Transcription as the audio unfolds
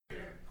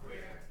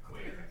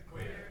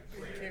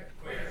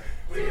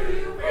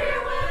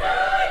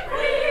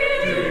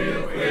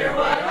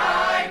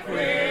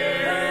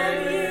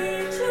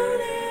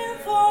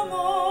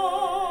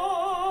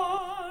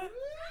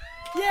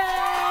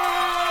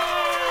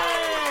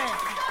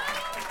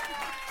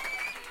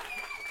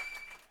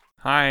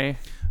Hi.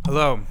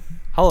 Hello.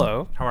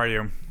 Hello. How are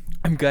you?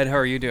 I'm good. How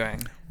are you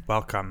doing?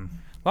 Welcome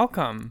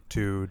Welcome.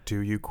 to Do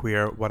You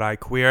Queer What I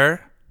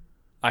Queer?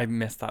 I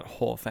missed that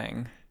whole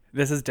thing.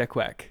 This is Dick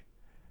Wick,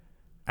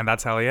 And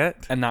that's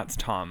Elliot. and that's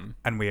Tom.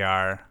 And we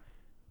are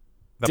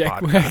the Dick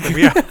podcast. Wick.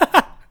 We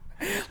are,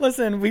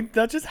 Listen,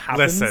 that just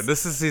happens. listen,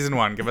 this is season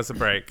 1. Give us a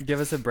break. Give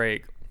us a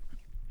break.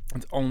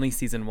 It's only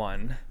season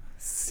 1.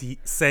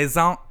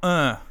 Saison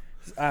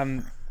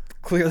 1.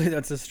 Clearly,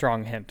 that's a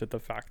strong hint at the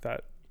fact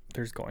that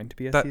there's going to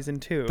be a season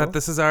 2. That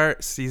this is our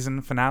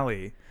season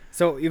finale.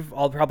 So you've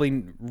all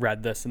probably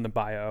read this in the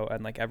bio,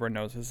 and like everyone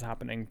knows this is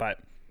happening, but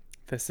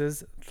this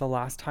is the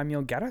last time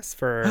you'll get us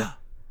for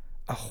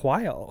a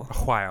while. A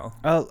while.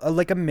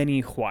 Like a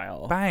mini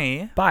while.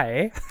 Bye.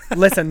 Bye.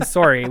 Listen,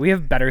 sorry, we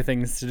have better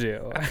things to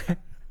do.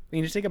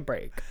 We need to take a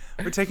break.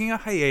 We're taking a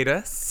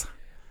hiatus.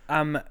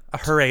 A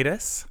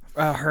hiatus.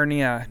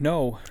 Hernia.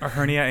 No. A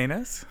hernia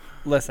anus.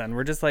 Listen,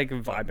 we're just like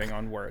vibing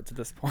on words at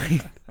this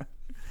point.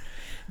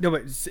 No,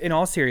 but in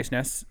all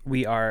seriousness,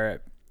 we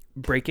are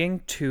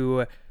breaking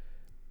to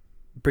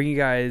bring you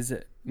guys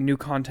new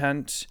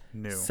content,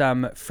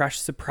 some fresh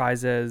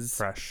surprises.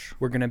 Fresh.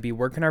 We're going to be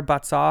working our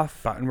butts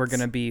off, and we're going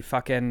to be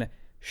fucking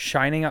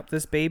shining up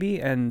this baby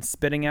and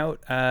spitting out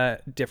a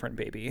different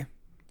baby.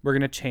 We're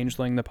going to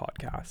changeling the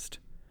podcast.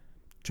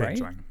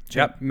 Changeling. Right?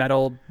 Yep.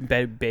 Metal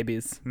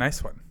babies.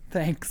 Nice one.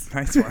 Thanks.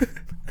 Nice one.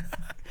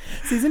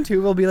 Season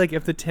 2 will be like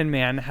if the Tin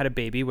Man had a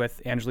baby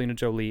with Angelina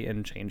Jolie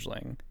in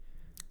Changeling.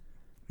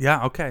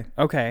 Yeah, okay.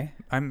 Okay.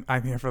 I'm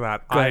here for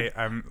that. Good.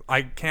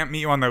 I can't meet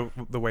you on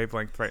the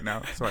wavelength right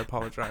now, so I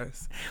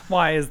apologize.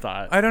 Why is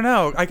that? I don't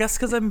know. I guess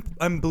because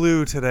I'm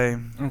blue today.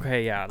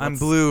 Okay, yeah. I'm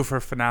blue for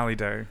finale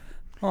day.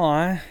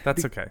 Aw.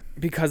 That's okay.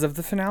 Because of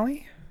the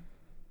finale?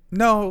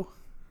 No,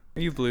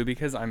 Are you blue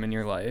because I'm in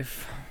your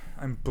life?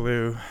 I'm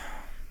blue.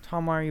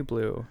 Tom, why are you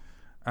blue?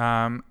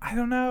 I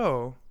don't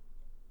know.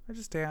 I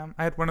just am.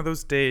 I had one of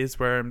those days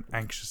where I'm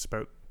anxious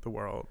about the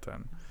world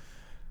and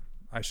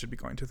I should be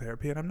going to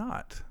therapy and I'm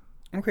not.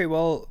 Okay,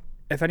 well,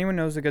 if anyone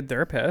knows a good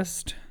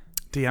therapist,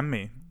 DM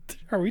me.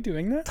 are we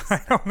doing this?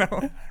 I don't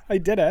know. I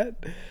did it.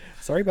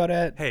 Sorry about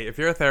it. Hey, if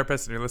you're a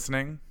therapist and you're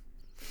listening,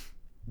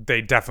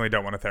 they definitely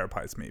don't want to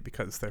therapize me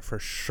because they're for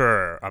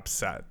sure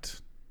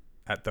upset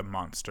at the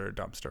monster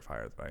dumpster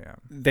fire that I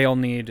am. They'll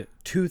need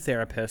 2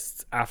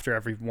 therapists after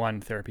every 1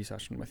 therapy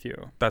session with you.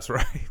 That's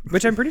right.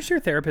 Which I'm pretty sure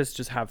therapists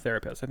just have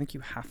therapists. I think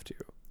you have to.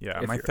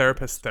 Yeah, if my you're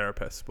a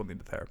therapist will need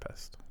a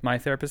therapist. My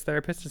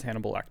therapist is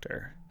Hannibal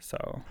Lecter.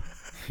 So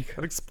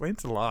That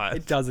explains a lot.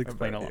 it does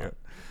explain a about lot. you.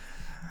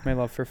 My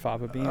love for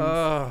fava beans.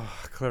 Oh,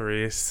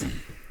 Clarice.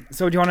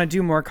 So do you want to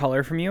do more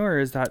color from you, or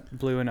is that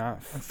blue I'm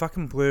enough?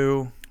 fucking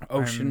blue.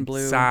 Ocean I'm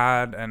blue.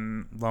 sad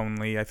and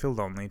lonely. I feel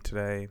lonely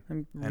today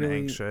I'm and really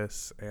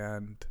anxious.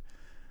 And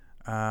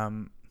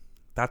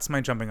that's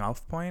my jumping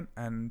off point.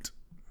 And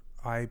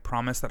I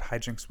promise that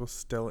hijinks will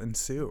still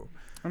ensue.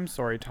 I'm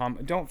sorry, Tom.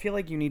 Don't feel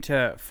like you need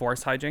to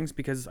force hijinks,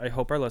 because I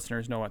hope our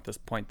listeners know at this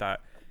point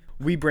that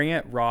we bring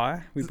it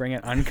raw, we bring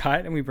it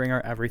uncut, and we bring our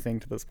everything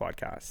to this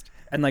podcast.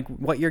 And like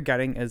what you're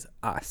getting is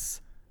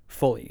us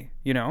fully,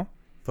 you know?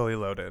 Fully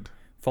loaded.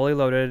 Fully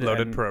loaded.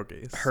 Loaded and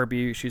pierogies.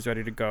 Herbie, she's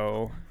ready to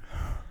go.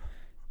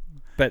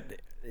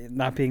 But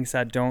that being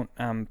said, don't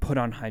put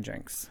on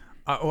hijinks.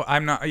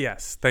 I'm not.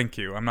 Yes, thank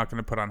you. I'm not going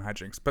to put on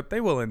hijinks, but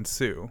they will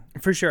ensue.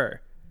 For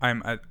sure.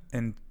 I'm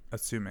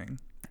assuming.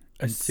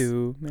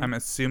 I'm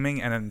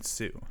assuming and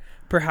ensue.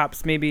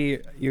 Perhaps maybe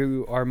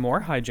you are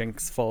more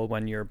hijinksful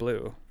when you're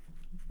blue.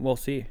 We'll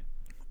see.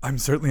 I'm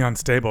certainly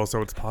unstable,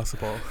 so it's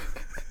possible.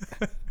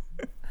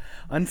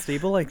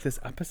 Unstable like this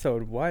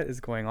episode. What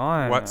is going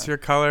on? What's your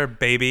color,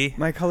 baby?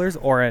 My color's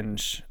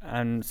orange,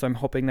 and so I'm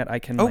hoping that I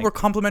can. Oh, we're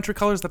complementary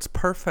colors. That's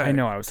perfect. I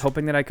know. I was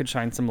hoping that I could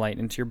shine some light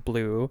into your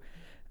blue.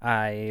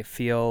 I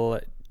feel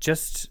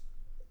just,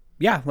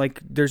 yeah,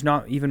 like there's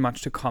not even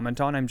much to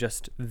comment on. I'm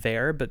just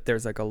there, but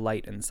there's like a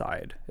light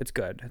inside. It's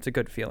good. It's a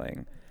good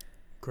feeling.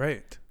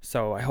 Great.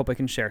 So I hope I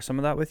can share some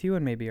of that with you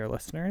and maybe our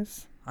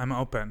listeners. I'm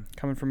open.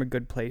 Coming from a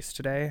good place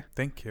today.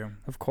 Thank you.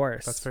 Of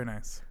course. That's very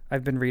nice.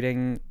 I've been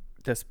reading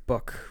this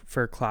book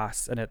for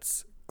class, and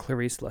it's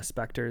Clarice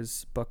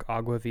Lispector's book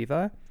Agua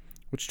Viva,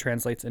 which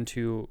translates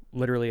into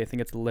literally, I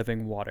think it's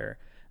living water.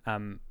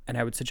 And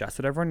I would suggest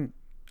that everyone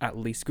at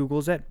least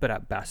Googles it, but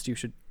at best you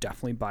should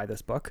definitely buy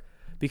this book,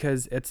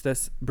 because it's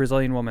this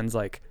Brazilian woman's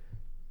like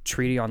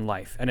treaty on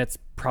life, and it's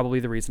probably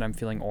the reason I'm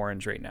feeling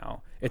orange right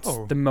now. It's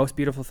the most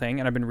beautiful thing,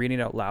 and I've been reading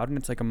it out loud, and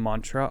it's like a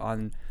mantra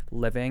on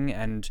living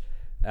and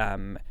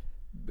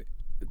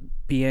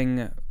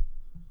being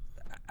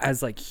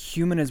as like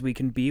human as we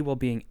can be while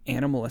being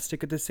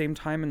animalistic at the same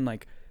time, and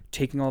like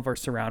taking all of our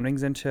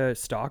surroundings into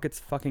stock. It's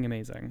fucking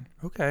amazing.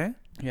 Okay.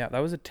 Yeah, that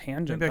was a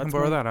tangent. Maybe I can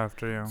borrow that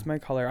after you. That's my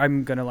color.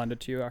 I'm gonna lend it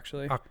to you,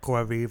 actually.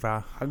 Agua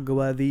Viva.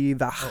 Agua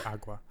Viva. Oh,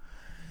 agua.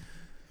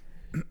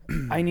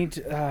 I need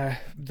to,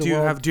 Do you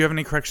have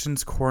any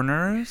corrections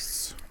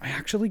corners? I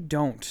actually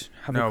don't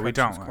have a No, we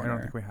corrections don't. corner. I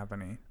don't think we have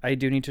any. I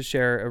do need to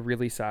share a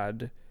really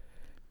sad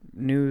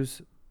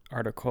news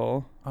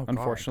article, Oh, God.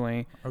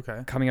 unfortunately,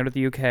 Okay. coming out of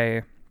the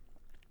UK.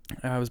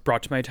 was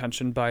brought to my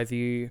attention by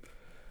the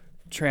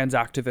trans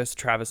activist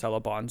Travis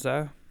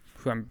Elabonza,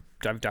 who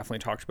I've definitely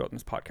talked about in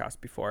this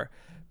podcast before.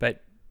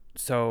 But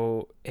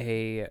so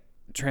a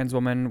trans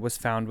woman was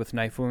found with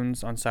knife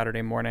wounds on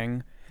Saturday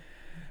morning.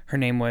 Her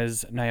name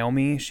was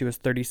Naomi. She was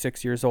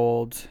 36 years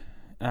old.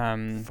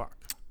 Fuck.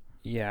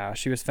 Yeah,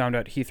 she was found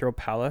at Heathrow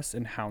Palace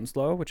in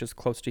Hounslow, which is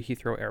close to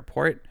Heathrow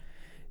Airport.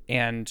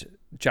 And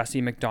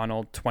Jessie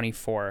McDonald,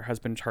 24, has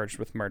been charged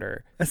with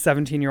murder. A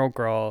 17-year-old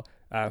girl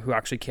who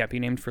actually can't be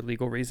named for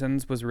legal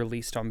reasons was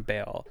released on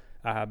bail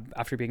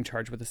after being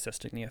charged with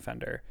assisting the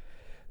offender.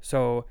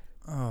 So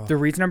the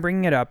reason I'm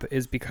bringing it up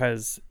is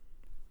because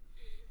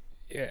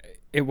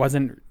it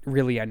wasn't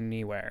really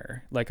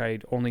anywhere. Like, I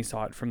only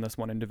saw it from this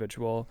one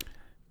individual.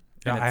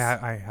 Yeah,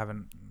 I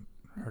haven't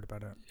heard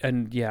about it.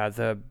 And yeah,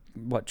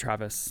 what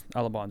Travis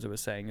Elabonza was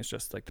saying is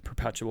just like the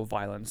perpetual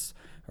violence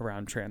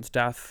around trans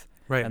death.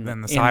 Right, And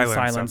then the in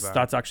silence of that.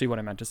 That's actually what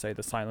I meant to say.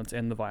 The silence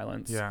in the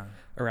violence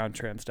around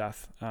trans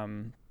death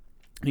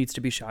needs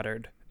to be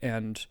shattered.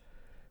 And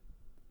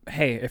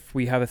hey, if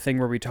we have a thing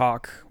where we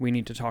talk, we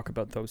need to talk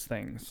about those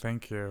things.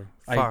 Thank you.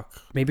 I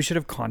maybe should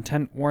have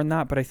content warned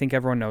that, but I think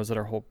everyone knows that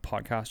our whole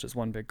podcast is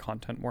one big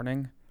content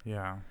warning.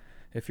 Yeah.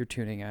 If you're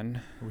tuning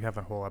in. We have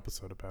a whole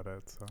episode about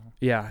it, so.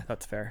 Yeah,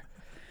 that's fair.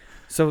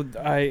 So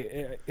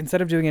I,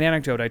 instead of doing an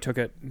anecdote, I took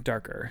it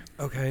darker.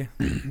 Okay.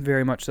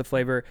 Very much the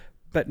flavor,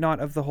 but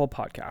not of the whole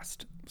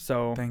podcast.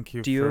 So thank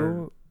you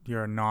for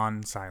your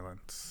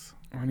non-silence.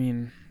 I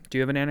mean, do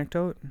you have an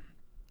anecdote?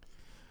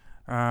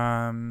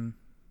 I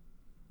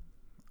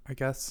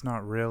guess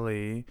not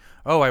really.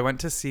 Oh, I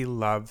went to see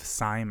Love,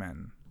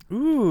 Simon.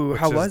 Ooh,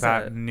 how was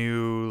that it?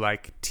 new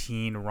like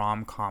teen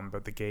rom-com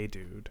about the gay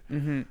dude.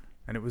 Mm-hmm.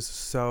 And it was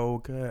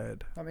so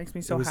good. That makes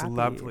me so happy. It was happy.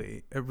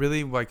 lovely. It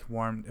really like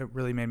warmed. It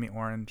really made me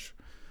orange.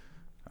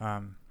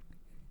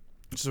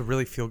 It's a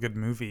really feel-good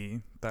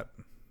movie that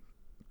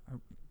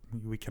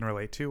we can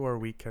relate to or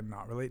we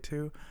cannot relate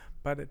to,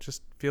 but it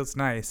just feels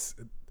nice.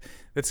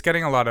 It's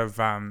getting a lot of.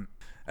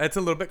 It's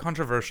a little bit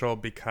controversial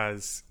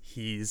because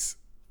he's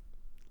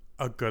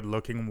a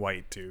good-looking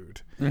white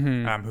dude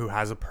who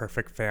has a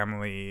perfect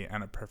family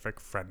and a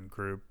perfect friend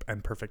group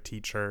and perfect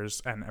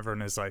teachers, and everyone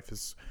in his life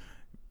is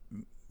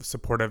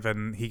supportive,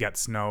 and he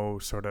gets no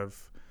sort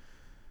of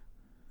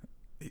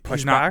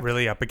he's not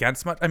really up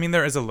against much. I mean,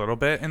 there is a little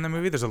bit in the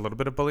movie. There's a little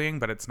bit of bullying,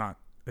 but it's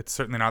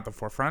certainly not the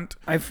forefront.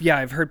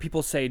 I've heard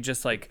people say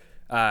just like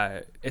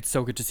it's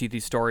so good to see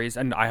these stories,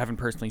 and I haven't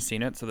personally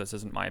seen it, so this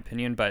isn't my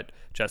opinion, but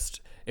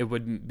just it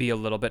would be a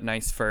little bit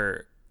nice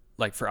for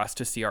us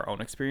to see our own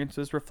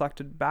experiences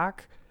reflected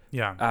back.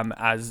 Yeah.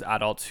 As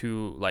adults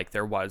who, like,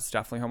 there was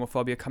definitely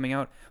homophobia coming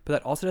out, but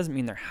that also doesn't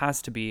mean there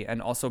has to be,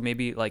 and also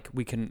maybe like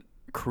we can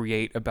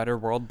create a better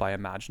world by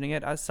imagining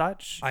it as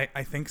such. I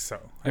think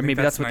so. And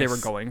maybe that's what they were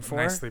going for.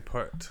 Nicely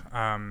put.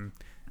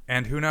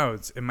 And who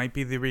knows? It might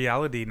be the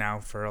reality now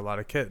for a lot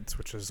of kids,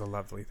 which is a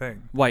lovely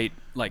thing. White,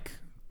 like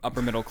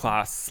upper middle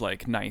class,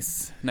 like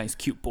nice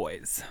cute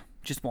boys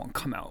just won't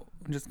come out.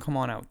 Just come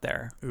on out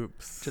there.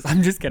 Oops.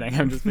 I'm just kidding.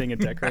 I'm just being a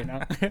dick right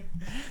now.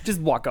 Just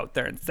walk out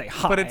there and say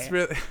hi. But it's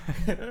really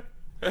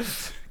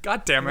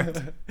God damn it.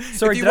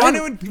 Sorry,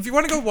 if you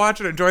want to go watch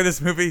and enjoy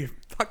this movie,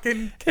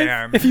 fucking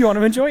can. If you want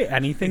to enjoy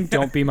anything,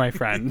 don't be my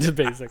friend,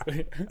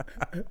 basically.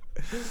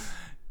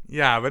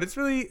 Yeah, but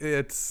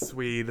it's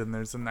sweet, and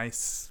there's a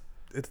nice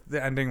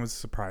the ending was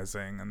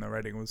surprising, and the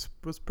writing was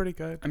pretty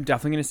good. I'm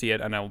definitely going to see it,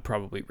 and I will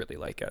probably really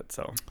like it,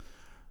 so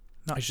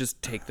I should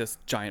just take this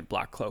giant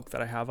black cloak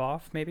that I have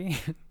off, maybe.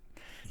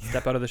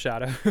 Step out of the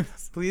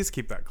shadows. Please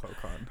keep that cloak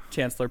on.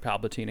 Chancellor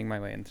Palpatining my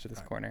way into this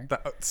corner.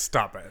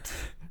 Stop it.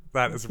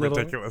 That is a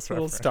ridiculous reference.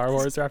 Little Star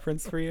Wars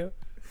reference for you.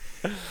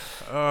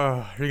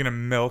 Are you going to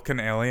milk an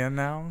alien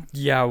now?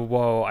 Yeah,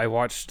 whoa. I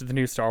watched the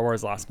new Star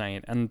Wars last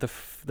night, and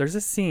there's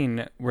a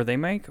scene where they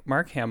make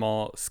Mark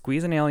Hamill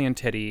squeeze an alien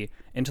titty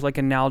into like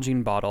a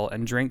Nalgene bottle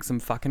and drink some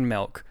fucking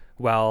milk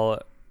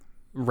while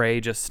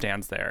Rey just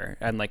stands there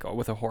and like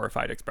with a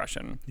horrified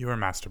expression. You were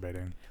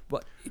masturbating.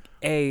 Well,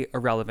 A,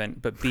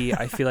 irrelevant, but B,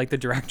 I feel like the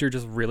director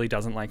just really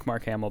doesn't like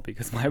Mark Hamill,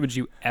 because why would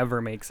you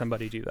ever make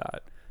somebody do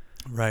that?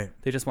 Right.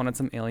 They just wanted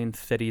some alien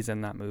thitties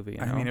in that movie. You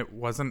know? I mean, it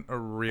wasn't a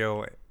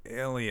real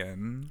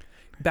alien.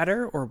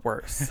 Better or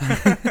worse?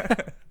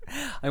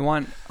 I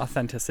want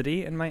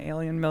authenticity in my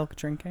alien milk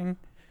drinking.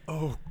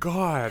 Oh,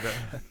 God.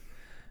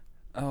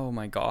 Oh,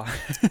 my God.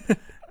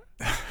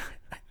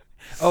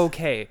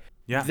 Okay.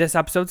 Yeah. This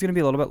episode's going to be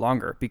a little bit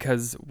longer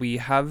because we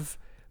have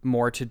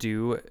more to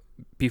do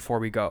before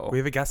we go. We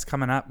have a guest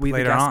coming up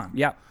later on.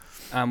 Yeah.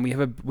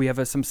 We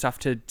have some stuff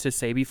to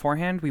say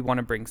beforehand. We want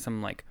to bring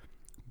some like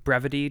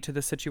brevity to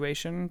the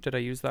situation. Did I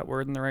use that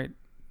word in the right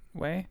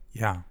way?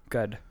 Yeah.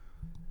 Good.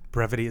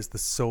 Brevity is the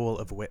soul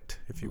of wit,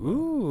 if you will.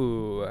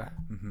 Ooh.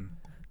 Mm-hmm.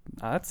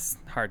 That's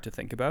hard to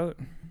think about.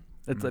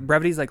 It's like,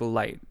 brevity's like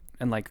light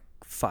and like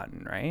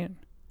fun, right?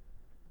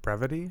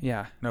 Brevity?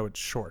 Yeah. No, it's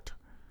short.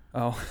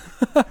 Oh.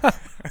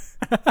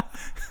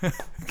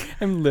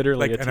 I'm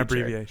literally like a an teacher.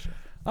 abbreviation.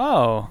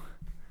 Oh.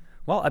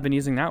 Well, I've been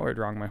using that word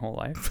wrong my whole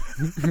life.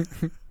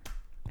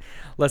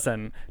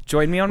 Listen,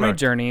 join me on my Look.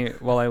 journey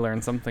while I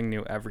learn something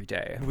new every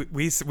day.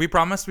 We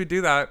promised we'd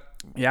do that,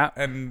 Yeah.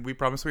 and we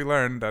promised we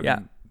learned. And Yeah.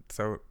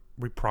 So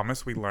we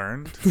promised we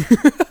learned.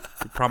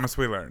 We promised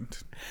we learned.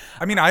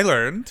 I mean, I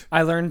learned.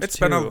 I learned It's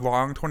too. been a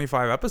long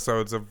 25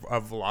 episodes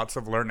of lots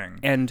of learning.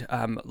 And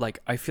like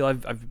I feel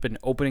I've been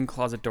opening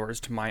closet doors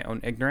to my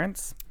own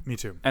ignorance, Me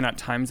too. and at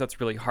times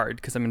that's really hard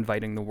because I'm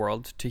inviting the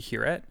world to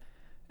hear it,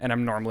 and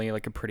I'm normally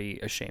like a pretty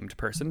ashamed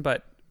person,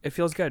 but it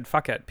feels good.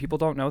 Fuck it. People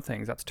don't know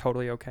things. That's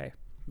totally okay.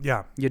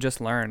 Yeah. You just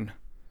learn.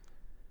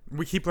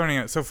 We keep learning.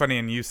 It's so funny.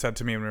 And you said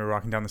to me when we were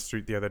walking down the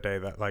street the other day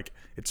that like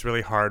it's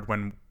really hard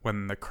when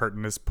the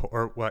curtain is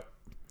or what.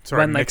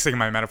 Sorry, When, I'm like- mixing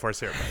my metaphors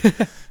here.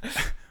 But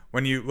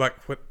when you like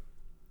what?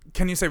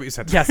 Can you say what you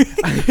said? Yes.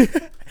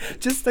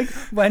 Just like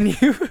when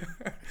you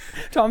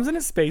Tom's in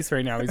a space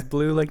right now. He's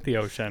blue like the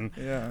ocean.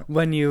 Yeah.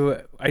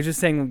 I was just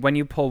saying when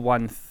you pull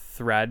one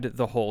thread,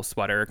 the whole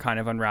sweater kind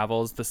of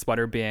unravels. The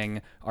sweater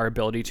being our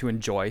ability to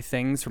enjoy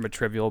things from a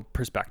trivial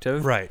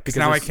perspective. Right. Because Because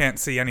now I there's- can't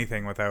see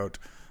anything without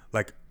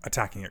like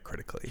attacking it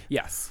critically.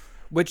 Yes.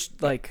 Which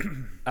like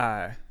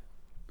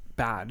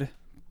bad.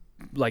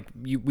 Like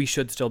we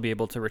should still be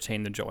able to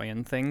retain the joy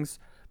in things,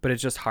 but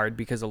it's just hard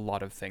because a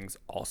lot of things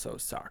also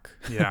suck.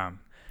 Yeah.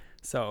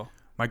 So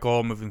My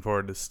goal moving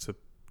forward is to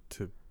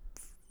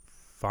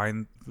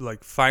find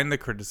the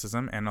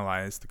criticism,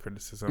 analyze the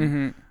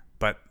criticism,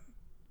 but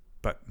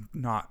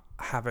not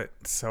have it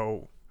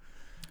so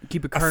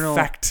keep a kernel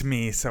affect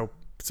me so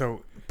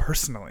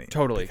personally.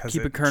 Totally. Because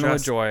Keep a it kernel of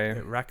just- joy.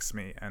 It wrecks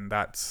me, and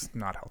that's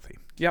not healthy.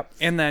 Yep.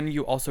 And then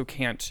you also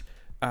can't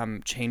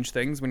change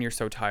things when you're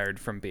so tired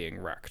from being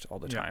wrecked all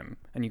the Yeah. time,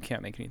 and you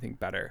can't make anything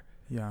better.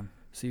 Yeah.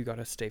 So you got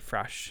to stay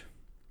fresh.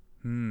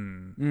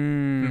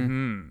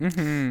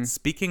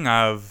 Speaking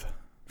of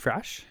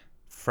Fresh?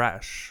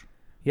 fresh,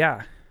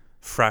 Yeah.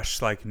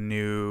 fresh like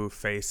new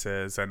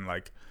faces and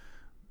like,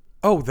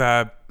 oh,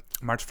 the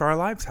March for Our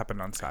Lives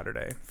happened on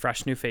Saturday,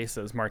 Fresh new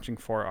faces marching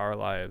for our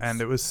lives.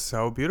 and it was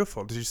so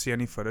beautiful. Did you see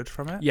any footage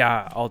from it?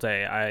 Yeah, all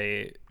day.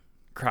 I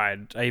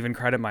cried. I even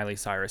cried at Miley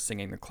Cyrus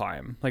singing The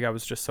Climb. Like, I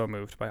was just so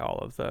moved by all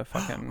of the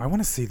fucking... I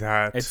want to see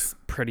that. It's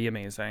pretty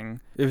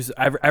amazing. It was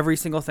every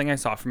single thing I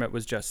saw from it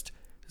was just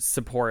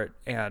support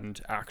and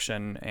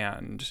action,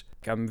 and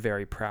I'm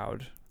very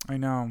proud I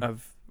know.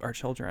 of our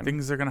children.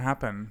 Things are gonna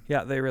happen.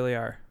 Yeah, they really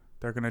are.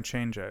 They're gonna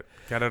change it.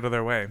 Get out of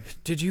their way.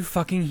 Did you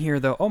fucking hear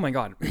though? Oh my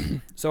god.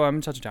 So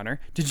I'm such a downer.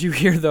 Did you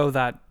hear though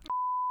that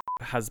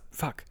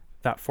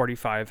that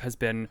 45 has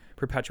been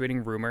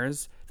perpetuating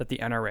rumors that the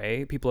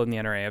NRA, people in the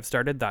NRA have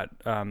started that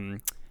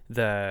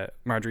the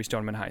Marjorie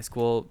Stoneman High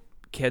School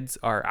kids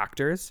are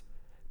actors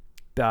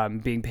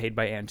being paid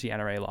by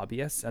anti-NRA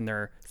lobbyists, and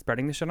they're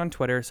spreading the shit on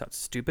Twitter so that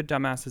stupid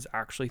dumbasses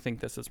actually think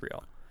this is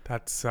real.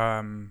 That's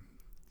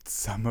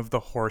some of the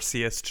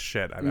horsiest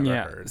shit I've ever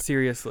heard.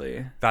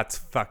 Seriously. That's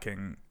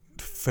fucking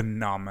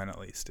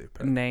phenomenally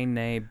stupid.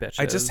 Nay, bitches.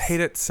 I just hate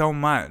it so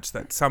much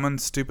that someone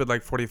stupid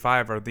like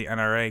 45 or the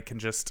NRA can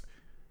just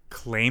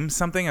claim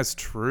something as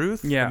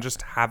truth and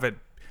just have it,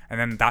 and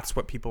then that's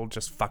what people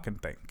just fucking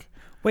think.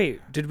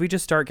 Wait, did we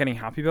just start getting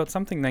happy about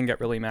something then get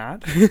really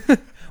mad?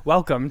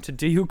 Welcome to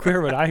Do You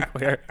Queer What I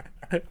Queer.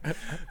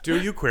 Do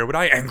you queer? Would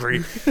I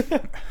angry?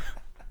 It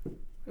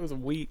was a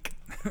week.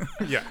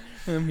 Yeah.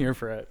 I'm here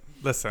for it.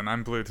 Listen,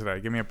 I'm blue today.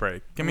 Give me a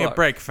break. Give me a Look.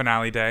 break,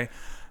 finale day.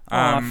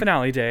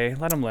 Finale day.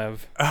 Let him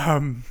live.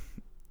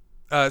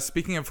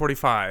 Speaking of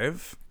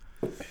 45,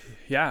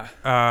 Yeah.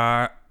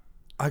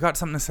 I got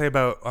something to say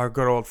about our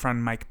good old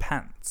friend Mike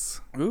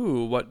Pence.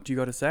 Ooh, what do you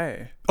got to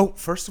say? Oh,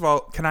 first of all,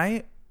 can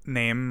I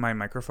name my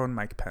microphone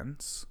Mike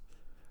Pence?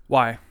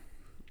 Why?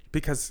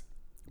 Because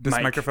this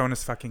Mike. microphone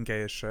is fucking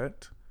gay as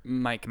shit.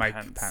 Mike Mike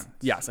Pence. Pence.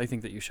 Yes, I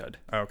think that you should.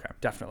 Okay.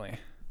 Definitely.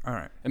 All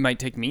right. It might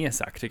take me a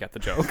sec to get the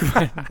joke.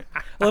 But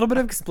a little bit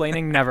of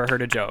explaining never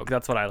hurt a joke.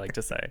 That's what I like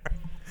to say.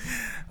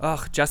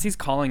 Ugh, Jesse's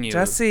calling you.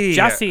 Jesse.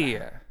 Jesse.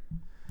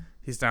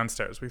 He's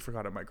downstairs. We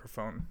forgot a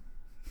microphone.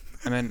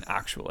 I'm an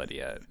actual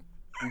idiot.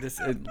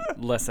 Listen,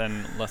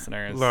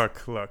 listeners.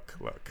 Look,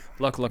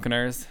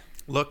 Listeners.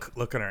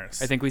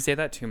 listeners. I think we say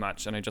that too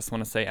much, and I just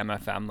want to say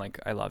MFM, like,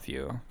 I love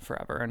you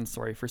forever, and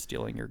sorry for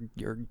stealing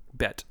your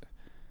bit.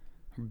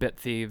 Bit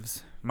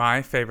thieves.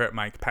 My favorite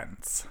Mike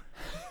Pence.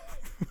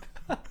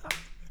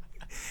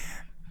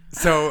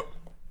 So,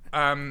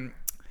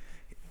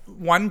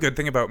 one good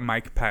thing about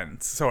Mike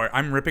Pence. So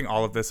I'm ripping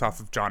all of this off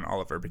of John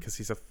Oliver because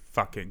he's a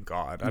fucking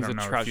god. I He's don't a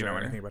know if you know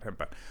treasure. anything about him,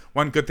 but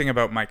one good thing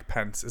about Mike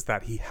Pence is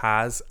that he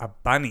has a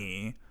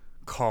bunny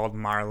called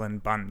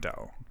Marlon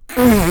Bundo.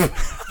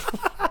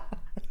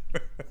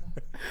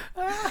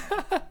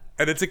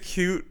 And it's a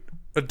cute,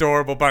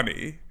 adorable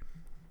bunny.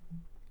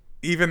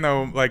 Even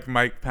though, like,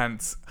 Mike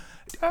Pence...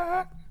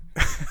 I'm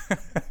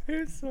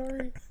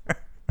sorry.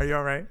 Are you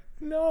all right?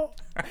 No.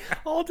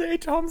 All day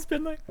Tom's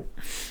been like,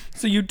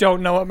 so you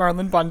don't know what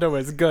Marlon Bundo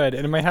is. Good.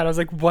 And in my head I was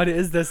like, what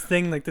is this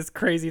thing? Like this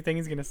crazy thing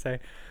he's going to say.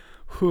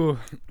 Whew.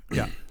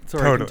 Yeah.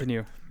 Sorry, Totally.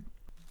 continue.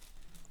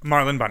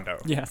 Marlon Bundo.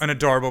 Yes. An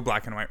adorable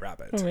black and white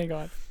rabbit. Oh my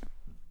God.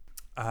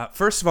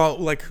 First of all,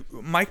 like,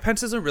 Mike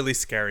Pence is a really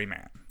scary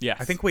man. Yes.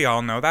 I think we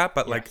all know that,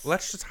 but like, Yes.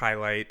 let's just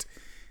highlight.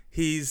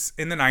 He's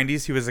in the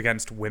 90s. He was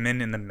against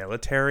women in the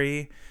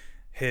military.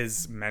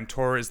 His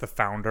mentor is the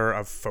founder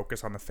of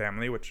Focus on the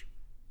Family, which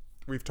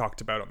we've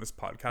talked about on this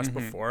podcast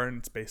before. And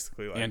it's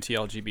basically like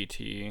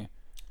anti-LGBT,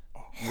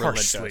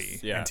 harshly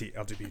religious, yeah.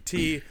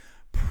 anti-LGBT,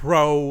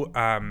 pro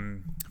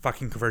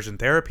fucking conversion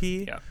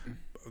therapy. Yeah.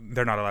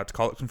 They're not allowed to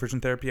call it conversion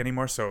therapy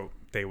anymore, so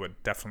they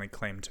would definitely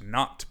claim to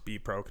not be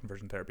pro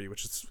conversion therapy,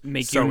 which is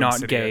Make so you not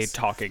insidious. gay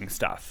talking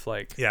stuff.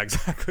 Like, Yeah,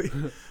 exactly.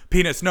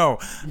 Penis no.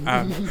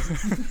 Hi,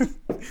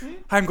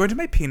 I'm going to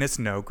my penis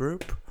no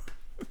group.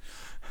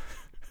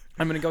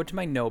 I'm going to go to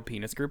my no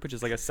penis group, which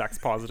is like a sex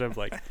positive,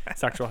 like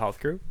sexual health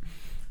group.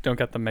 Don't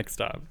get them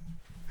mixed up.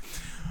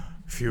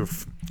 Phew.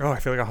 Oh, I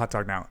feel like a hot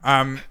dog now.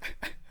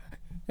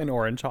 An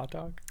orange hot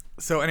dog.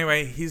 So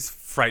anyway, he's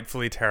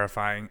frightfully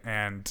terrifying,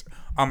 and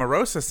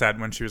Omarosa said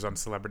when she was on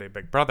Celebrity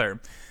Big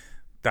Brother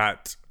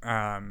that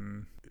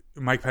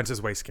Mike Pence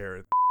is way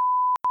scared.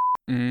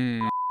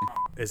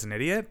 Is an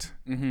idiot,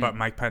 but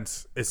Mike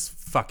Pence is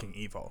fucking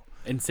evil.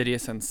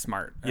 Insidious and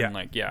smart. And Yeah.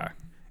 like, yeah.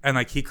 And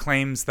like he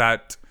claims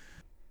that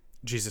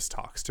Jesus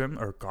talks to him,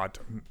 or God.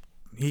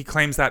 He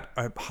claims that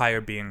a higher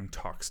being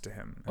talks to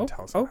him and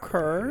tells him how to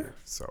okay. behave.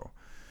 So,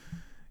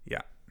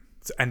 yeah.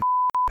 And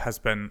has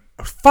been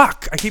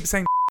fuck. I keep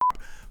saying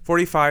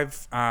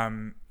 45.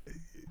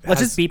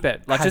 Let's just beep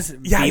it. Let's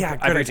just beep good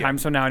every idea. time,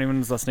 so now anyone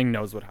who's listening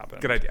knows what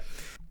happened. Good idea.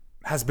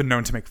 Has been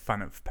known to make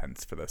fun of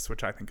Pence for this,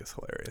 which I think is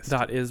hilarious.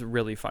 That is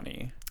really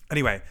funny.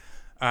 Anyway,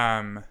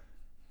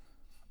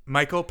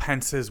 Michael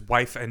Pence's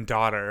wife and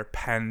daughter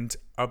penned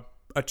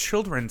a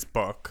children's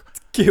book.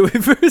 Okay,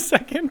 wait for a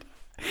second.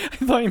 I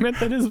thought you meant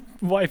that his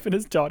wife and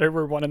his daughter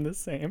were one and the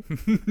same.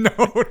 No.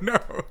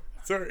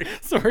 Sorry.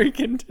 Sorry,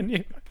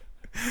 continue.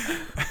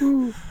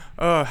 Oh,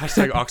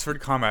 hashtag Oxford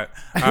comment.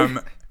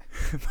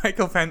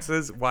 Michael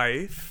Pence's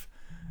wife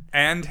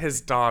and his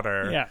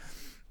daughter Yeah.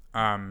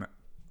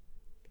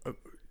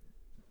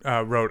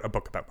 wrote a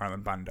book about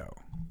Marlon Brando,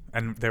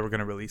 and they were going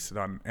to release it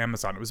on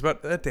Amazon. It was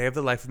about a day of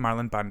the life of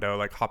Marlon Brando,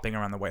 like hopping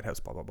around the White House,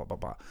 blah, blah, blah, blah,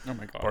 blah. Oh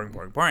my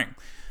God. Boring.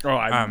 Oh,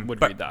 I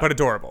would read that. But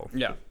adorable.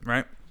 Yeah.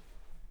 Right?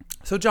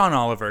 So John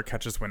Oliver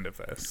catches wind of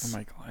this Oh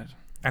my God.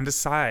 and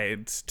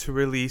decides to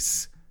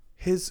release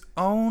his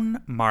own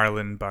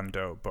Marlon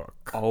Brando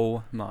book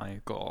Oh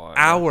my God.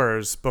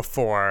 hours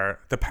before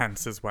the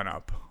Pences went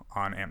up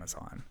on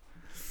Amazon.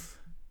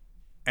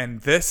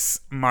 And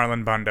this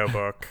Marlon Brando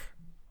book,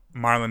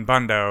 Marlon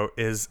Brando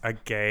is a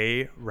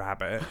gay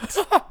rabbit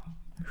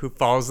who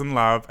falls in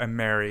love and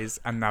marries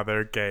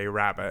another gay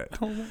rabbit.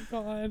 Oh my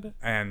God.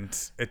 And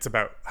it's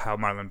about how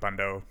Marlon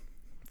Brando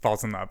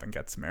falls in love and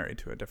gets married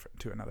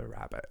to another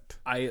rabbit.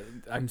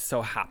 I'm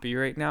so happy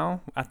right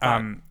now at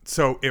that.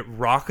 So it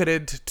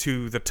rocketed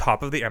to the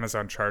top of the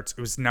Amazon charts.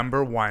 It was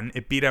 #1.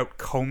 It beat out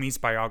Comey's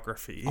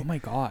biography. Oh my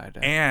God.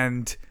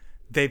 And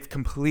they've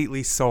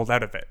completely sold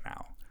out of it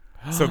now.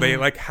 So they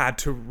like had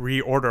to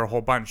reorder a whole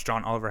bunch.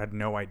 John Oliver had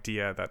no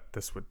idea that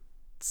this would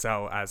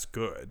sell as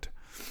good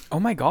Oh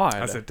my God.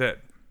 as it did.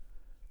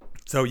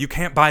 So you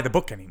can't buy the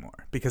book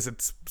anymore because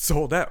it's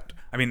sold out.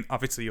 I mean,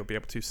 obviously you'll be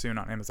able to soon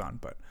on Amazon,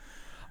 but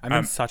I'm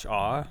in such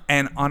awe.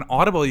 and on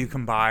Audible you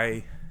can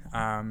buy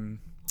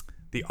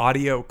the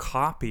audio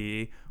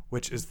copy,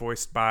 which is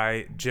voiced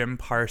by Jim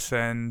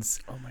Parsons,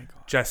 Oh my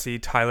God. Jesse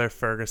Tyler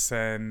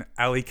Ferguson,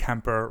 Ellie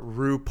Kemper,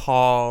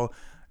 RuPaul,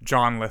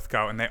 John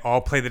Lithgow, and they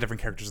all play the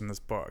different characters in this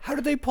book. How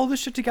did they pull this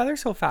shit together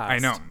so fast? I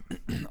know.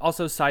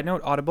 Also, side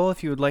note, Audible,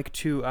 if you would like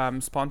to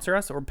sponsor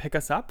us or pick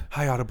us up.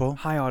 Hi, Audible.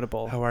 Hi,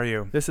 Audible. How are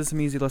you? This is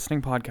some easy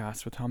listening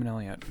podcast with Tom and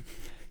Elliot.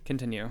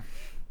 Continue.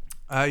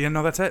 Yeah,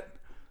 no, that's it.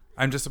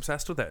 I'm just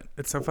obsessed with it.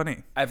 It's so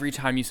funny. Every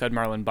time you said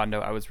Marlon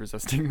Brando, I was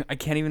resisting. I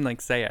can't even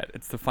say it.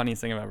 It's the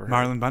funniest thing I've ever heard.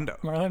 Marlon Brando.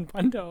 Marlon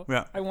Brando.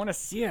 Yeah. I want to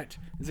see it.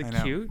 Is it I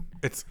know. cute?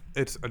 It's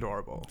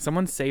adorable.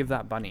 Someone save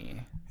that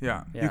bunny.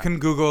 Yeah. Yeah. You can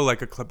Google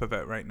like a clip of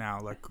it right now,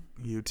 like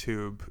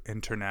YouTube,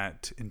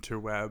 internet,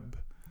 interweb.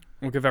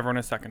 We'll give everyone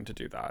a second to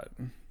do that.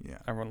 Yeah.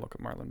 Everyone look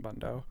at Marlon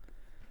Brando.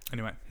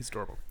 Anyway, he's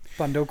adorable.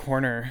 Brando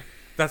Corner.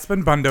 That's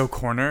been Bundo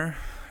Corner.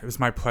 It was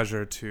my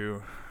pleasure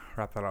to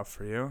wrap that up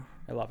for you.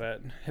 I love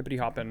it. Hippity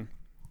hoppin'.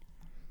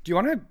 Do you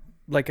want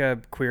a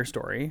queer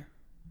story?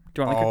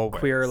 Do you want Always. a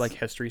queer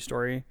history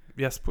story?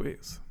 Yes,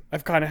 please.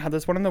 I've kind of had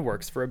this one in the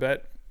works for a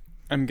bit.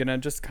 I'm gonna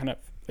just kind of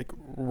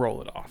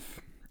roll it off.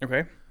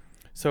 Okay.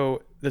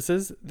 So this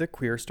is the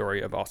queer story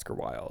of Oscar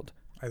Wilde,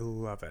 I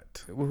love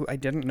it. who I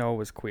didn't know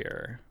was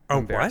queer. Oh, I'm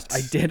embarrassed.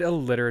 what? I did a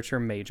literature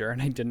major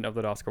and I didn't know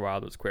that Oscar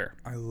Wilde was queer.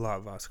 I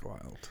love Oscar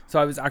Wilde. So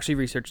I was actually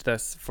researched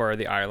this for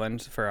the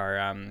Ireland for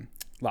our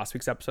last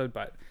week's episode,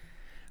 but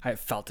I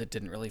felt it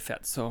didn't really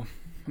fit. So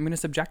I'm going to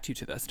subject you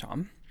to this,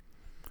 Tom.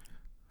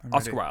 I'm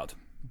Oscar ready. Wilde,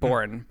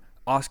 born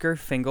Oscar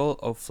Fingal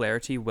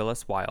O'Flaherty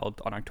Willis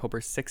Wilde on October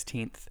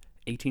 16th,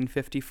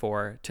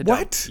 1854 to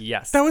What?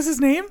 Yes. That was his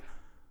name?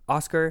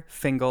 Oscar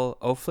Fingal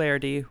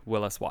O'Flaherty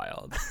Willis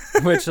Wilde,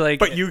 which like,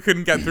 But you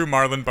couldn't get through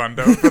Marlon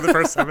Brando for the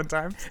first 7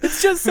 times.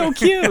 it's just so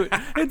cute.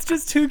 It's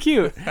just too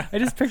cute. I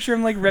just picture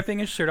him like ripping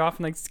his shirt off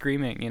and like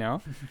screaming, you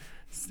know?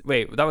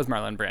 Wait, that was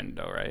Marlon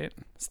Brando, right?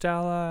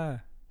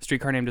 Stella.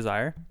 Streetcar Named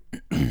Desire.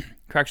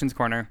 Corrections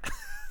Corner.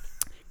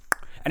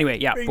 Anyway,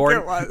 yeah, I think born.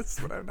 it was,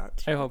 but I'm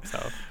not I sure. hope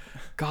so.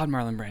 God,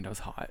 Marlon Brando's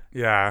hot.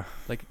 Yeah.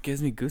 Like, it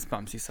gives me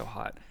goosebumps. He's so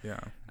hot.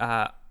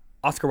 Yeah.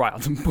 Oscar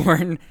Wilde,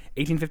 born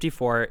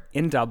 1854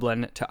 in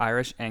Dublin to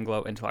Irish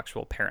Anglo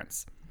intellectual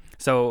parents.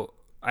 So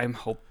I'm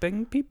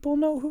hoping people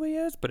know who he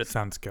is, but it's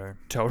Sounds good.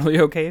 totally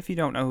okay if you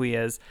don't know who he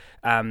is.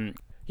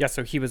 Yeah,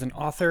 so he was an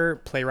author,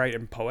 playwright,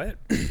 and poet,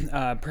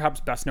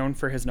 perhaps best known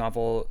for his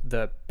novel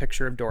The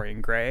Picture of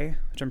Dorian Gray,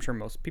 which I'm sure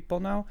most people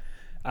know,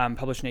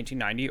 published in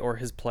 1890, or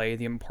his play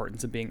The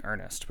Importance of Being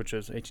Earnest, which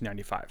was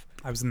 1895.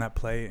 I was in that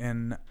play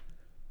in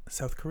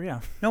South Korea.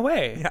 No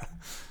way. Yeah.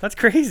 That's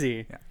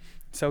crazy. Yeah.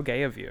 So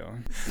gay of you.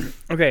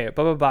 Okay,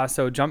 blah, blah, blah.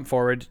 So jump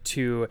forward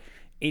to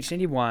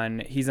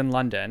 1881. He's in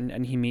London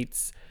and he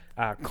meets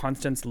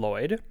Constance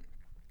Lloyd.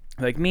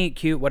 Like, meet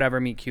cute,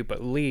 whatever, meet cute,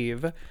 but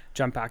leave.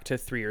 Jump back to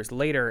 3 years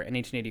later in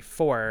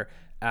 1884.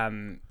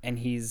 And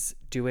he's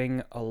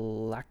doing a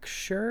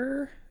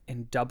lecture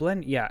in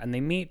Dublin. Yeah, and they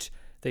meet,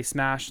 they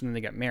smash, and then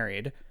they get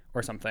married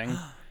or something.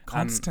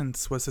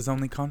 Constance was his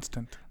only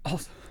constant.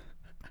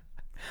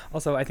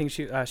 Also, I think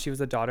she was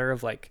the daughter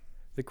of like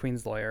the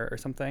Queen's lawyer or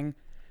something.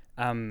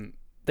 They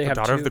The have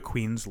daughter two, of the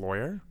Queen's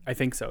lawyer? I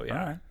think so.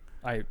 Yeah.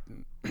 Alright.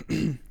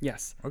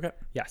 Yes. Okay.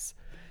 Yes.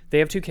 They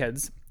have 2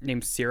 kids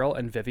named Cyril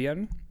and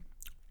Vivian.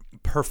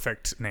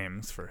 Perfect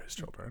names for his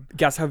children.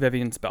 Guess how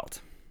Vivian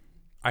spelled?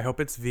 I hope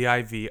it's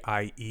Vivienne.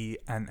 I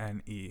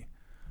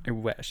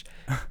wish.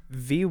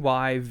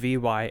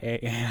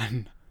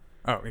 Vyvyan.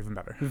 Oh, even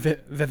better.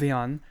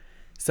 Vivian.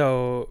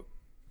 So,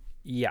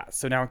 yeah.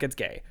 So now it gets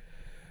gay.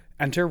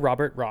 Enter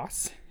Robert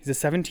Ross. He's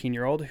a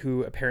 17-year-old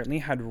who apparently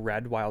had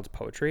read Wilde's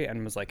poetry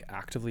and was like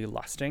actively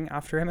lusting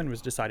after him and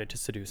was decided to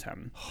seduce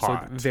him.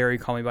 Hot. So very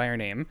Call Me By Your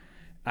Name.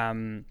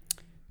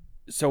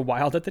 So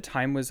Wilde at the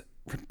time was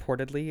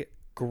reportedly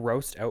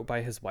grossed out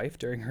by his wife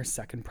during her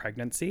second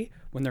pregnancy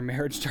when their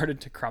marriage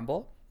started to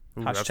crumble.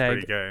 Ooh, that's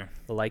pretty gay.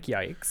 Like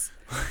yikes.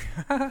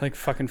 Like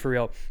fucking for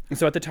real. And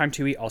so at the time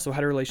too, he also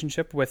had a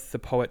relationship with the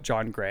poet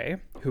John Gray,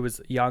 who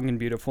was young and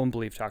beautiful and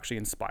believed to actually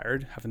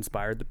have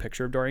inspired the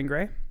picture of Dorian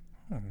Gray,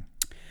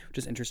 which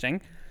is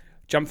interesting.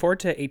 Jump forward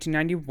to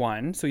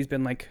 1891. So he's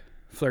been like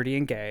flirty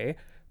and gay,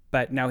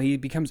 but now he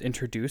becomes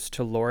introduced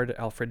to Lord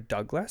Alfred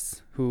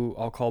Douglas, who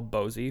I'll call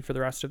Bosie for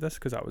the rest of this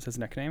because that was his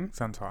nickname.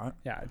 Sounds hot.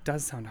 Yeah, it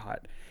does sound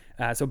hot.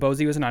 So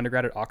Bosie was an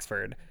undergrad at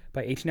Oxford.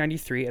 By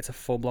 1893, it's a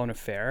full-blown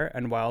affair,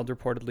 and Wilde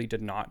reportedly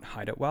did not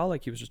hide it well.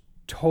 Like, he was just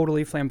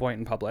totally flamboyant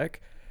in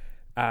public.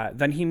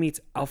 Then he meets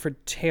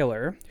Alfred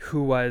Taylor,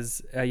 who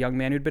was a young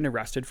man who'd been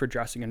arrested for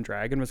dressing in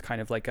drag and was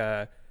kind of like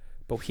a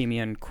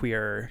bohemian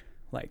queer,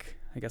 like,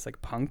 I guess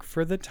like punk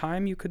for the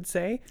time, you could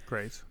say.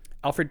 Great.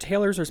 Alfred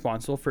Taylor's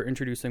responsible for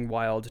introducing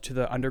Wilde to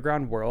the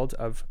underground world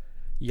of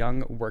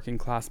young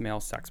working-class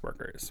male sex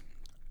workers.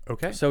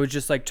 Okay. So it's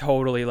just like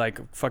totally like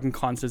fucking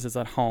Constance is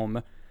at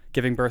home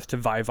giving birth to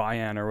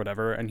Vivian or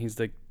whatever, and he's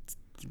like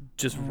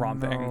just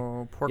romping.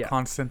 Oh, poor Yeah.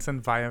 Constance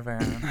and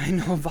Vivian. I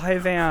know,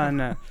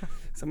 Vivian.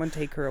 Someone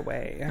take her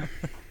away.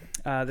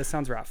 This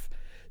sounds rough.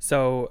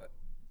 So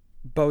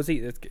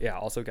Bosie,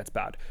 also gets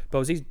bad.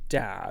 Bosie's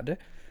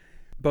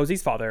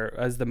father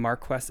is the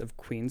Marquess of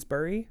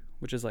Queensberry,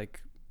 which is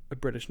like a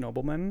British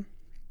nobleman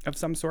of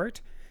some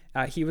sort.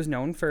 He was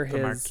known for The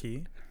his...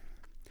 Marquis.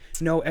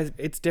 No,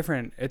 it's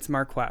different. It's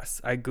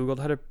Marquess. I googled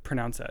how to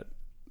pronounce it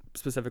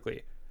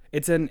specifically.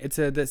 It's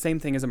the same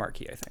thing as a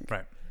marquis, I think.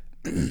 Right.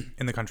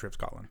 In the country of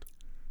Scotland.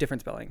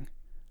 Different spelling.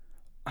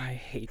 I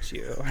hate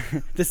you.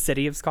 The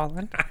city of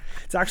Scotland.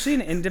 It's actually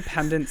an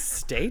independent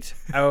state,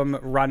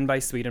 run by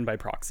Sweden by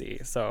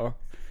proxy. So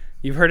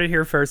you've heard it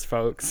here first,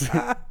 folks.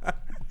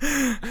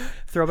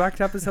 Throwback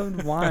to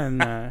episode 1.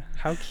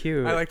 How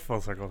cute. I like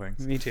full circle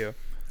things. Me too.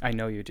 I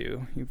know you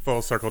do. You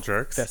Full circle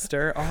jerks.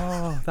 fister.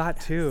 Oh,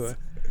 that too.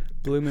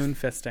 Blue moon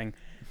fisting.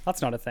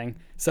 That's not a thing.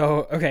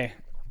 So, okay.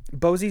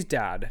 Bosie's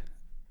dad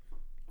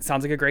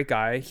sounds like a great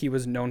guy. He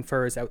was known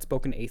for his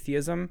outspoken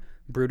atheism,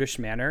 brutish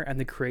manner, and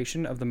the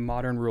creation of the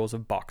modern rules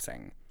of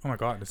boxing. Oh my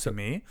God, is it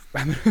me?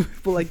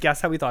 Well, like,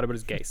 guess how he thought about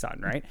his gay son,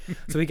 right?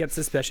 So he gets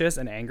suspicious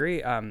and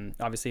angry,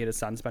 obviously at his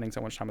son spending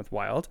so much time with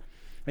Wilde.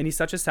 And he's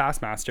such a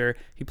sass master,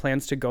 he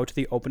plans to go to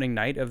the opening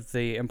night of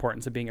The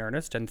Importance of Being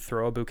Earnest and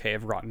throw a bouquet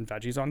of rotten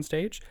veggies on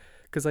stage.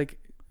 Because, like,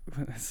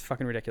 it's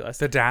fucking ridiculous.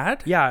 The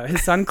dad? Yeah,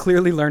 his son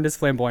clearly learned his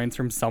flamboyance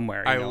from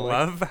somewhere. I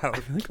love how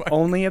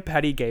Only a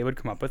petty gay would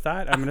come up with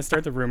that. I'm going to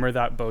start the rumor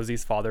that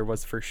Bosie's father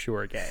was for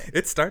sure gay.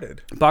 it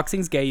started.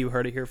 Boxing's gay. You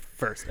heard it here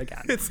first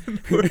again.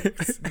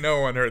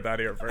 No one heard that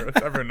here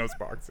first. Everyone knows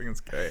boxing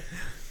is gay.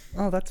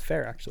 Oh, that's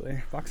fair,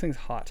 actually. Boxing's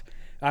hot.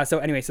 So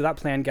anyway, so that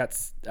plan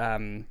gets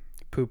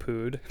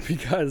poo-pooed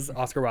because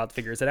Oscar Wilde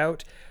figures it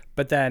out.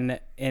 But then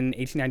in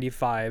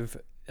 1895,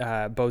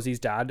 Bosie's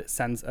dad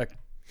sends a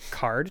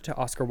card to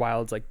Oscar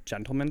Wilde's like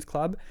gentleman's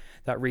club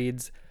that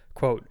reads,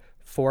 quote,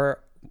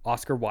 "For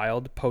Oscar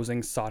Wilde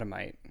posing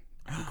sodomite,"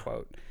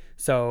 unquote.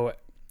 So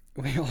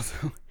we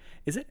also,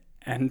 is it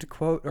end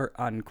quote or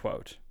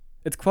unquote?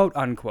 It's quote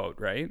unquote,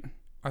 right?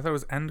 I thought it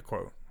was end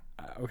quote.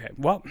 Okay.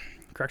 Well,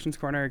 corrections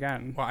corner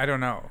again. Well, I don't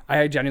know.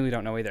 I genuinely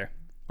don't know either.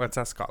 Let's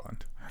ask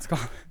Scotland.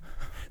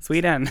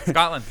 Sweden.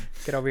 Scotland.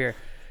 Get over here.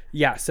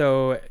 Yeah,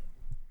 so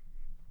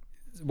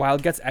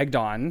Wilde gets egged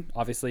on,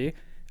 obviously,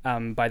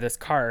 by this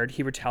card.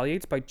 He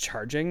retaliates by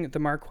charging the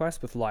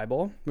Marquess with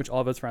libel, which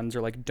all of his friends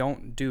are like,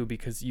 don't do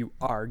because you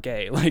are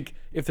gay. Like,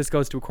 if this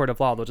goes to a court of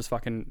law, they'll just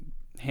fucking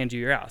hand you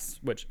your ass,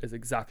 which is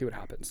exactly what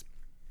happens.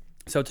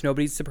 So to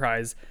nobody's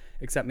surprise,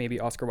 except maybe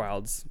Oscar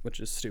Wilde's, which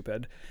is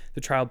stupid,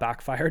 the trial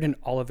backfired and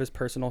all of his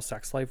personal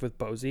sex life with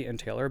Bosie and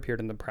Taylor appeared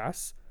in the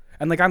press.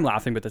 And like, I'm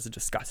laughing, but this is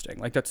disgusting.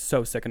 Like, that's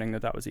so sickening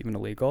that was even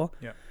illegal.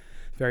 Yeah.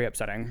 Very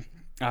upsetting.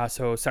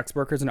 So sex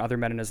workers and other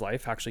men in his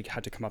life actually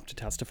had to come up to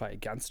testify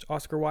against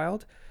Oscar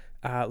Wilde,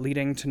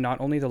 leading to not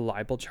only the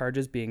libel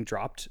charges being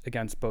dropped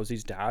against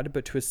Bosie's dad,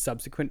 but to a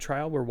subsequent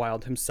trial where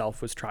Wilde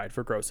himself was tried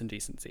for gross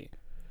indecency.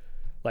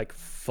 Like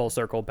full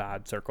circle,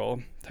 bad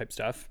circle type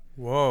stuff.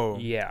 Whoa.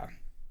 Yeah.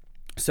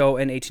 So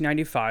in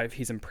 1895,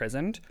 he's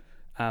imprisoned,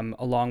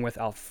 along with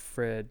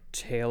Alfred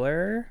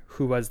Taylor,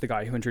 who was the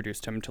guy who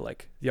introduced him to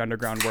like the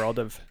underground world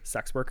of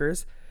sex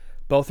workers.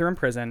 Both are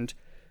imprisoned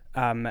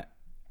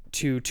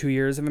to 2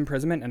 years of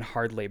imprisonment and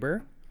hard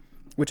labor,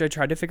 which I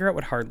tried to figure out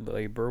what hard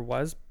labor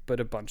was, but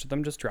a bunch of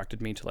them just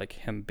directed me to like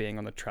him being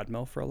on the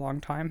treadmill for a long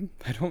time.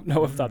 I don't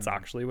know if that's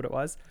actually what it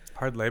was.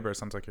 Hard labor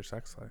sounds like your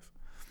sex life.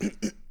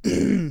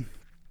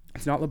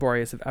 It's not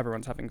laborious if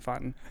everyone's having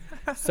fun.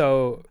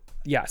 So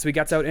yeah, so he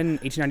gets out in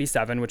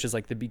 1897, which is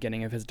like the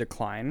beginning of his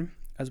decline,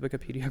 as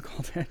Wikipedia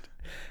called it,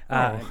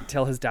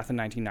 till his death in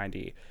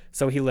 1990.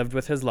 So he lived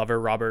with his lover,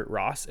 Robert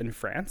Ross, in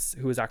France,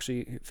 who was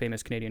actually a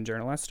famous Canadian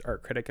journalist,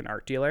 art critic, and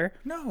art dealer.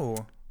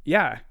 No.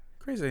 Yeah.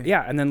 Crazy.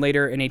 Yeah, and then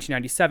later in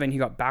 1897, he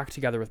got back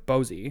together with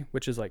Bosie,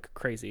 which is like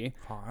crazy.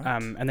 Hot.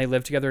 And they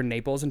lived together in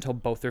Naples until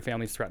both their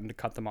families threatened to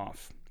cut them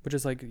off, which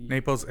is like...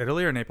 Naples,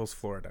 Italy, or Naples,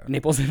 Florida?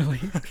 Naples,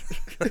 Italy.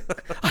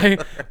 I,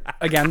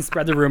 again,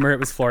 spread the rumor it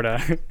was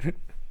Florida.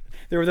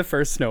 They were the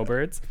first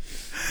snowbirds.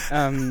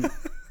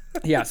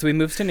 Yeah, so he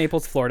moves to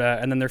Naples, Florida,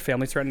 and then their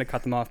families threatened to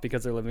cut them off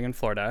because they're living in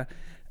Florida.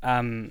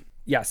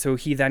 Yeah, so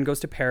he then goes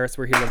to Paris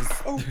where he lives...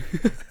 Oh,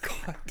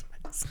 God.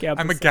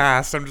 Scamp I'm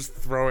aghast. I'm just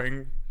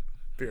throwing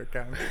beer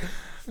cans.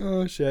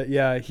 Oh, shit.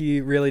 Yeah,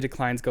 he really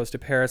declines, goes to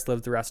Paris,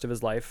 lives the rest of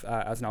his life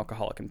as an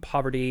alcoholic in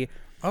poverty.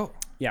 Oh.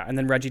 Yeah, and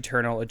then Reggie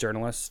Turner, a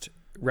journalist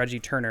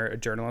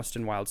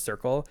in Wilde's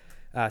circle,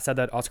 said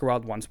that Oscar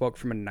Wilde once woke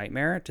from a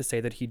nightmare to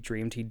say that he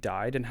dreamed he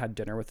died and had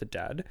dinner with the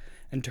dead.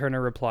 And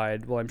Turner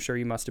replied, "Well, I'm sure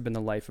you must have been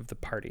the life of the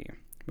party,"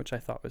 which I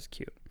thought was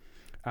cute.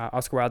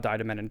 Oscar Wilde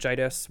died of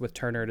meningitis with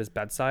Turner at his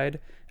bedside,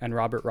 and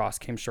Robert Ross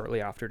came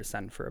shortly after to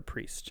send for a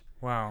priest.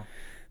 Wow.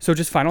 So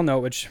just final note,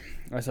 which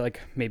was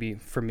like maybe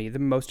for me the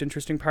most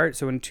interesting part.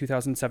 So in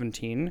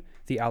 2017,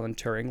 the Alan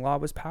Turing Law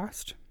was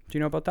passed. Do you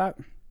know about that?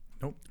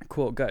 Nope.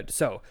 Cool, good.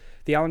 So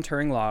the Alan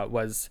Turing Law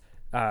was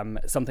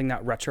something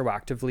that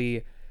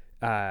retroactively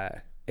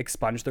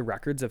expunged the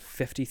records of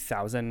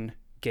 50,000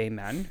 gay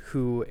men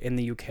who in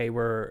the UK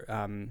were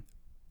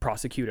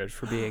prosecuted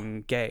for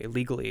being gay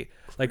legally.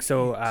 Like,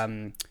 so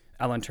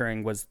Alan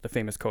Turing was the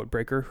famous code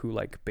breaker who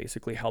like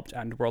basically helped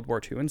end World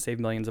War II and save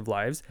millions of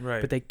lives. Right.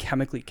 But they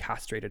chemically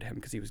castrated him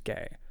because he was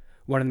gay.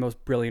 One of the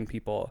most brilliant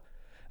people.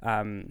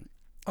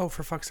 Oh,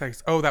 for fuck's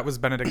sakes. Oh, that was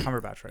Benedict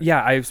Cumberbatch, right?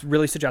 Yeah, I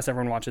really suggest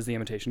everyone watches The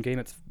Imitation Game.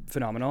 It's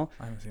phenomenal.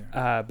 I haven't seen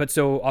it. But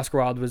so Oscar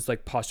Wilde was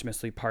like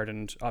posthumously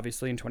pardoned,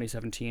 obviously, in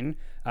 2017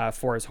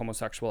 for his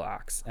homosexual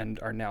acts and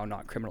are now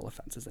not criminal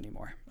offenses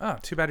anymore. Oh,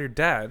 too bad you're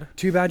dead.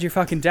 Too bad you're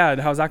fucking dead.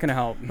 How's that going to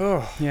help?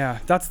 Oh. Yeah,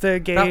 that's the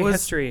gay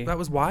history. That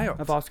was wild.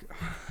 Of Oscar.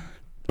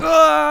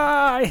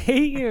 I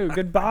hate you.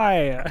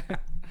 Goodbye.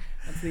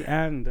 That's the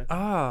end.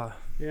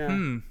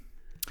 Yeah.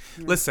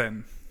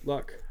 Listen.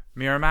 Look.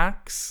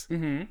 Miramax,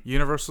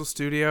 Universal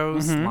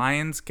Studios,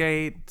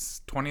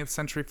 Lionsgate, 20th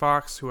Century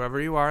Fox,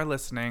 whoever you are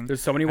listening. There's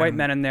so many white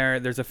men in there.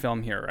 There's a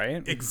film here,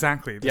 right?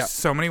 Exactly. There's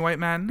so many white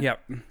men.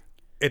 Yep.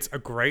 It's a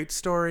great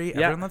story. Yep.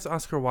 Everyone loves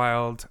Oscar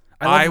Wilde.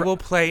 I will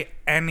play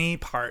any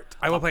part.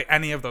 I will play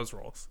any of those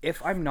roles.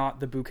 If I'm not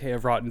the bouquet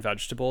of rotten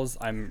vegetables,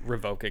 I'm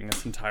revoking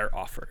this entire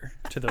offer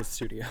to those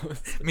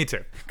studios. Me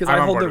too. Because I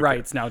hold the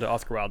rights now to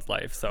Oscar Wilde's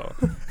life, so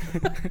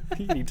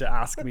you need to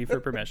ask me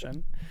for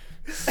permission.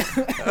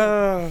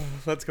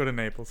 Let's go to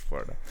Naples,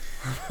 Florida.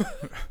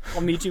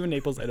 I'll meet you in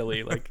Naples,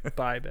 Italy. Like,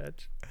 bye,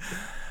 bitch.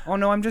 Oh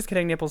no, I'm just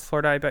kidding. Naples,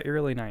 Florida. I bet you're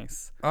really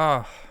nice.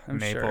 Oh, I'm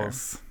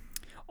Naples.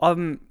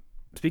 Sure.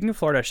 Speaking of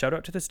Florida, shout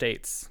out to the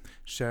States.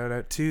 Shout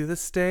out to the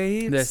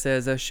States. This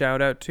is a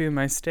shout out to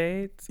my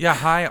states. Yeah,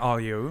 hi all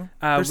you.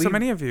 There's so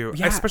many of you,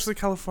 especially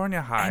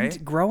California. Hi,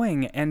 and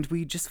growing, and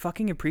we just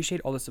fucking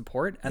appreciate all the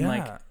support and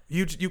like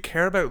you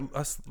care about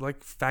us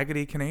like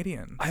faggoty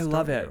Canadians. I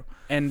love it,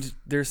 and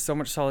there's so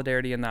much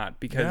solidarity in that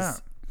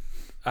because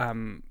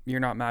you're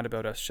not mad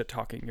about us shit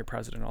talking your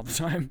president all the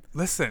time.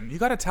 Listen, you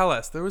got to tell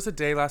us. There was a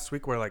day last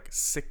week where like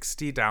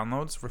 60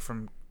 downloads were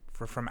from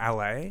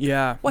LA.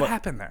 Yeah. What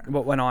happened there?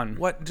 What went on?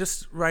 What?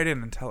 Just write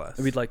in and tell us.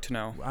 We'd like to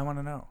know. I want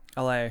to know.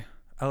 LA.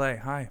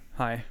 Hi.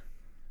 Hi.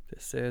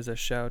 This is a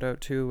shout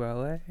out to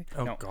LA.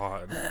 Oh, No.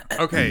 God.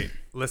 Okay,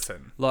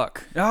 listen.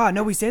 Look. Ah,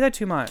 no, we say that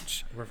too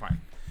much. We're fine.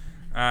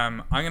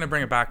 I'm going to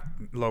bring it back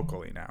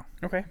locally now.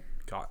 Okay.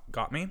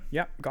 Got me?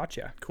 Yeah,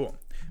 gotcha. Cool.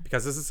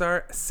 Because this is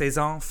our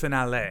saison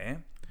finale.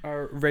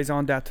 Our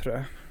raison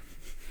d'etre.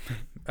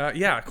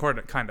 Yeah,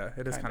 kind of.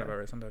 It is kind of a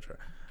raison d'etre.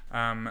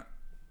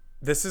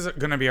 This is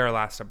going to be our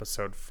last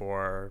episode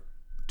for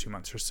 2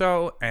 months or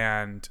so,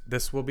 and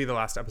this will be the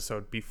last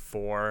episode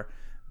before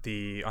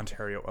the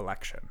Ontario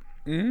election.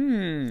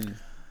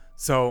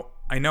 So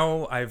I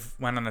know I've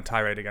went on a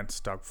tirade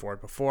against Doug Ford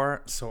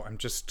before, so I'm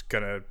just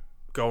going to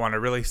go on a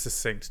really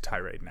succinct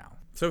tirade now.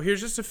 So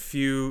here's just a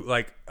few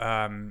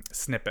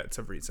snippets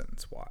of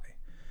reasons why.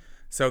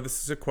 So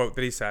this is a quote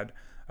that he said,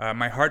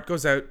 "My heart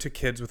goes out to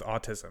kids with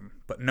autism,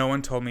 but no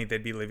one told me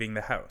they'd be leaving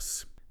the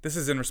house." This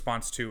is in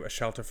response to a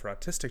shelter for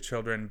autistic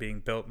children being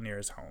built near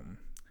his home.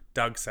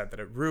 Doug said that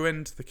it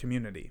ruined the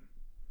community.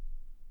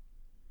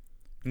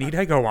 Need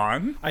I go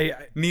on?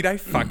 Need I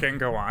fucking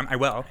go on? I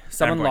will.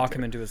 Someone lock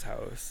him into his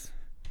house.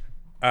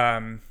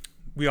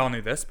 We all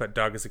knew this, but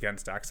Doug is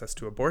against access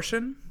to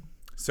abortion.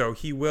 So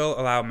he will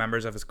allow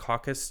members of his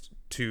caucus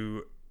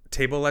to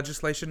table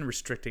legislation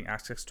restricting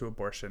access to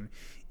abortion,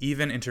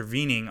 even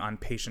intervening on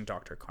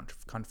patient-doctor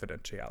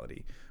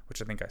confidentiality, which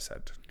I think I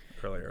said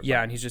earlier.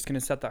 Yeah, and he's just going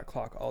to set that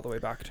clock all the way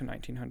back to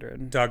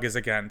 1900. Doug is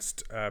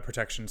against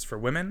protections for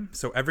women.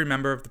 So every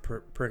member of the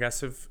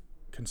Progressive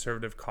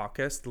Conservative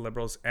Caucus, the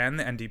Liberals, and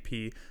the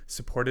NDP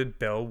supported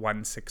Bill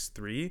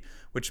 163,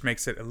 which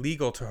makes it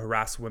illegal to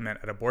harass women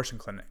at abortion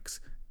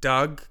clinics.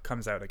 Doug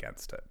comes out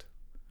against it.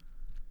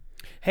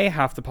 Hey,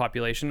 half the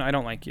population, I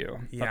don't like you.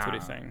 Yeah. That's what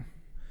he's saying.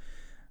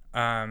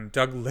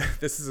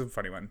 This is a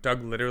funny one.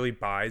 Doug literally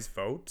buys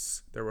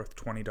votes. They're worth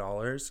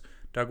 $20.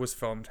 Doug was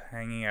filmed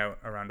hanging out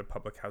around a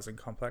public housing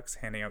complex,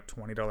 handing out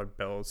 $20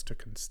 bills to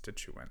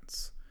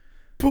constituents.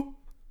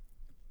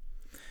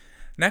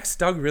 Next,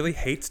 Doug really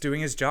hates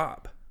doing his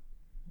job.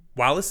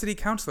 While a city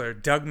councillor,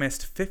 Doug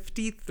missed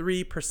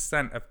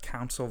 53% of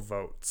council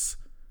votes.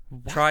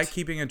 What? Try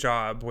keeping a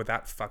job with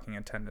that fucking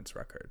attendance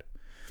record.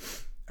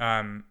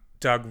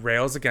 Doug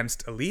rails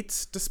against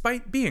elites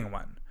despite being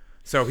one.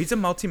 So he's a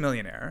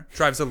multimillionaire,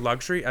 drives a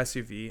luxury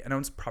SUV, and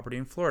owns property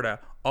in Florida,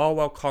 all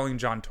while calling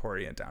John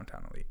Tory a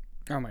downtown elite.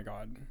 Oh my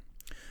God.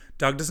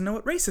 Doug doesn't know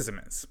what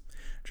racism is.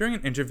 During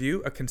an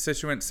interview, a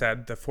constituent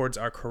said the Fords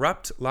are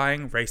corrupt,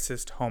 lying,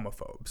 racist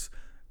homophobes.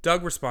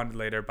 Doug responded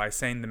later by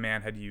saying the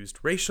man had used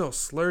racial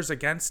slurs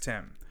against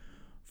him,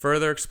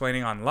 further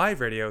explaining on live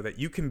radio that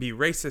you can be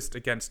racist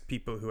against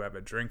people who have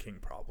a drinking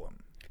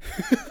problem.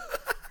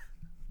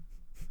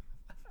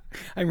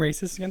 I'm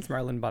racist against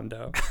Marlon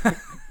Bundo.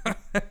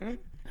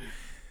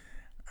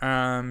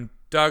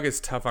 Doug is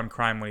tough on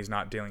crime when he's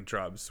not dealing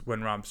drugs.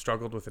 When Rob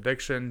struggled with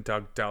addiction,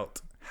 Doug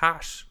dealt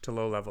hash to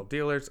low-level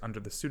dealers under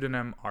the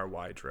pseudonym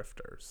R.Y.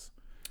 Drifters.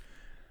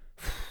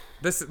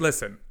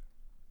 Listen,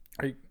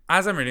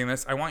 as I'm reading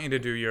this, I want you to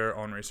do your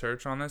own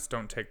research on this.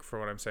 Don't take for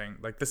what I'm saying.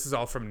 Like, this is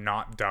all from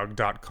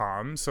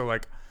notdoug.com. So,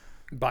 like,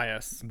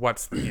 Bias.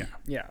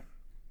 Yeah.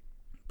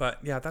 But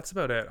yeah, that's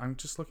about it. I'm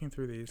just looking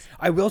through these.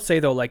 I will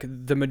say though, like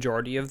the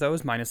majority of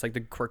those, minus like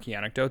the quirky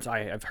anecdotes,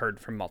 I have heard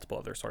from multiple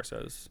other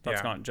sources.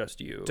 That's not just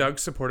you.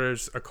 Doug's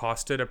supporters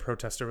accosted a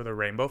protester with a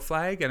rainbow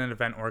flag at an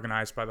event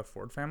organized by the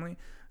Ford family.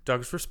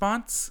 Doug's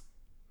response?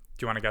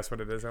 Do you want to guess what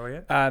it is,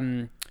 Elliot?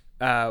 Why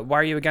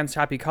are you against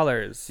happy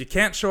colors? You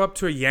can't show up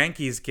to a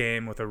Yankees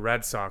game with a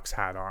Red Sox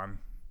hat on.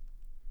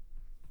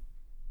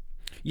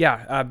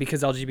 Yeah,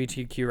 because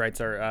LGBTQ rights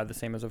are the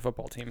same as a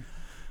football team.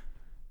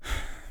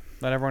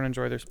 Let everyone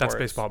enjoy their sports. That's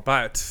baseball,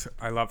 but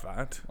I love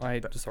that.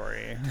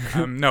 Sorry.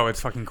 No, it's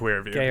fucking queer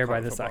of you. Gayer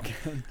by the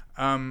second.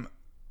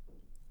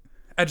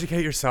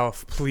 Educate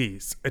yourself,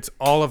 please. It's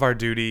all of our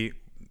duty.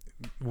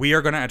 We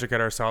are going to educate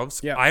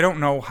ourselves. Yeah. I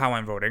don't know how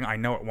I'm voting. I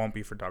know it won't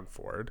be for Doug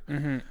Ford.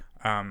 Mm-hmm.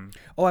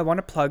 I want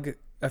to plug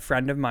a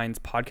friend of mine's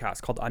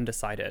podcast called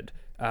Undecided,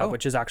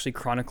 which is actually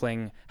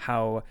chronicling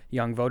how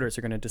young voters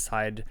are going to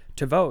decide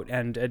to vote.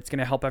 And it's going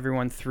to help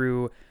everyone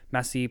through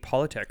messy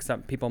politics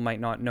that people might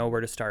not know where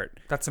to start.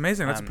 That's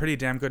amazing. That's a pretty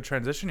damn good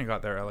transition you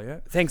got there,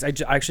 Elliot. Thanks. I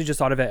actually just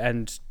thought of it,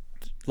 and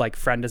like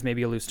friend is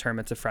maybe a loose term.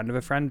 It's a friend of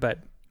a friend, but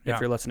if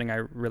you're listening, I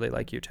really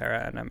like you,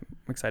 Tara, and I'm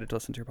excited to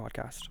listen to your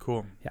podcast.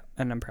 Cool. Yeah,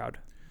 and I'm proud.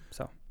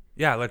 So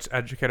yeah, let's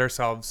educate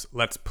ourselves.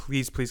 Let's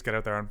please get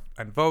out there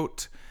and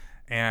vote.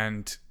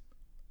 And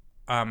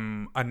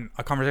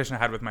a conversation I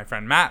had with my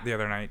friend Matt the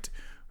other night,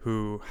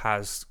 who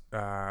has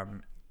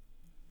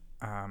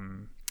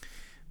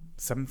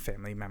some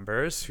family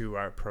members who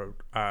are pro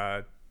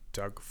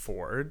Doug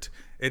Ford.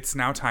 It's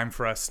now time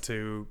for us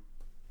to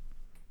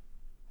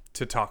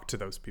talk to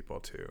those people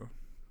too.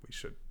 We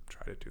should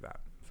try to do that.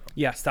 So.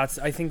 Yes, that's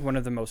I think one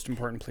of the most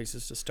important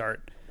places to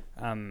start,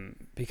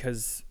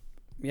 because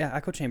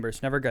echo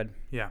chambers, never good.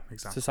 Yeah,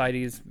 exactly.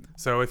 Society's.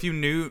 So if you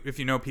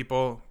know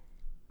people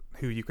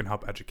who you can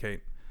help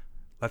educate,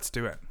 let's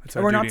do it. It's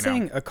our We're not duty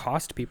saying now.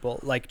 accost people,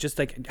 like just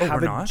like Oh,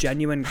 have we're a not?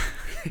 genuine.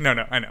 No,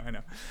 I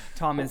know.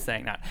 Tom is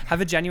saying that.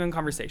 Have a genuine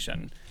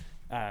conversation,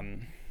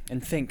 and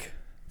think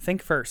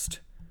first.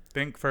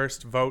 Think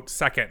first, vote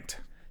second.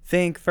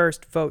 Think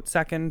first, vote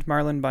second.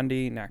 Marlon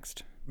Bundy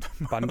next.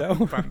 Bundo.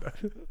 Bunda.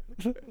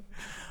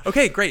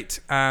 Okay, great.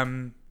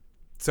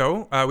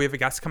 So we have a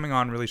guest coming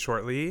on really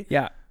shortly.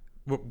 Yeah.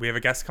 We have a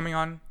guest coming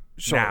on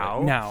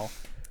Shortly. Now.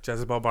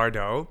 Jezebel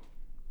Bardot.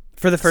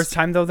 For the first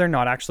time, though, they're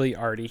not actually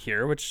already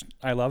here, which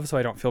I love, so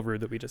I don't feel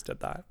rude that we just did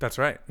that. That's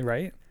right.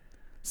 Right?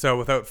 So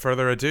without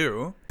further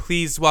ado,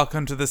 please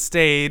welcome to the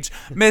stage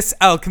Miss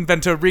El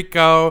Convento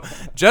Rico,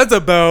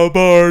 Jezebel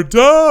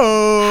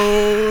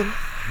Bardot.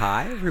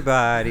 Hi,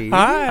 everybody.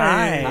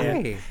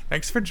 Hi.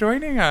 Thanks for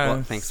joining us.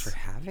 Well, thanks for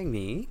having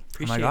me.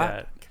 Appreciate God.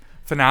 it.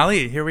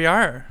 Finale, here we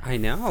are. I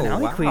know.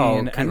 Finale wow.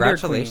 queen,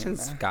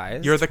 Congratulations, Ender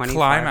guys. You're the 25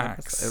 climax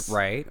episodes.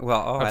 Right.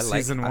 Well, of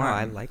season one.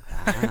 I like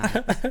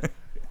that.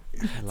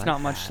 It's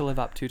not much to live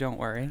up to, don't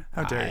worry.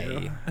 How dare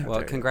you? How Well,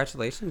 dare you.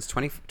 congratulations.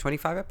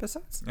 25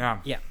 episodes? Yeah.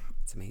 Yeah.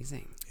 It's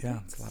amazing.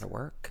 Yeah. It's a lot of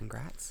work.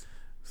 Congrats.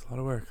 It's a lot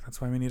of work.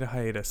 That's why we need a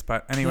hiatus.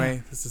 But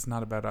anyway, this is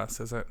not about us,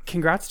 is it?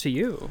 Congrats to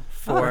you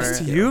for Congrats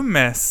to you,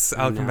 Miss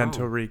I El know.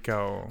 Convento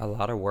Rico. A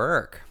lot of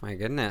work. My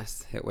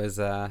goodness. It was,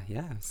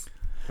 yes.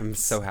 I'm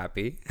so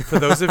happy. For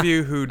those of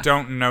you who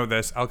don't know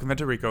this, El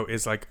Convento Rico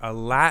is like a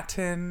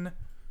Latin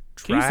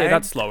drag. Can you say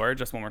that slower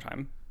just one more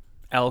time?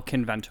 El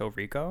Convento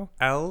Rico.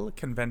 El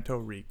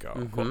Convento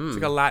Rico. Cool. Mhm. It's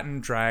like a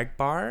Latin drag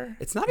bar.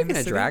 It's not in even the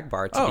a city? drag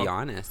bar, to Oh. be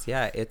honest.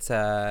 Yeah, it's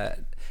the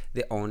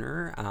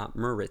owner,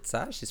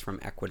 Maritza. She's from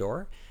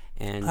Ecuador,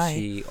 and Hi.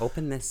 she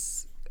opened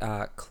this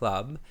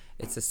club.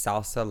 It's a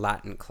salsa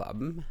Latin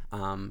club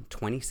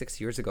 26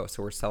 years ago.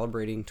 So we're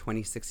celebrating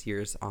 26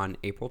 years on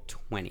April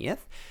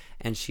 20th,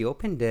 and she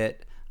opened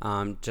it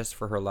just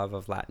for her love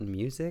of Latin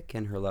music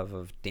and her love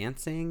of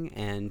dancing,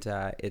 and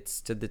it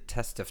stood the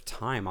test of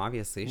time.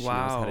 Obviously, she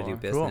knows how to do Wow.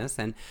 Cool. business,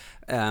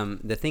 and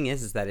the thing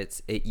is that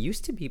it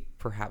used to be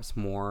perhaps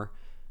more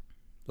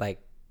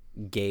like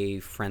gay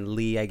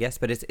friendly, I guess,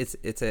 but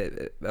it's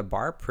a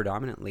bar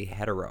predominantly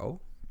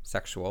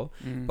heterosexual.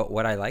 But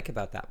what I like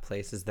about that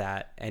place is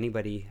that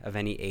anybody of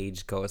any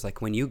age goes.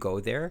 Like when you go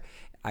there,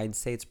 I'd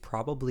say it's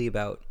probably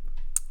about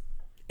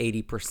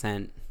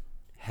 80%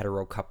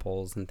 hetero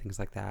couples and things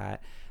like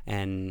that,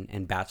 and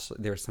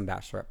there's some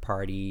bachelorette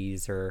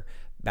parties or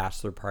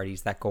bachelor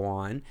parties that go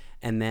on,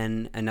 and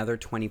then another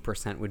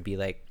 20% would be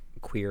like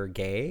queer,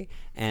 gay,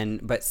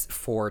 but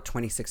for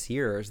 26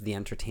 years the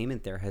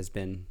entertainment there has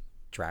been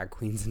drag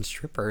queens and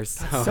strippers.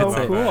 So it's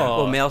cool.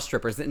 well, male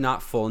strippers,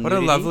 not full What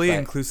nudity, a lovely, but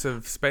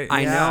inclusive space.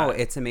 I Yeah. know,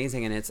 it's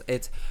amazing, and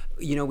it's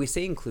we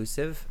say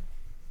inclusive,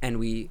 and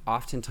we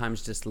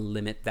oftentimes just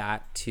limit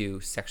that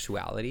to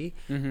sexuality,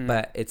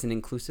 but it's an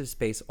inclusive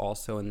space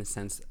also in the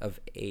sense of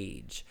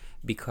age,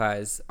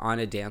 because on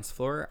a dance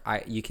floor,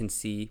 you can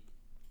see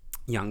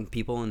young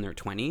people in their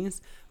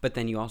 20s, but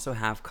then you also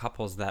have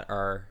couples that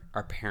are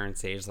our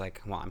parents' age,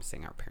 I'm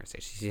saying our parents'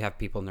 age. You have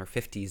people in their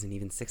 50s and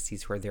even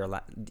 60s who are there,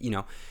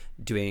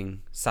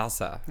 doing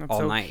salsa all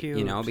so night,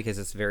 cute. because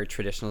it's very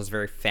traditional, it's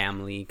very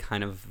family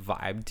kind of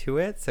vibe to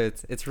it. So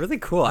it's really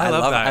cool. I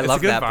love that. I It's a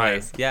love good that vibe.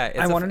 place. Yeah, it's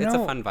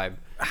know- a fun vibe.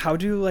 How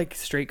do like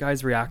straight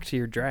guys react to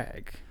your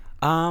drag?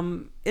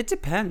 It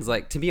depends.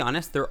 Like, to be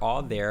honest, they're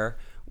all there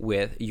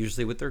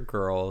usually with their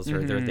girls,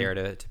 or they're there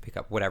to pick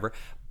up whatever.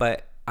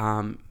 But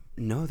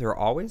no, they're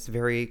always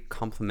very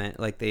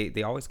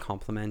they always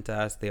compliment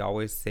us. They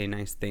always say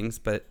nice things,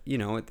 but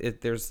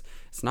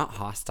it's not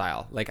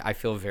hostile. Like, I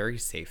feel very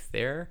safe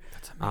there.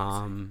 That's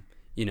amazing.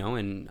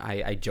 And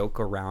I joke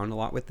around a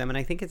lot with them, and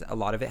I think a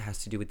lot of it has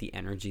to do with the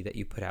energy that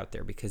you put out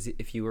there, because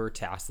if you were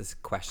to ask this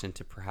question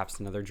to perhaps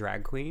another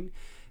drag queen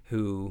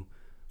who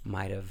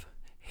might have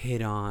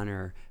hit on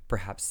or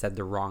perhaps said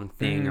the wrong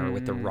thing or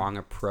with the wrong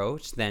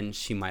approach, then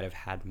she might have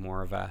had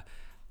more of a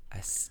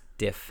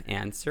stiff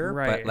answer.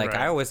 Right, but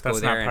I always That's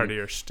go there not part and of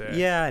your shtick.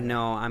 yeah,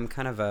 no, I'm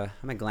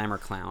a glamour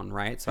clown,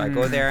 right? So I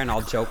go there and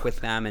I'll joke with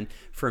them, and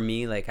for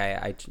me, like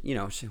I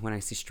when I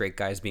see straight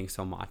guys being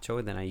so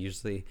macho, then I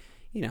usually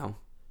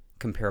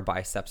compare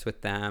biceps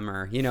with them,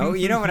 or you know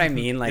what I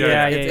mean. Like,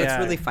 Yeah, it's yeah.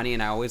 really funny,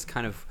 and I always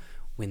kind of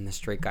win the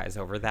straight guys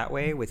over that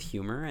way with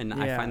humor, and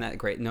I Yeah. find that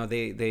great. No,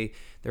 they're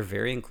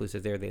very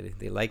inclusive there.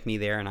 They like me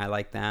there, and I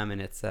like them,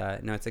 and it's a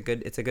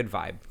good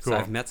vibe. So Cool.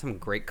 I've met some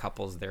great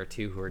couples there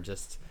too who are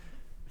just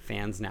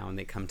fans now, and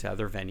they come to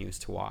other venues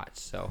to watch,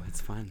 so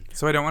it's fun.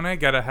 So I don't want to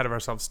get ahead of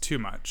ourselves too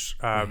much.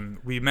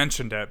 We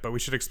mentioned it, but we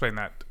should explain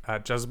that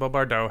Jezebel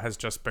Bardot has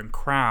just been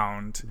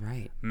crowned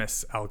Right.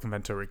 Miss El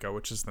Convento Rico,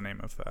 which is the name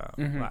of the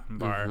Mm-hmm. Latin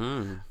bar,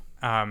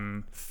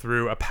 Mhm.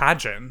 through a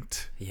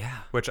pageant, Yeah.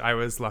 which I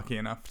was lucky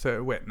enough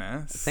to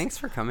witness. Thanks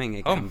for coming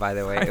again, by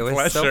the way. My It was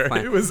pleasure. so fun.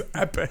 It was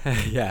epic.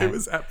 Yeah. It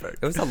was epic.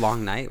 It was a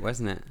long night,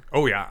 wasn't it?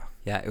 Oh yeah.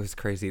 Yeah, it was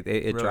crazy. It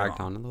Really dragged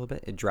long. on a little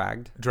bit. It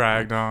dragged.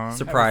 Dragged on.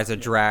 Surprise, a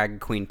drag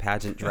queen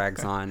pageant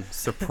drags on.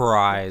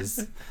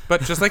 Surprise.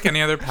 But just like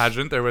any other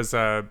pageant, there was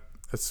a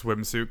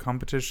swimsuit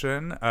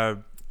competition, a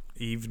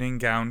evening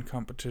gown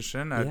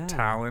competition, a Yeah.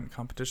 talent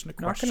competition, a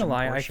Not question gonna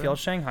lie, I portion. feel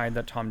shanghaied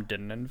that Tom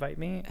didn't invite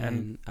me,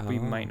 and we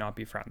oh. might not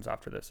be friends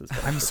after this. Is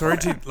I'm sorry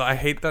to. I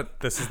hate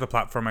that this is the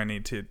platform I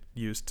need to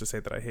use to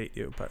say that I hate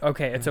you. But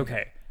okay. It's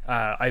okay.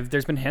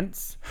 There's been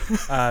hints,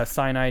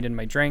 cyanide in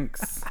my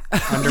drinks.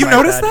 Under You my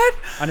noticed bed, that?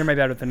 Under my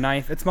bed with a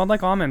knife. It smelled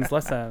like almonds.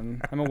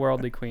 Listen, I'm a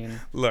worldly queen.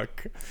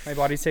 look. My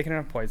body's taken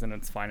enough poison.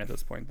 It's fine at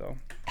this point, though.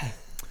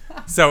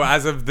 So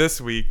as of this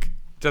week,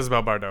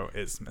 Jezebel Bardot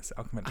is Miss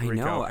El Convento I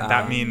Rico, know, and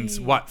that means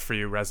what for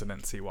you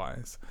residency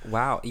wise?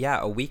 Wow. Yeah,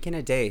 a week and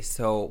a day.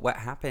 So what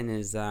happened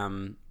is,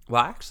 well,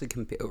 actually,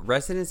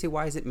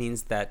 residency-wise, it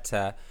means that,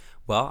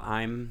 well,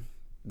 I'm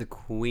the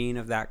queen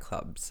of that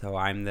club. So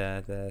I'm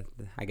the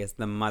I guess,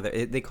 the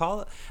mother. They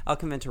call El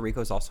Convento Rico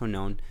is also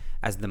known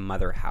as the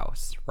mother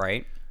house,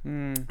 right?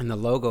 And the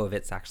logo of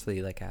it's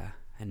actually like a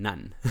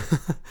nun.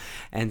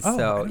 And Oh,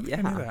 so, I didn't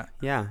think I knew yeah. that.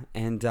 Yeah.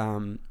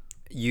 And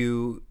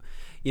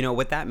you know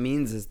what that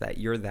means is that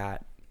you're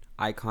that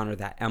icon or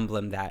that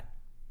emblem that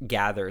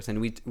gathers,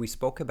 and we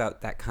spoke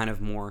about that kind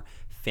of more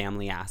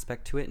family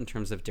aspect to it in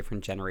terms of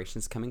different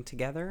generations coming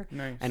together.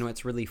 Nice. And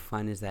what's really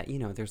fun is that, you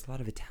know, there's a lot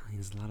of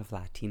Italians, a lot of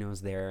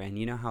Latinos there, and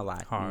you know how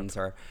Latins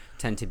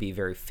tend to be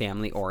very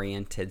family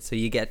oriented, so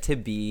you get to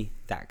be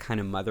that kind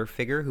of mother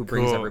figure who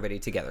brings Cool. everybody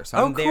together. So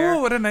Oh, I'm there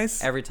cool! What a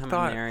nice. every time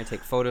thought. I'm there. I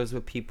take photos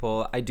with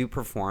people. I do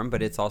perform,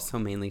 but it's also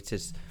mainly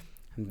just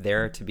I'm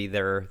there to be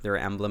their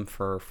emblem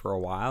for a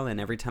while. And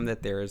every time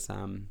that there's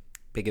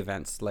big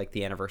events like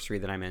the anniversary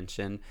that I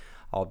mentioned,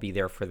 I'll be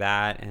there for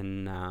that.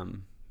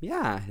 And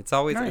yeah, it's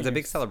always it's a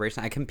big Nice.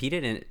 celebration. I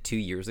competed in it 2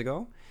 years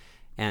ago,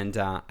 and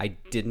I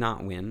did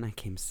not win. I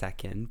came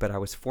second, but I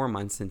was 4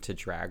 months into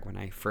drag when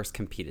I first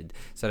competed.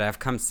 So to have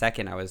come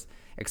second, I was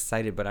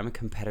excited, but I'm a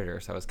competitor,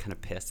 so I was kind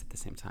of pissed at the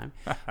same time.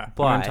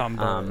 But Tom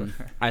Bold.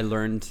 I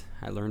learned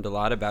a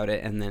lot about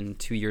it, and then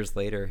 2 years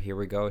later, here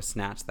we go,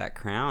 snatch that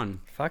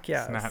crown. Fuck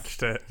yeah.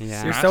 Snatched it.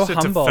 Yeah. You're Snatched so it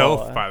humble. to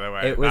filth, by the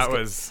way. It was that good.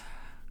 was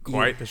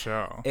quite the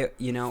show.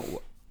 You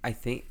know, I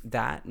think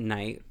that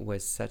night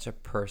was such a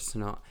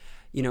personal.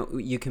 You know,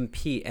 you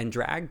compete, and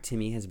drag to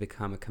me has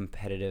become a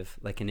competitive,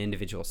 like an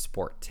individual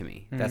sport to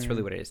me. That's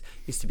really what it is.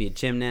 Used to be a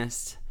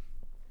gymnast,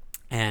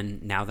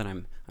 and now that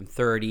I'm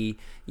 30,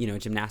 you know,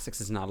 gymnastics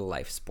is not a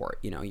life sport.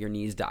 You know, your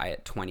knees die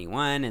at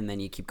 21, and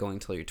then you keep going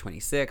till you're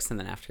 26, and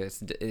then after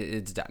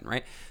it's done,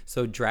 right?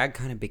 So drag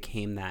kind of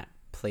became that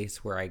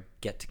place where I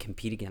get to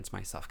compete against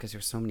myself because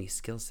there's so many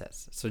skill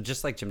sets. So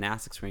just like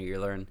gymnastics, where you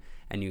learn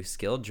a new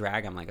skill,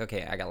 drag, I'm like,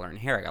 okay, I gotta learn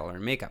hair, I gotta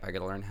learn makeup, I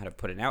gotta learn how to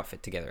put an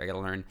outfit together, I gotta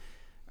learn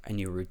a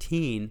new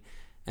routine.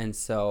 And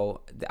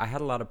so I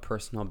had a lot of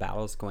personal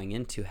battles going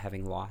into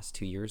having lost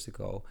 2 years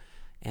ago.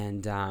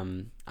 And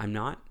I'm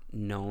not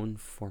known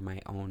for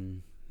my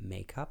own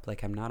makeup.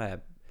 Like I'm not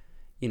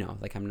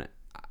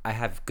I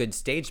have good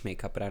stage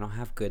makeup, but I don't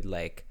have good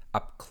like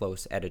up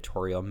close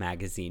editorial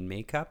magazine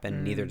makeup,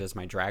 and neither does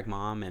my drag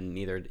mom, and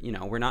neither, you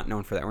know, we're not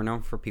known for that. We're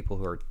known for people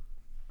who are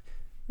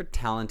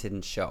talented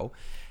in show.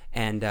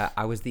 And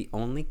I was the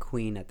only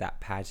queen at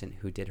that pageant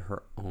who did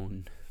her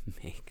own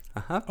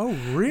makeup. Oh,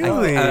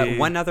 really?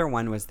 One other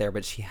one was there,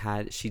 but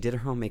she did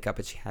her own makeup,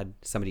 but she had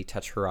somebody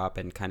touch her up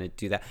and kind of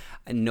do that.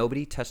 And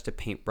nobody touched a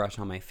paintbrush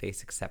on my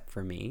face except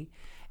for me.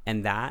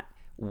 And that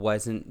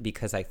wasn't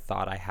because I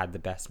thought I had the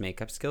best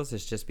makeup skills.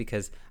 It's just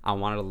because I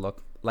wanted to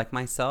look like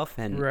myself,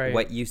 and Right.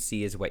 what you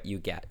see is what you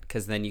get.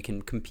 Because then you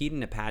can compete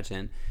in a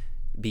pageant,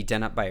 be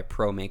done up by a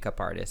pro makeup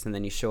artist, and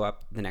then you show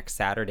up the next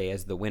Saturday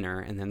as the winner,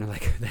 and then they're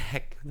like, who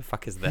the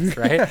fuck is this,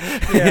 right?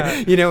 Yeah.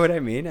 You know what I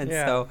mean? And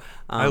Yeah. so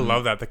I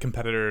love that. The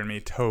competitor in me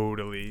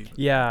totally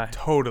I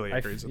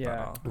agrees with that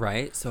all.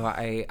 right. So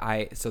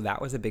so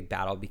that was a big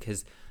battle,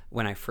 because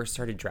when I first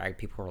started drag,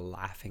 people were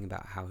laughing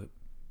about how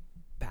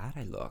bad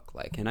I look,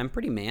 like, and I'm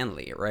pretty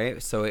manly,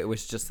 right? So it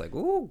was just like,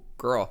 ooh,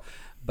 girl.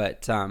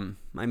 But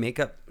my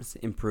makeup's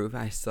improved.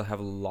 I still have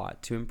a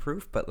lot to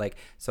improve, but like,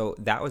 so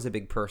that was a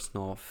big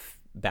personal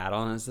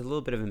battle, and it's a little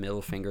bit of a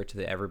middle finger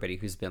to everybody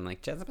who's been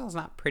like, Jezebel's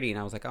not pretty, and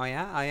I was like, oh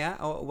yeah,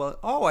 oh well,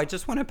 oh, I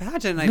just won a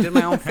pageant and I did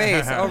my own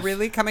face. Oh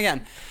really? Come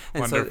again.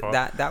 And Wonderful.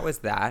 so that was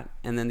that.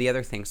 And then the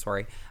other thing,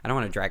 sorry, I don't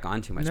want to drag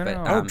on too much, No,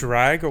 but no.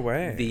 Drag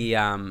away. the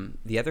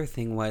other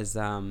thing was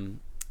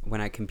when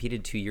I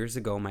competed 2 years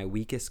ago, my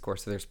weakest score,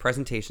 so there's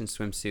presentation,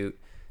 swimsuit,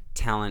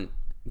 talent,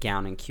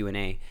 gown, and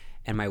Q&A,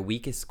 and my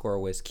weakest score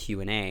was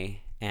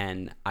Q&A,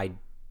 and I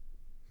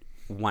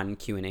won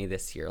Q&A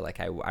this year. Like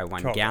I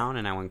won Cool. gown,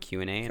 and I won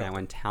Q&A, and I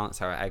won talent,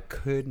 so I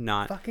could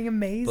not Fucking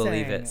amazing.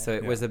 believe it. So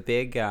it was a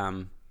big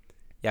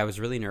I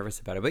was really nervous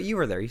about it, but you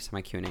were there, you saw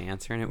my Q&A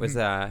answer, and it was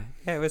yeah,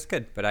 it was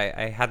good, but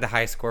I had the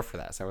highest score for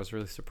that, so I was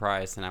really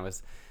surprised, and it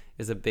was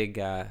a big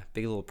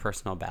little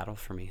personal battle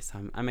for me,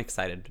 so I'm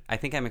excited. I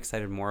think I'm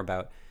excited more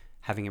about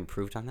having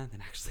improved on that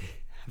than actually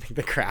having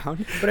the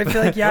crown. But I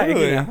feel like, yeah,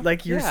 Totally.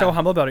 like you're Yeah. so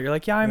humble about it. You're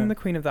like, yeah, I'm Yeah. the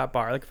queen of that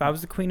bar. Like if I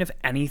was the queen of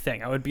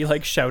anything, I would be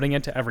like shouting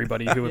it to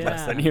everybody who would Yeah.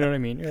 listen. You know what I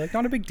mean? You're like,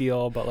 not a big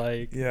deal, but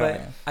like, Yeah.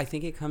 But I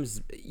think it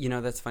comes,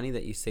 that's funny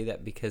that you say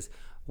that, because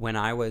when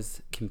I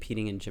was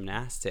competing in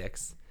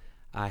gymnastics,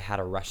 I had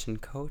a Russian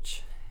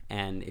coach.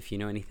 And if you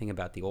know anything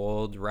about the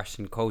old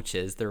Russian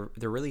coaches, they're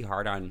really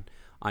hard on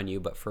you,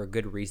 but for a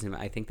good reason.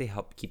 I think they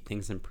help keep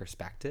things in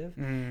perspective.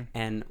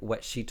 And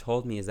what she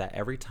told me is that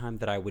every time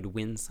that I would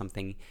win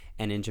something,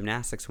 and in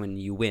gymnastics, when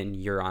you win,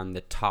 you're on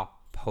the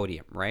top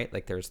podium, right?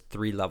 Like there's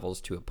 3 levels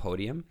to a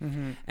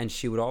podium. And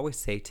she would always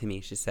say to me,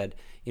 she said,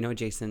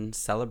 Jason,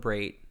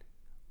 celebrate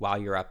while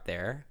you're up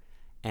there.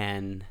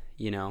 And,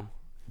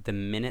 the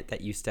minute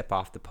that you step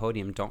off the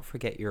podium, don't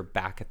forget you're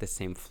back at the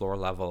same floor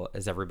level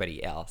as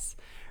everybody else,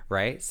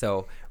 right?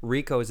 So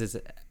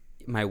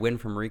my win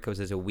from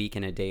Rico's is a week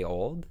and a day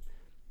old.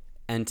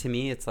 And to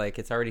me, it's like,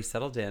 it's already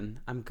settled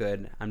in. I'm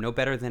good. I'm no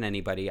better than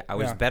anybody. I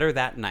was Yeah. better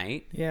that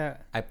night. yeah.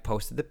 I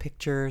posted the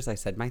pictures. I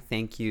said my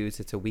thank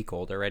yous. It's a week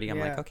old already. I'm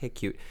like, Yeah. okay,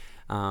 cute.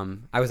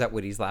 I was at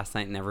Woody's last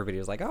night, and everybody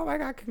was like, "Oh my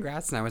god,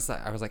 congrats!" And I was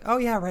like, "Oh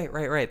yeah,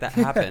 right, that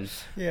happened."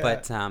 Yeah.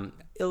 But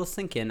it'll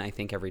sink in, I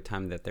think, every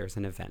time that there's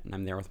an event, and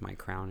I'm there with my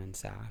crown and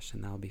sash,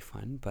 and that'll be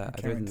fun. But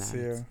other wait than to that, see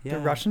it's- you. yeah. The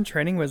Russian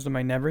training wisdom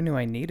I never knew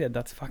I needed.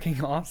 That's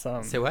fucking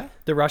awesome. Say what?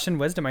 The Russian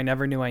wisdom I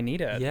never knew I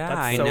needed. Yeah, That's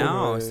I so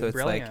know. good. So it's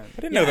brilliant. like,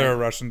 I didn't know yeah. there were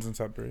Russians in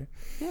Sudbury.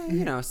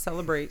 yeah,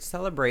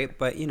 celebrate,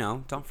 but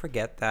don't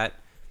forget that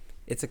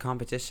it's a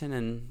competition,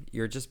 and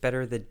you're just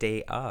better the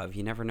day of.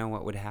 You never know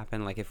what would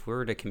happen. Like if we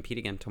were to compete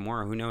again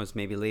tomorrow, who knows?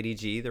 Maybe Lady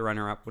G, the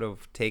runner-up, would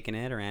have taken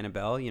it, or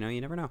Annabelle. You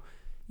never know.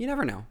 You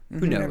never know.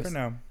 Who You knows? never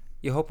know.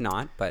 You hope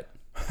not, but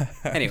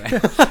anyway.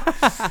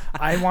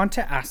 I want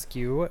to ask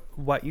you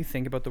what you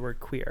think about the word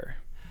queer.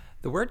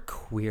 The word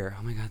queer,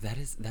 oh my god,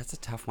 that's a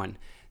tough one.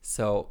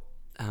 So,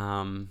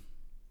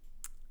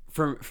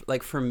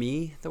 for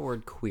me, the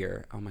word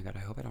queer, oh my god, I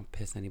hope I don't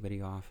piss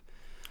anybody off.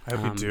 I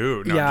hope you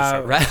do. No,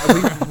 yeah, I'm just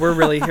Right? we're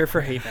really here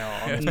for hate mail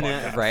on this No,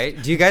 podcast. right?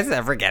 Do you guys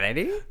ever get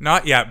any?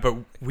 not yet, but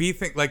we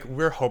think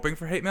we're hoping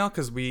for hate mail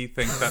because we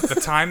think that the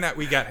time that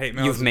we get hate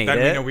mail, You've made then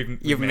it. we know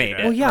we've made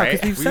it. Well, yeah, right?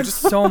 because we've We said just-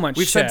 so much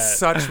We've shit. said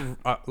such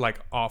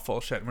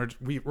awful shit. And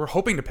we're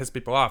hoping to piss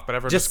people off, but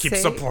everyone just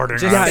keeps supporting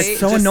us. Yeah,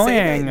 it's so just say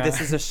annoying. that this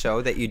is a show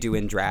that you do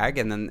in drag,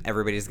 and then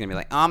everybody's gonna be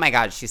like, "Oh my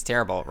god, she's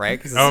terrible," right?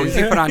 Because as Oh, soon as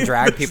you yeah. put on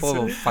drag, people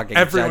will fucking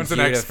Everyone's judge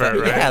an you to expert,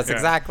 fit- right? Yes, Yeah.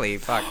 exactly.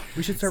 Fuck.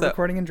 We should start So,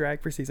 recording in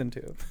drag for season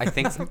 2. I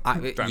think so.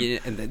 Done.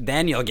 And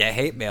then you'll get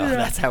hate mail. Yeah.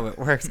 That's how it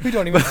works. We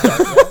don't even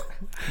start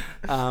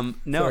yet.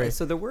 No, Sorry.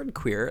 so the word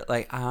queer,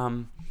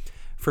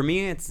 for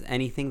me, it's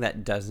anything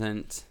that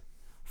doesn't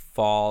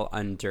fall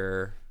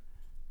under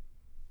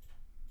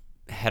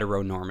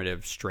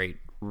heteronormative straight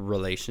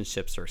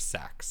relationships or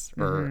sex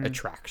or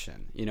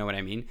attraction. You know what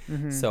I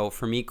mean? So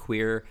for me,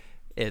 queer,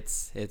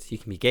 it's you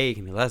can be gay, you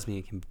can be lesbian,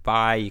 you can be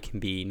bi, you can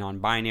be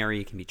non-binary,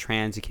 you can be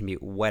trans, you can be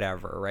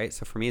whatever, right?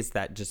 So for me, it's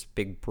that just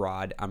big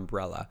broad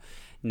umbrella.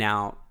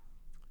 Now,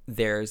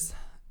 there's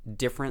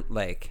different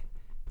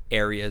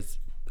areas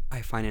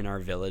I find in our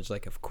village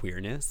of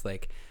queerness.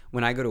 Like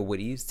when I go to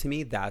Woody's, to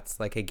me that's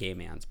like a gay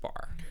man's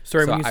bar.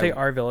 Sorry, So when you say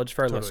our village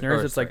for our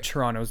listeners, Or, it's like sorry.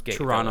 Toronto's gay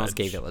Toronto's village.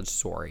 gay village.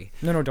 Sorry.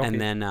 No, don't And be.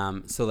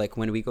 then so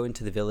when we go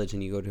into the village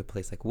and you go to a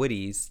place like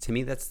Woody's, to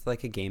me that's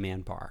like a gay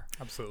man bar.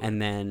 Absolutely.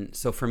 And then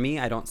so for me,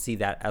 I don't see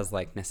that as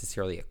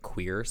necessarily a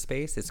queer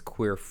space. It's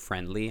queer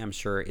friendly. I'm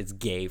sure it's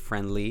gay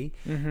friendly.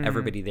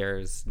 Everybody there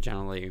is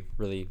generally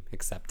really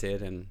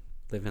accepted and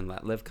live and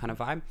let live kind of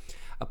vibe.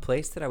 A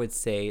place that I would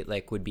say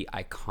would be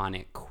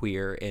iconic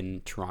queer in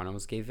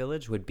Toronto's gay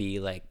village would be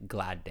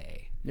Glad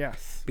Day.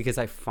 Yes. Because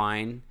I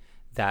find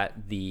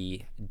that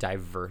the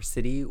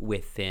diversity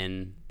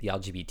within the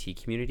LGBT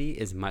community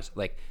is much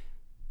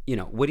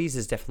Woody's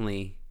is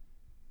definitely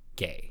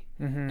gay.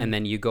 And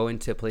then you go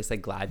into a place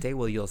like Glad Day,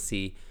 well, you'll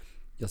see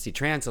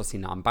trans, you'll see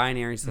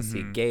non-binaries, you'll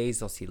see gays,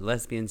 you'll see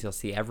lesbians, you'll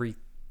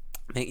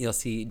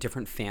see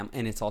different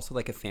and it's also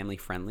a family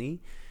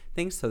friendly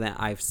thing. So that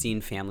I've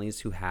seen families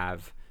who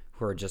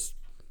are just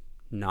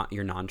not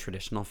your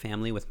non-traditional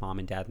family with mom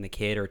and dad and the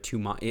kid, or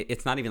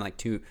it's not even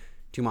two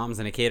moms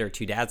and a kid or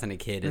two dads and a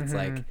kid. It's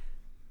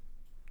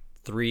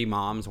 3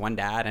 moms, 1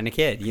 dad, and a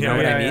kid. You know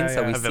what I mean?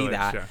 So we A see village,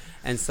 that. yeah.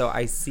 And so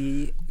I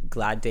see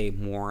Glad Day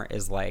more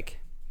as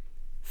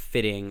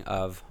fitting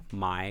of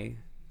my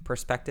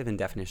perspective and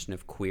definition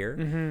of queer.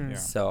 Yeah.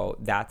 So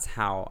that's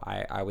how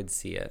I would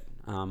see it.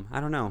 I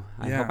don't know.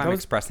 I Yeah. hope That I'm was-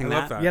 expressing I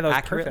love that, that. Yeah, that was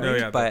accurately.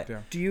 perfect. Oh, yeah, but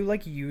yeah. Do you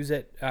use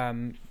it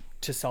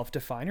to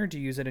self-define, or do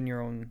you use it in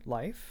your own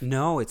life?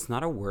 no, it's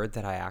not a word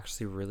that I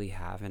actually really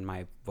have in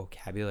my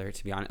vocabulary,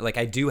 to be honest.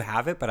 I do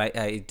have it, but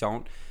I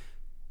don't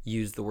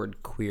use the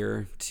word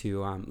queer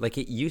to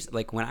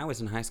when I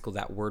was in high school,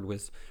 that word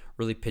was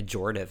really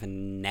pejorative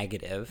and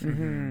negative.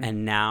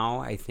 And now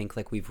I think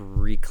we've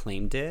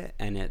reclaimed it,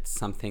 and it's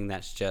something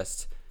that's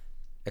just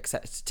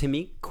to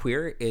me,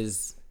 queer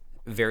is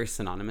very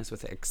synonymous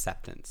with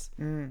acceptance.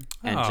 And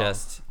Oh.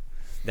 just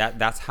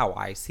that's how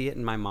I see it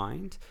in my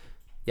mind.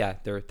 Yeah,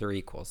 they're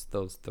equals.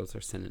 Those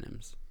are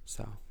synonyms.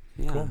 So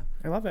yeah. Cool.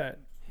 I love it.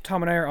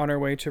 Tom and I are on our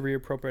way to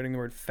reappropriating the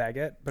word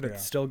faggot, but Yeah.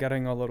 it's still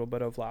getting a little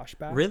bit of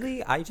lashback.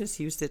 Really? I just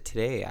used it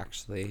today,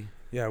 actually.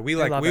 Yeah, we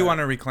love we it. want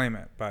to reclaim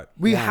it, but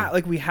We Yeah.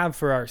 we have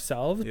for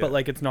ourselves, Yeah. but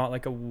like it's not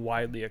like a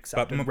widely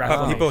accepted but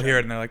reclamation. people hear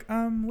it and they're like,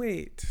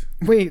 wait,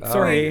 Wait, Oh.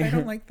 sorry. I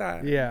don't like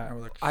that. Yeah. And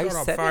we're like, I shut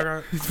up, said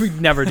it. faggot. We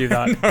never do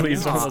that.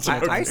 Please don't No, listen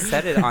to I me.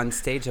 said it on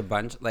stage a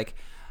bunch. Like,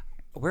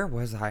 where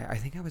was I? I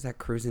think I was at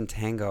Cruisin'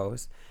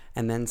 Tangos,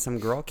 and then some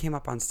girl came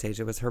up on stage.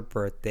 It was her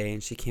birthday,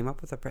 and she came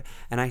up with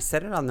and I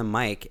said it on the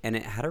mic, and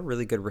it had a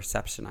really good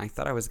reception. I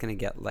thought I was gonna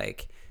get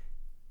like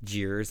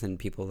jeers and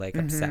people like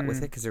upset with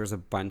it because there was a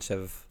bunch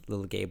of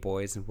little gay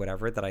boys and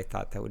whatever that I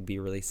thought that would be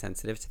really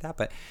sensitive to that.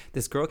 But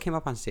this girl came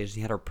up on stage. She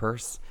had her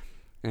purse,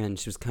 and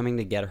she was coming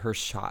to get her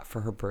shot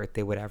for her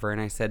birthday, whatever. And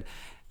I said,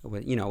 well,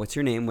 you know, what's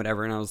your name,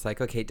 whatever. And I was like,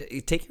 okay,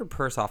 take your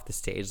purse off the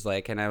stage,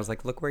 like. And I was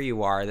like, look where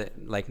you are.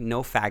 That like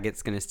no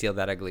faggot's gonna steal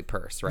that ugly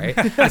purse, right?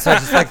 And so I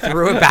just like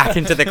threw it back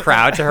into the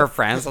crowd to her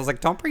friends. I was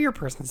like, don't bring your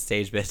purse on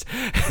stage, bitch.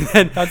 And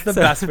then, That's the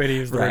best way to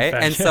use the word right?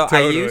 faggot. And so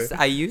Totally.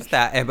 I used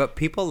that, but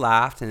people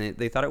laughed and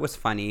they thought it was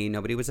funny.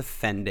 Nobody was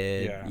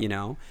offended, Yeah. you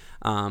know.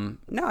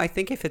 No, I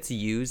think if it's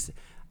used,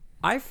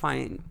 I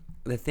find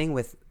the thing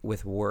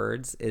with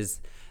words is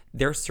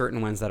there are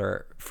certain ones that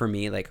are for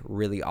me like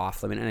really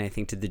off limit, and I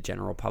think to the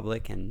general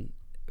public and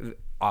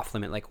off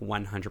limit like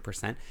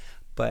 100%.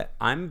 But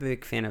I'm a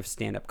big fan of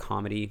stand up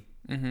comedy.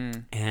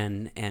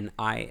 And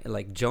I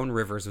like Joan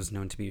Rivers was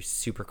known to be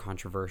super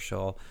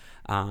controversial.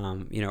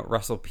 You know,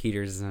 Russell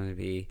Peters is known to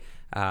be,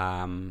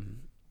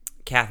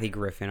 Kathy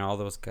Griffin, all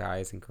those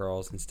guys and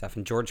girls and stuff.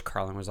 And George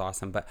Carlin was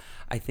awesome. But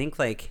I think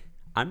like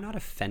I'm not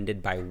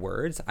offended by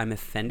words. I'm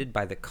offended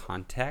by the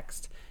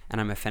context, and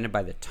I'm offended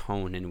by the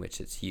tone in which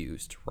it's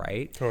used,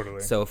 right?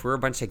 Totally. So if we're a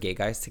bunch of gay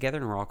guys together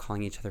and we're all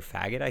calling each other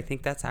faggot, I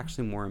think that's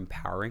actually more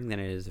empowering than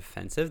it is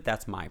offensive.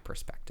 That's my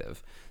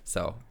perspective.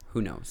 So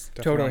who knows?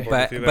 Totally. on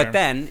board with you But there.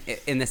 then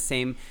in the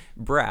same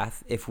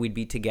breath, if we'd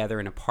be together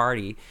in a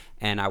party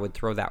and I would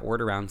throw that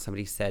word around,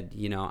 somebody said,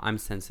 you know, I'm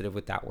sensitive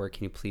with that word,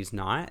 can you please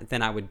not?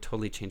 Then I would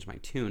totally change my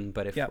tune.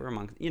 But if Yep. we're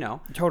among, you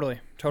know, Totally.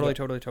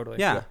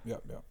 yeah.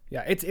 Yep.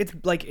 Yeah, it's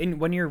like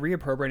when you're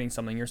reappropriating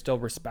something, you're still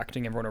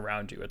respecting everyone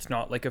around you. It's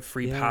not like a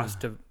free Yeah. pass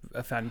to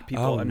offend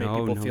people and make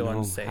people feel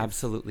unsafe.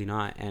 Absolutely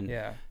not. And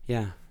Yeah.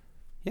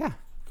 yeah.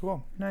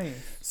 Cool.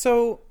 Nice.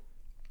 So,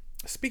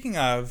 speaking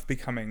of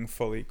becoming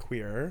fully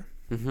queer,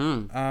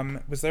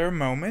 was there a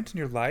moment in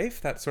your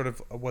life that sort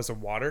of was a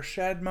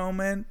watershed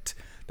moment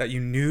that you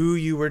knew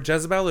you were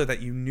Jezebel, or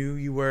that you knew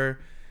you were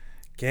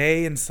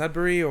gay in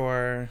Sudbury,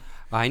 or?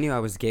 I knew I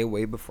was gay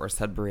way before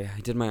Sudbury. I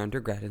did my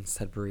undergrad in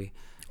Sudbury.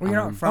 Well, you're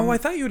not from. Oh, I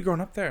thought you had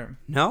grown up there.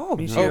 No,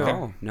 Me no,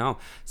 too. no.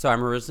 So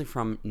I'm originally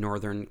from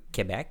northern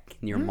Quebec,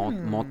 near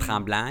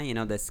Mont-Tremblant, you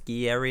know, the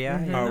ski area.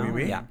 You Oh, know? oui,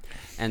 oui. Yeah.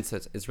 And so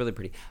it's really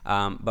pretty.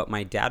 But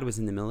my dad was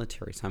in the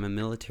military, so I'm a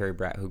military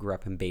brat who grew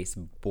up in base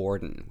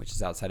Borden, which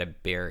is outside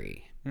of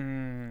Barrie.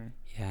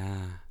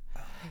 Yeah.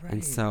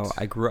 And so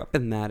I grew up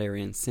in that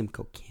area in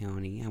Simcoe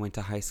County. I went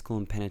to high school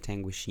in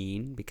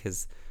Penetanguishene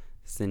because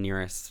it's the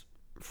nearest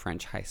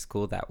French high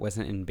school that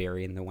wasn't in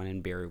Barrie, and the one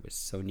in Barrie was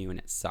so new and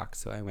it sucked,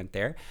 so I went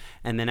there.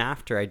 And then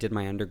after, I did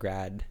my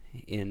undergrad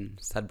in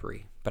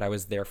Sudbury, but I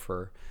was there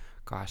for,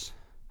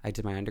 I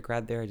did my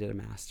undergrad there, I did a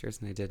master's,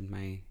 and I did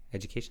my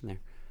education there.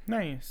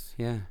 Nice.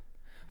 Yeah.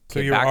 So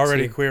Okay, you were back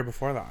already to- queer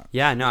before that.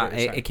 Yeah, no, Is what you're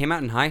saying. it came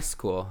out in high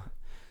school.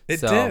 It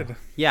did.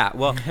 Yeah,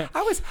 well,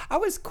 I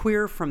was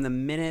queer from the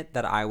minute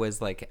that I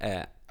was like,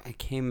 I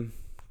came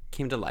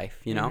to life,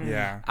 you know?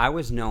 Yeah. I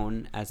was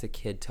known as a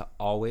kid to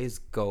always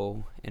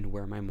go and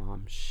wear my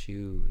mom's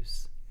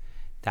shoes.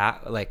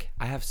 That, like,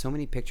 I have so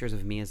many pictures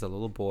of me as a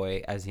little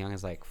boy, as young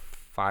as like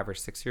 5 or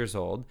 6 years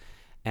old,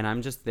 and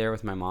I'm just there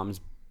with my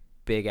mom's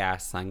big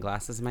ass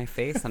sunglasses in my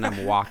face, and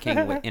I'm walking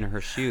in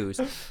her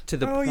shoes to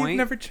the point. You've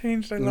never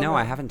changed. I love No,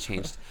 it. I haven't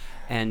changed.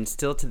 And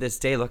still to this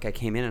day, look, I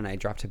came in and I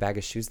dropped a bag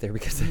of shoes there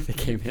because they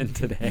came in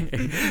today.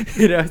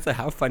 You know, so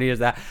how funny is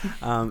that?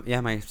 Yeah,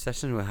 my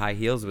obsession with high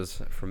heels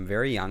was from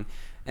very young.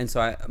 And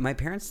so my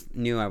parents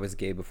knew I was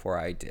gay before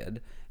I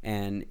did.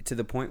 And to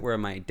the point where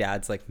my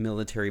dad's like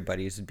military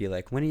buddies would be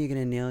like, when are you going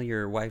to nail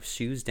your wife's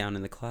shoes down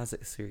in the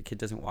closet so your kid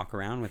doesn't walk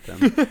around with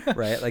them?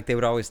 Right? Like they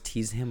would always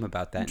tease him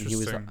about that. And he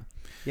was, Interesting.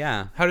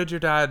 yeah. How did your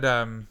dad,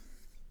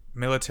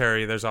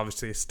 military, there's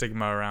obviously a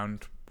stigma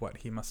around what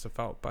he must have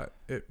felt, but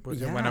it went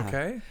Yeah.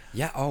 okay?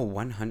 Yeah. Oh,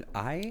 100.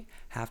 I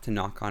have to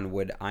knock on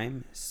wood.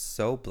 I'm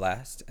so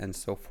blessed and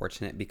so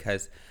fortunate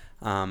because,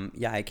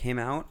 I came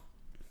out.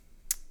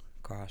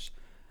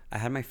 I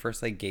had my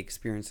first like gay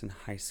experience in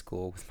high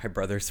school with my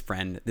brother's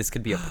friend. This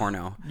could be a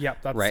porno.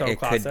 Yep, that's right. so It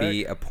classic. could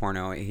be a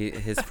porno.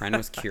 His friend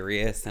was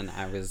curious, and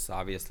I was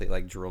obviously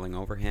like drooling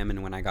over him.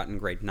 And when I got in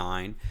grade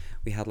 9,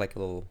 we had like a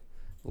little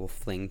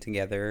fling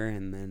together,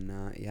 and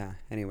then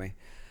anyway,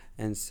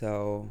 and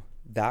so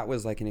that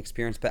was like an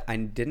experience. But I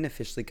didn't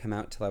officially come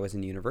out till I was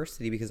in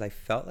university because I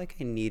felt like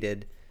I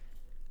needed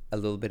a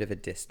little bit of a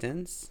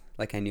distance.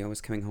 Like I knew I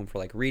was coming home for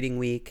like reading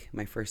week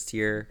my first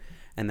year,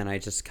 and then I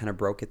just kind of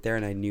broke it there,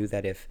 and I knew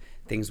that if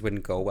things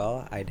wouldn't go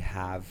well, I'd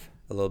have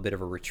a little bit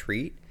of a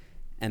retreat.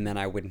 and then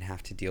I wouldn't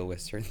have to deal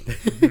with certain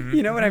things.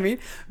 You know what I mean?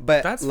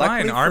 But That's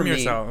luckily fine. Arm for me-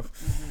 yourself.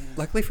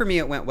 Luckily for me,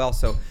 it went well.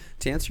 So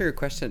to answer your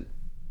question,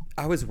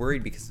 I was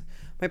worried because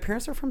my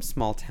parents are from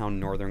small town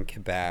northern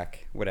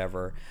Quebec,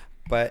 whatever.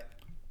 But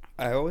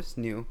I always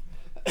knew,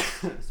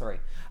 sorry,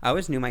 I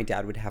always knew my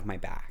dad would have my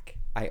back.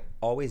 I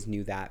always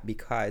knew that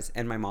because,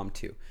 and my mom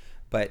too.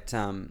 But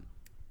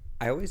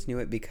I always knew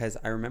it because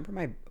I remember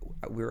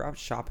we were out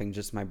shopping,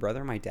 just my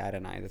brother, my dad,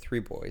 and I, the three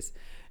boys.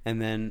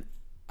 And then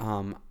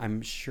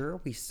I'm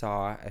sure we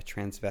saw a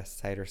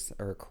transvestite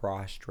or a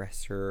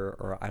cross-dresser,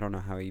 or I don't know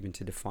how even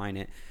to define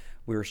it.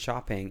 We were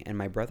shopping, and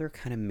my brother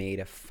kind of made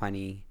a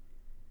funny,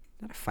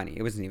 not funny,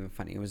 it wasn't even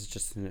funny. It was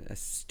just a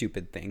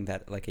stupid thing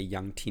that like a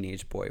young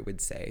teenage boy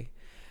would say.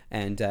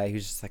 And he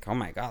was just like, oh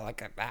my God,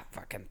 look at that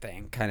fucking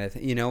thing, kind of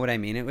thing. You know what I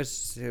mean? It was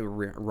so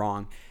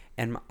wrong.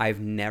 And I've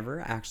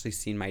never actually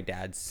seen my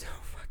dad so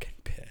fucking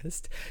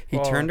pissed. He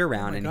turned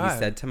around and he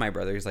said to my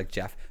brother, he's like,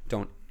 Jeff,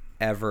 don't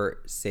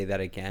ever say that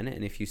again.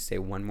 And if you say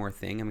one more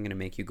thing, I'm going to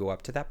make you go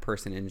up to that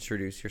person and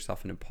introduce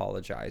yourself and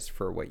apologize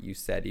for what you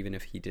said, even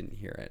if he didn't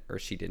hear it or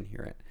she didn't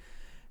hear it.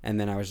 And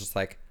then I was just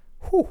like,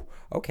 whew,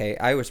 okay.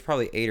 I was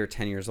probably 8 or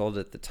 10 years old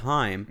at the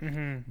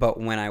time. But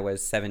when I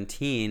was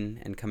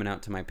 17 and coming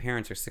out to my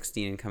parents, or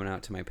 16 and coming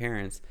out to my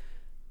parents,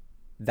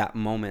 that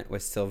moment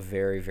was still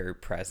very, very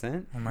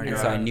present. Oh my and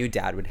God. so I knew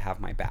dad would have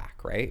my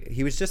back, right?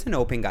 He was just an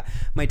open guy.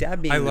 My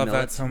dad being I in the love that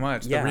military, so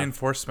much. Yeah. The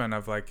reinforcement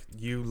of like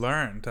you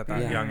learned at that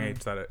Yeah. young age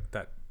that your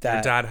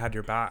That- dad had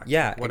your back.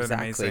 Yeah, What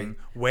exactly. an amazing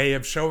way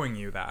of showing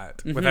you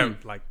that without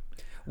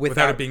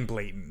Without it being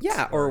blatant.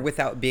 Yeah, or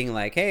without being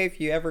like, hey,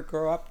 if you ever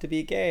grow up to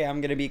be gay,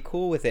 I'm going to be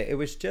cool with it. It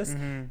was just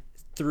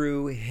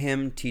through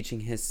him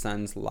teaching his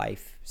son's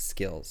life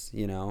skills,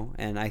 you know?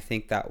 And I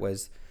think that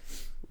was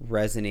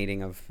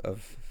resonating of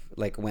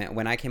like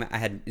when I came out, I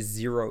had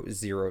zero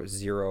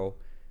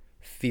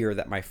fear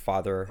that my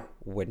father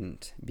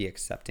wouldn't be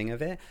accepting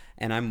of it.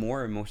 And I'm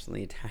more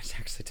emotionally attached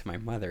actually to my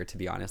mother, to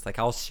be honest. Like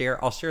I'll share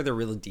the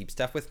really deep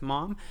stuff with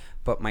mom,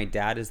 but my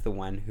dad is the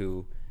one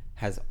who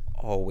has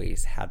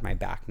always had my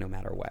back no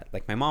matter what.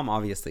 Like my mom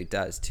obviously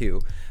does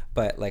too,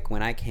 but like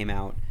when I came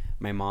out,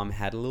 my mom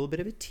had a little bit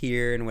of a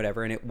tear and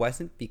whatever, and it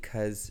wasn't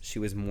because she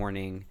was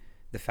mourning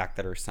the fact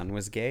that her son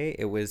was gay.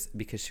 It was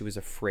because she was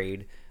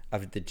afraid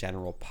of the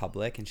general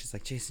public. And she's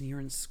like, Jason, you're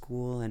in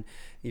school and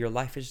your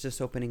life is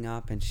just opening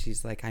up. And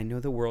she's like, I know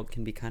the world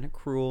can be kind of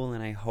cruel,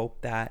 and I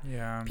hope that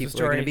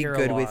people are going to be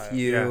good with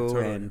you,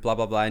 totally. and blah,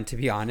 blah, blah. And to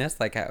be honest,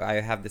 like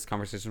I have this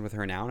conversation with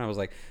her now, and I was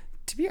like,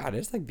 to be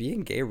honest, like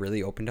being gay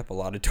really opened up a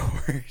lot of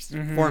doors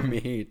for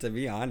me, to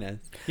be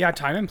honest. Yeah,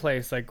 time and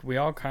place, like we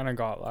all kind of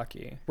got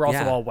lucky. We're also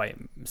Yeah. all white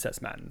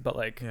cis men, but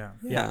like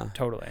yeah,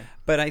 totally.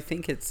 But I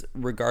think it's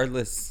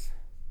regardless,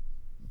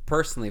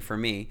 personally for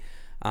me,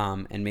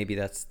 and maybe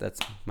that's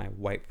my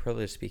white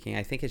privilege speaking.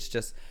 I think it's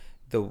just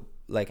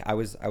I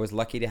was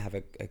lucky to have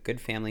a good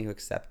family who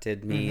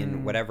accepted me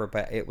and whatever,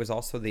 but it was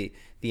also the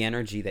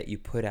energy that you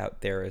put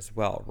out there as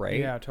well, right?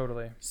 Yeah,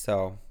 totally.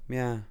 So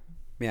yeah.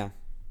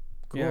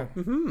 Cool. Yeah.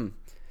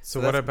 So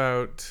what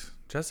about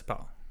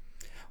Jezebel?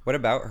 What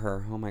about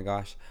her? Oh my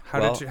gosh.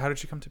 How did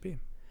she come to be?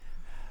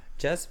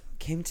 Jez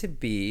came to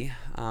be,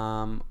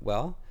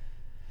 well,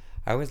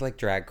 I always liked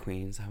drag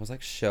queens. I was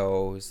like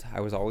shows.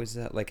 I was always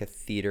like a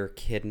theater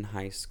kid in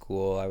high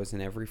school. I was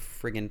in every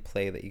friggin'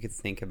 play that you could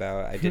think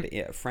about. I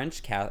did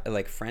French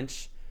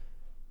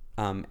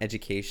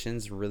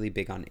education's really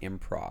big on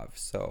improv.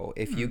 So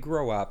if you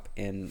grow up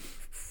in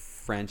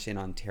French in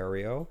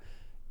Ontario,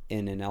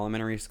 in an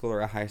elementary school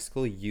or a high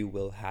school, you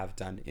will have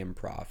done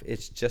improv.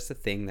 It's just a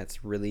thing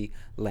that's really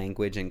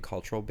language and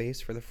cultural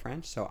based for the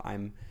French. So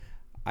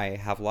I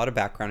have a lot of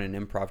background in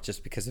improv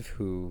just because of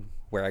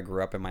where I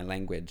grew up in my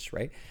language,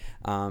 right?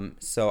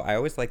 So I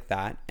always liked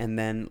that. And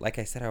then, like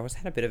I said, I always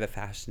had a bit of a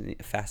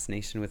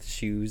fascination with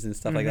shoes and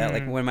stuff like that.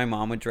 Like when my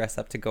mom would dress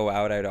up to go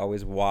out, I'd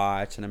always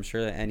watch. And I'm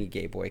sure that any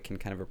gay boy can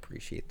kind of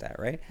appreciate that,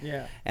 right?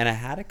 Yeah. And I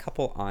had a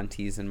couple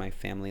aunties in my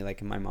family,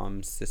 like my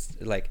mom's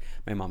sister, like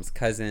my mom's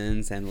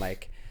cousins, and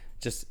like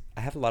just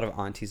I have a lot of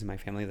aunties in my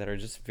family that are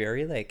just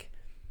very like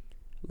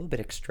a little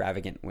bit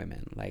extravagant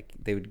women. Like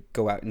they would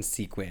go out in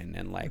sequin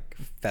and like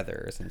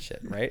feathers and shit,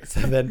 right? So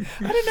then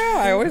I don't know,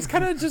 I always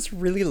kind of just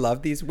really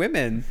love these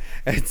women.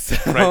 And so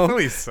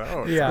Rightfully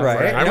so. Yeah.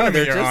 Right? I No, want to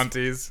they're meet your just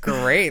aunties.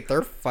 great.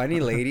 They're funny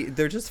ladies.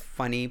 They're just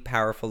funny,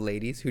 powerful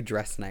ladies who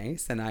dress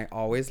nice, and I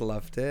always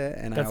loved it.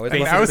 And That's I always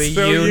now basically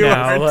so you you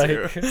now. are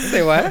Like, too.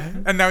 say what?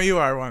 And now you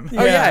are one.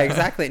 Oh yeah, Yeah.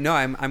 exactly. No,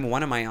 I'm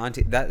one of my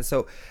aunties.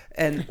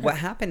 And what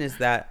happened is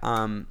that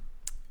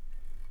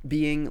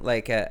being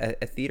like a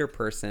theater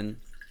person,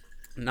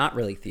 not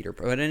really theater,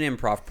 but an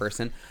improv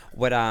person,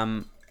 what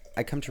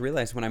I come to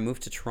realize when I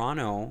moved to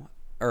Toronto,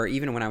 or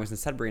even when I was in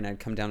Sudbury and I'd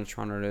come down to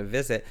Toronto to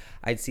visit,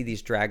 I'd see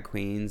these drag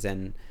queens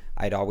and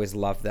I'd always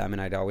love them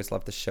and I'd always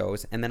love the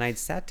shows. And then I'd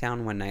sat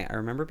down one night, I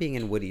remember being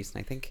in Woody's,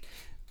 and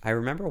I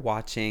remember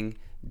watching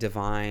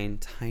Divine,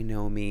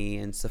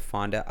 Tainomi, and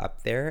Safonda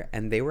up there,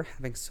 and they were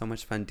having so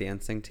much fun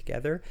dancing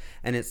together.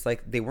 And it's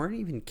like they weren't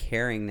even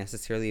caring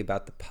necessarily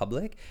about the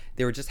public.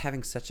 They were just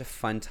having such a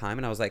fun time.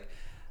 And I was like,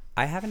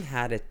 I haven't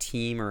had a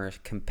team or a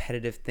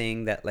competitive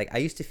thing that, like, I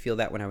used to feel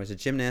that when I was a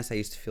gymnast. I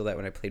used to feel that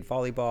when I played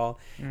volleyball.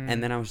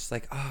 And then I was just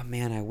like, oh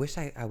man, I wish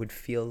I would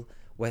feel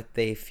what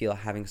they feel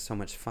having so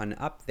much fun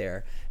up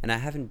there. And I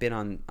haven't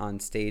been on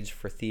stage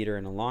for theater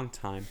in a long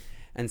time.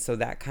 And so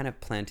that kind of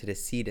planted a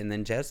seed. And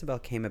then Jezebel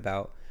came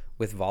about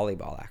with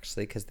volleyball,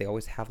 actually, because they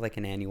always have like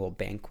an annual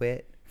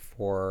banquet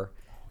for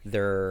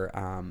their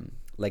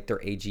like their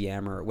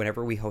AGM or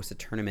whenever we host a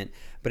tournament.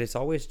 But it's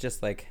always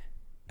just like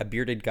a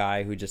bearded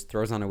guy who just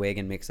throws on a wig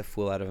and makes a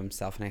fool out of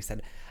himself. And I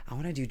said, I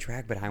want to do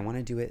drag, but I want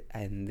to do it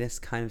in this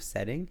kind of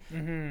setting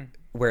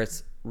where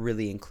it's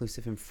really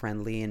inclusive and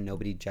friendly and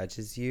nobody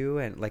judges you.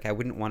 And like, I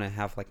wouldn't want to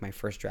have like my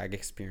first drag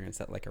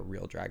experience at like a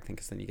real drag thing,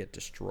 because then you get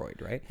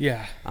destroyed, right?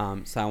 Yeah.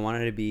 So I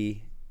wanted to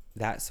be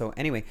that. So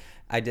anyway,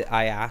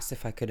 I asked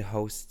if I could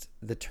host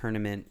the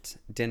tournament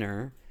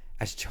dinner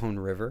as Joan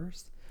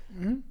Rivers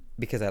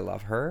because I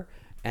love her.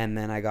 And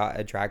then I got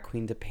a drag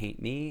queen to paint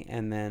me.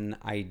 And then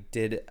I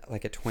did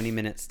like a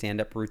 20-minute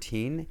stand-up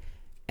routine,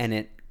 and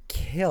it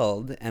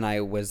killed. And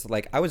I was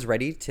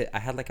ready to, I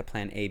had like a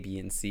plan A, B,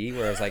 and C,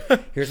 where I was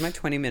like, here's my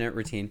 20-minute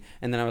routine.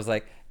 And then I was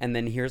like, and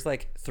then here's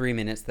like 3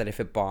 minutes that if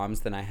it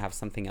bombs, then I have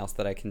something else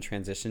that I can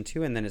transition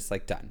to. And then it's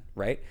like done,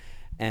 right?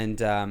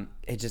 And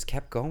it just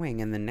kept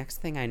going. And the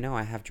next thing I know,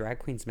 I have drag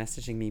queens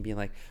messaging me, being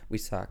like, we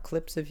saw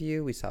clips of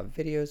you. We saw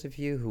videos of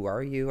you. Who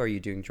are you? Are you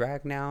doing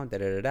drag now? Da,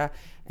 da, da, da.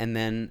 And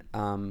then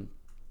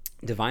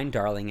Divine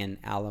Darling and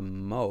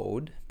Alan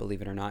Mode,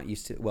 believe it or not,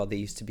 they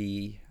used to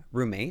be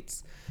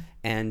roommates.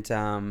 And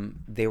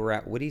they were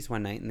at Woody's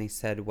one night, and they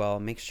said, well,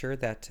 make sure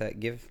that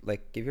give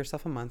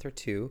yourself a month or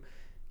two,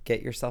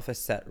 get yourself a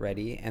set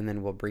ready, and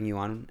then we'll bring you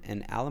on.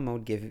 And Alan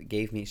Mode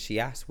gave me, she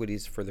asked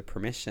Woody's for the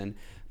permission,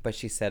 but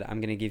she said,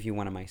 I'm going to give you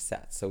one of my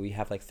sets. So we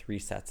have like 3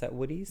 sets at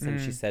Woody's. And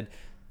she said,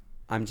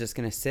 I'm just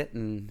going to sit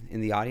in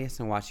the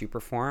audience and watch you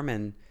perform.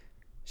 And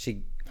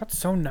she That's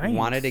so nice.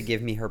 wanted to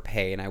give me her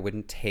pay, and I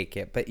wouldn't take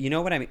it. But you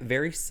know what I mean?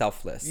 Very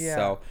selfless. Yeah.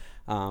 So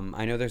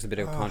I know there's a bit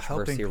of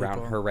controversy around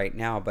people. her right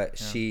now, but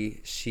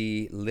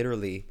she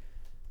literally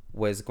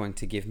was going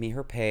to give me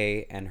her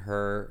pay and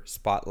her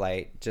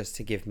spotlight just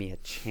to give me a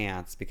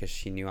chance, because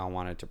she knew I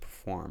wanted to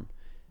perform.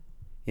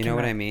 You know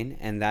what I mean?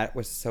 And that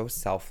was so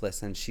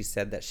selfless. And she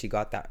said that she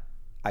got that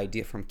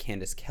idea from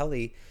Candice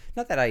Kelly.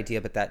 Not that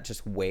idea, but that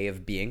just way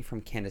of being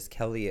from Candice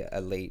Kelly,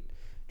 a late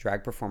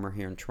drag performer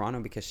here in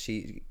Toronto, because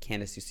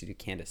Candice used to do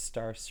Candice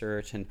Star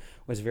Search and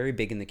was very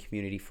big in the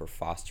community for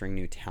fostering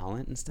new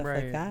talent and stuff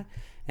like that.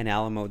 And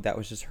Alamo, that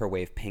was just her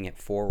way of paying it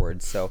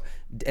forward. So,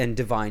 and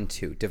Divine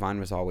too.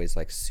 Divine was always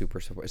like super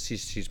supportive.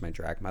 She's my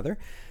drag mother.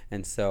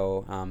 And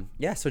so,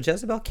 so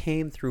Jezebel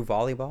came through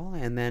volleyball.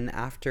 And then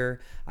after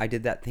I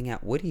did that thing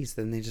at Woody's,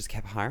 then they just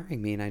kept hiring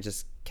me, and I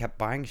just kept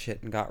buying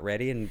shit and got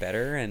ready and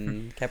better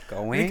and kept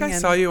going. I think I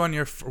saw you on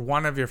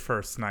one of your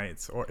first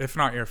nights, or if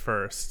not your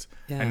first,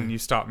 and you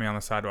stopped me on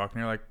the sidewalk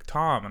and you're like,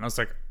 Tom. And I was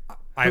like,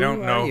 I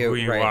don't know who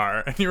you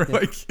are. And you were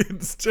like,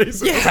 it's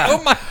Jason. Yeah.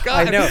 Oh my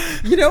God. I know.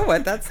 You know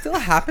what? That still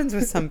happens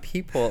with some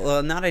people.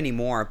 Well, not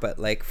anymore, but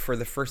like for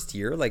the first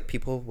year, like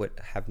people would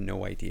have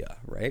no idea,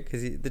 right?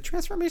 Because the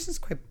transformation is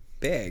quite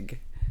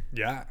big.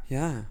 Yeah.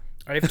 Yeah.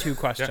 I have 2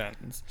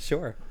 questions.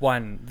 Sure.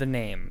 One, the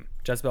name,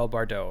 Jezebel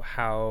Bardot,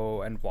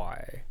 how and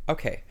why?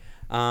 Okay.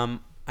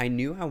 I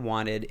knew I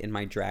wanted in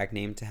my drag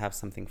name to have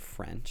something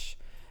French.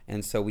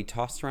 And so we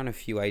tossed around a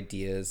few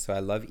ideas. So I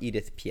love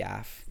Edith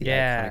Piaf, the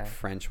iconic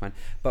French one.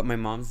 But my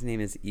mom's name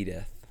is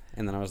Edith.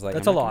 And then I was like,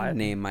 That's I'm a not gonna lot.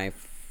 name my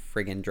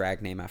friggin'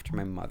 drag name after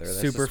my mother. That's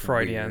Super just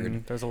Freudian.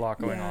 weird. There's a lot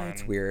going on.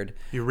 It's weird.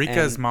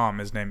 Eureka's And- mom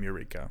is named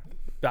Eureka.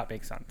 That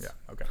makes sense.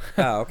 Yeah. Okay.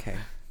 Oh, okay.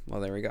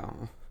 Well, there we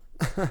go.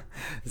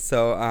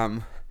 So,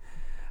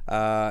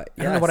 I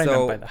don't know what I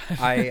meant by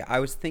that. I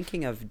was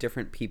thinking of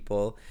different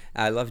people.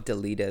 I love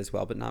Dalida as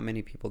well, but not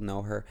many people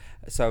know her.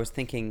 So I was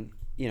thinking,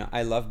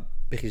 I love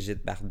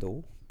Brigitte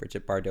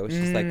Bardot.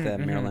 She's like the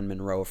Marilyn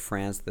Monroe of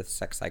France, the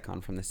sex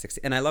icon from the 60s.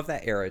 And I love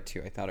that era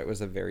too. I thought it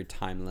was a very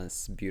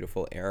timeless,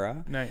 beautiful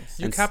era. Nice.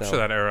 You And capture so-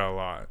 that era a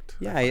lot.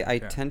 Yeah, I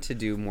tend to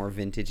do more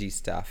vintagey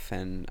stuff,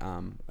 and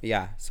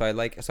so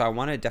I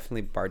wanted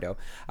definitely Bardot.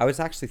 I was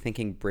actually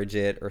thinking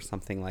Bridget or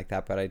something like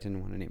that, but I didn't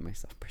want to name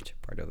myself Bridget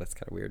Bardot. That's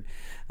kind of weird.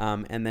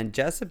 And then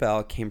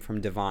Jezebel came from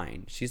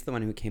Divine. She's the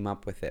one who came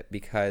up with it,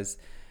 because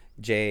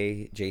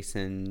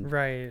Jason,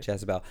 Right.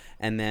 Jezebel,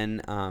 and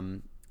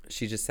then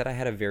she just said I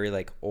had a very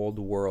like old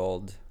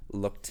world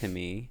look to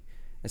me,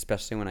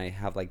 especially when I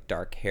have like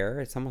dark hair.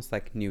 It's almost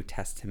like New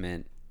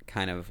Testament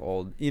kind of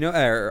old,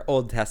 or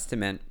Old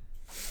Testament,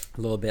 a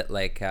little bit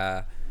like,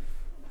 I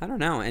don't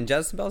know. And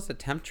Jezebel's a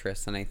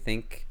temptress, and I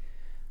think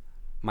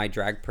my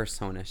drag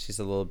persona, she's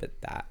a little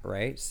bit that,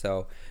 right?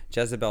 So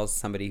Jezebel's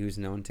somebody who's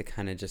known to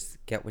kind of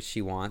just get what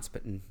she wants,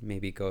 but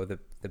maybe go the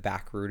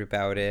back route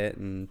about it,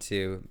 and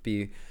to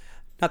be,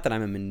 not that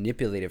I'm a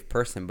manipulative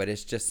person, but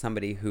it's just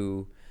somebody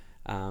who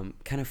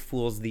kind of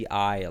fools the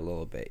eye a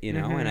little bit,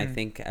 And I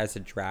think as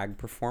a drag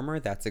performer,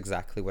 that's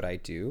exactly what I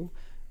do.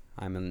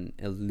 I'm an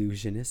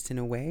illusionist in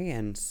a way,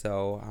 and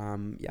so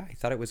yeah, I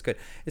thought it was good.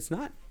 It's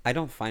not. I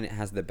don't find it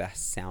has the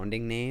best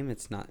sounding name.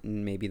 It's not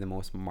maybe the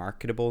most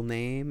marketable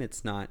name.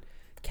 It's not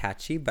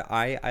catchy, but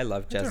I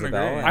love don't Jezebel.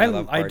 agree. And I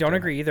love don't Bardot.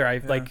 agree either. I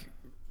Yeah. like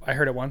I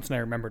heard it once and I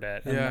remembered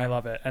it, and Yeah. I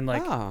love it. And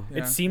like Oh.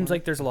 Yeah. it seems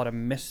like there's a lot of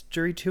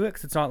mystery to it,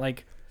 'cause it's not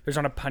like there's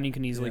not a pun you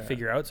can easily Yeah.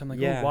 figure out. So I'm like,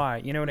 Yeah. oh, why?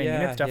 You know what I mean?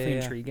 Yeah, It's definitely yeah,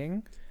 yeah.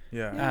 intriguing.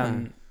 Yeah.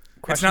 Um,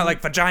 It's question- not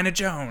like Vagina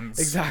Jones.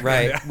 exactly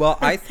Right. Well,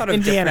 I thought of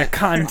Indiana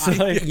different- cunt.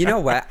 Like, You know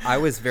what? I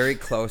was very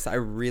close. I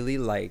really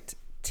liked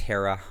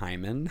Tara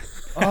Hyman.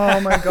 oh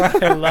my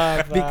god, I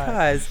love that.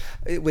 Because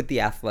with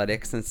the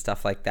athletics and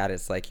stuff like that,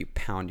 it's like you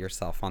pound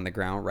yourself on the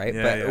ground, right?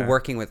 Yeah, But yeah.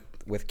 working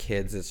with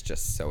kids is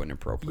just so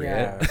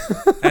inappropriate.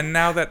 Yeah. And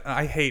now that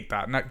I hate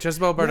that. Not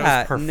Jezebel Bardot's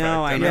Yeah, perfect.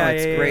 no, I and know Yeah,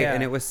 it's yeah, great, yeah.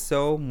 and it was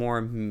so more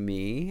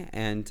me.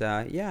 And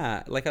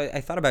yeah, like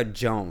I thought about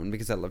Joan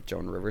because I love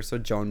Joan Rivers, so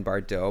Joan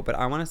Bardot. But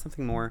I wanted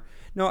something more.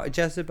 No,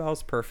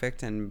 Jezebel's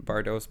perfect and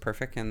Bardot's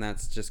perfect, and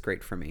that's just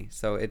great for me.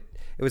 So it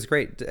was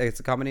great. It's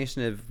a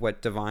combination of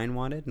what Divine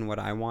wanted and what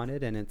I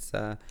wanted, and it's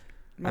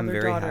I'm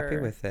very happy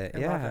Mother-daughter. with it. I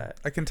Yeah. love it.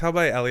 I can tell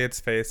by Elliot's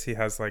face he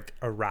has like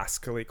a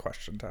rascally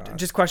question to ask.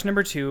 Just question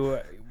number 2.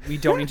 We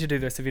don't need to do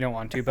this if you don't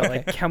want to, but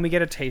like, can we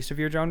get a taste of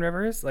your Joan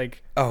Rivers?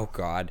 Like, Oh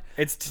God.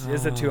 is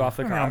it too off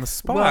the I mean, cuff? on the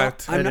spot. Well,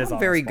 I'm It is not on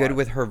the very good spot.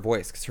 with her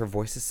voice because her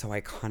voice is so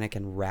iconic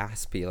and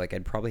raspy. Like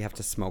I'd probably have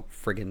to smoke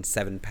friggin'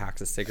 7 packs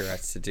of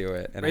cigarettes to do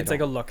it. And It's I like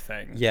a don't- look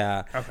thing.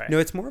 Yeah. Okay. No,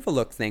 it's more of a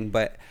look thing,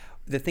 but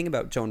the thing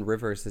about Joan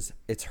Rivers is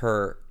it's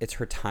her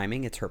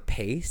timing, it's her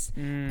pace,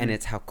 Mm. and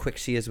it's how quick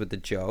she is with the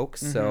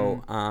jokes. Mm-hmm.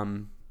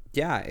 So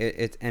yeah,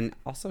 it and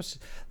also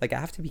like I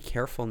have to be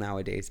careful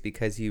nowadays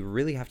because you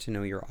really have to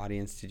know your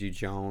audience to do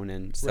Joan,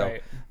 and so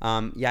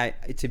Right. yeah,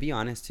 to be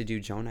honest, to do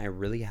Joan, I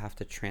really have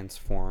to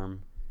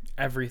transform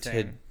to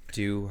Everything.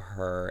 do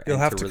her. You'll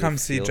and have to really come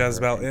see feel her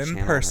Jezebel and in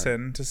channel her.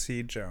 person to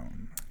see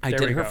Joan. I There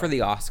did we her go. for the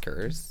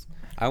Oscars.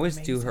 I always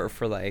do her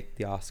for like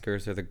the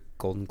Oscars or the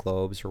Golden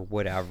Globes or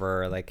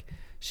whatever. Like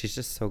she's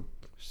just so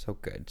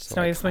good. So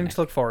So it's something iconic.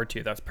 to look forward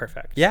to. That's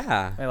perfect.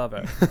 Yeah. I love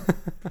it.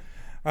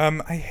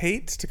 I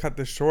hate to cut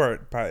this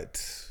short,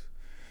 but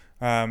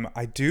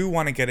I do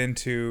want to get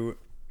into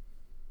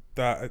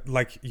the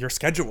like your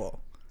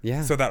schedule.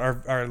 Yeah. So that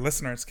our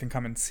listeners can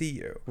come and see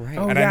you. Right.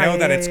 Oh, And yeah, I know yeah,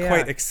 that yeah, it's yeah.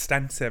 quite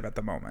extensive at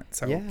the moment.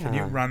 So can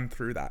you Yeah. run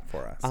through that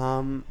for us?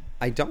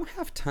 I don't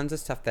have tons of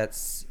stuff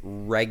that's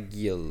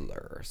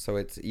regular. So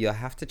it's you'll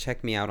have to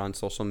check me out on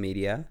social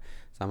media.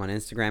 So I'm on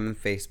Instagram and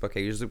Facebook. I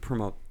usually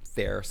promote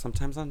there.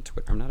 Sometimes on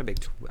Twitter. I'm not a big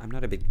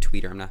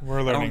tweeter. I'm not. We're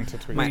I don't- learning to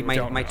tweet. My We my,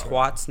 don't my know.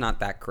 twat's not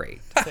that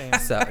great. Same.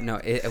 So no,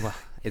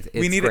 it's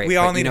we need great, we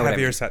but all you need know what I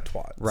heavier mean. set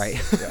twats.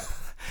 Right. Yeah.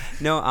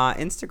 No,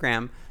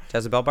 Instagram,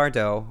 Jezebel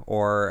Bardot,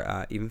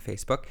 or even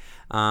Facebook.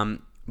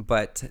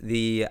 But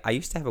I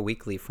used to have a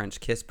weekly French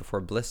Kiss before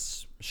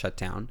Bliss shut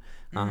down.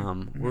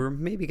 We're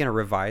maybe going to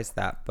revise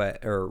that,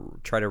 or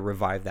try to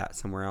revive that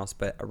somewhere else.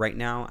 But right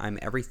now, I'm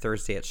every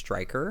Thursday at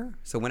Striker.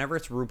 So whenever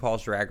it's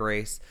RuPaul's Drag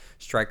Race,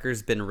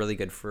 Striker's been really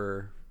good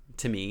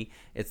to me.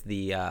 It's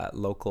the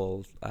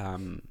local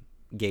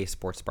gay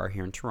sports bar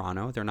here in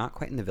Toronto. They're not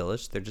quite in the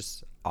Village. They're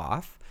just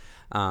off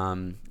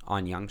on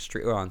Yonge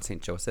Street, or on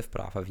St. Joseph,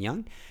 but off of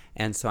Yonge.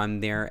 And so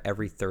I'm there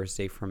every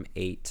Thursday from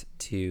 8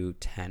 to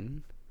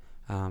 10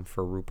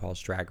 for RuPaul's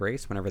Drag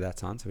Race, whenever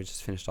that's on. So we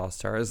just finished All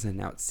Stars, and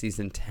now it's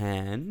season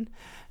 10.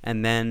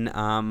 And then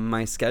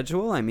my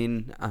schedule,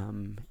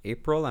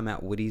 April, I'm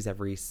at Woody's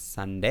every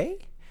Sunday,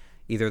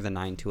 either the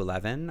 9 to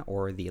 11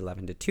 or the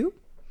 11 to 2.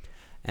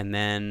 And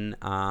then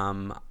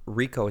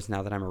Rico's,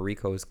 now that I'm a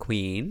Rico's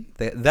queen,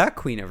 the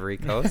queen of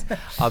Rico's,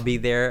 I'll be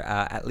there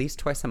at least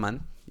twice a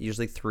month,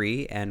 usually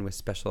 3, and with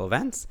special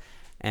events.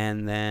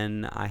 And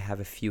then I have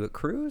a few at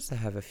Cruise. I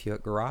have a few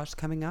at Garage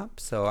coming up.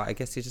 So I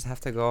guess you just have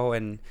to go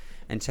and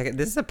check it.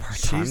 This is a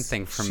part-time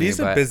thing for me. She's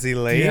a but, busy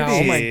lady. Yeah,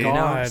 oh my you know,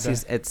 God.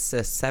 it's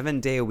a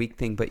 7-day-a-week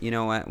thing. But you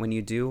know what? When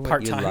you do what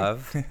Part-time. you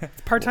love...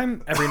 It's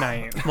part-time every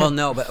night. Well,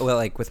 no, but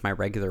like with my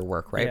regular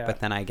work, right? Yeah. But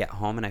then I get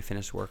home and I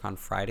finish work on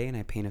Friday and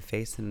I paint a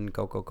face and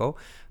go.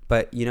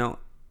 But you know,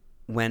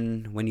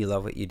 when you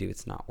love what you do,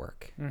 it's not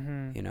work.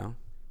 Mm-hmm. You know,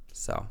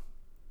 so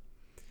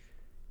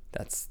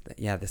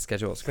the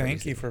schedule is crazy.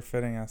 Thank you for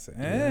fitting us in.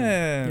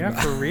 Yeah,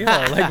 for real.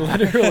 Like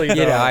literally. You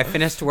know, though. I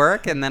finished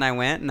work and then I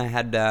went and I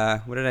had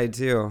what did I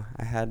do?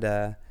 I had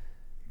oh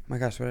my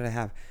gosh, what did I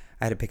have?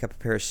 I had to pick up a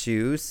pair of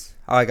shoes.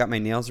 Oh, I got my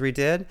nails redid.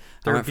 They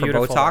I were went for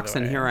beautiful, by Botox, the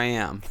and way. here I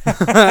am.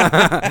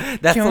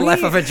 That's Can the life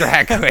we of a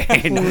drag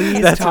queen.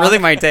 please That's talk- really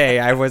my day.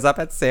 I was up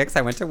at 6.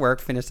 I went to work,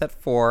 finished at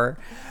 4,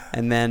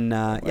 and then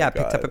picked up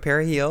God. a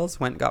pair of heels.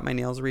 Went, got my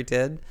nails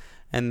redid,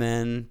 and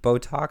then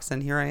Botox,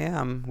 and here I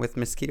am with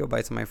mosquito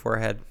bites on my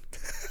forehead.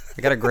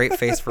 I got a great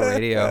face for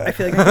radio. I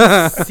feel like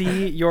I can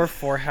see your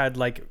forehead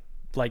like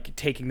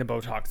taking the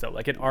Botox out.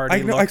 Like it already I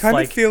know- I looks kinda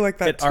like feel like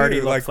that it already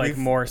too, looks like like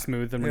we've- more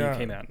smooth than when Yeah. you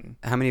came in.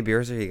 How many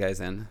beers are you guys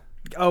in?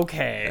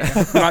 Okay.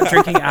 I'm not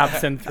drinking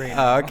absinthe right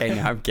now. Oh, okay.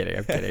 No, I'm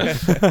kidding.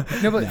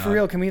 No, but for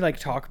real, can we like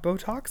talk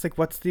Botox? Like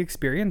what's the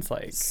experience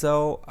like?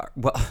 So,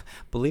 well,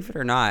 believe it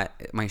or not,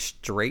 my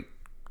straight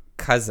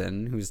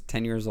cousin who's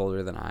 10 years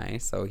older than I,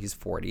 so he's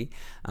 40.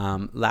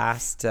 When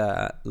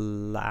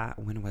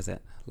was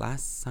it?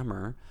 Last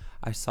summer,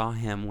 I saw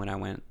him when I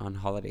went on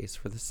holidays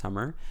for the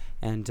summer,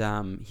 and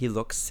he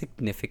looks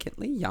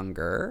significantly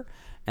younger.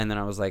 And then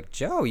I was like,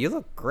 Joe, you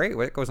look great.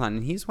 What goes on?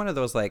 And he's one of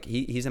those, like,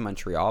 he's in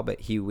Montreal,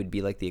 but he would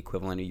be like the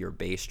equivalent of your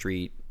Bay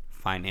Street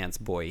finance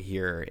boy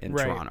here in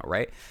Toronto,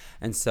 right?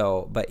 And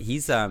so, but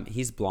he's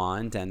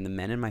blonde, and the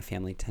men in my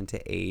family tend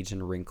to age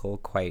and wrinkle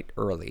quite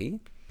early.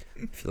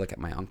 If you look at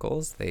my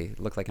uncles, they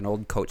look like an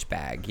old Coach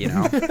bag, you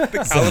know.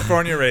 The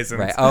California raisins.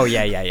 Right. Oh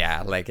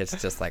yeah. Like,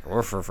 it's just like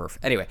woof, woof, woof.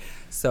 Anyway,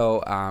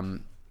 so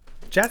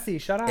Jesse,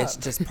 shut up. it's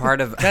just part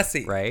of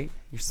Jesse. right?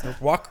 You're so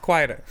Walk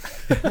quieter.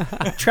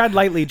 Tread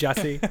lightly,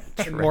 Jesse.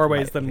 In more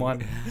ways than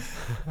lightly.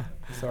 one.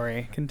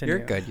 Sorry, continue.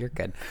 You're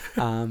good.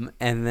 And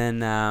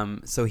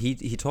then so he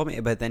told me,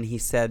 but then he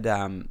said,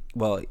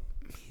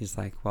 he's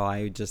like, well,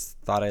 I just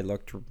thought I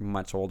looked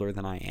much older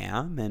than I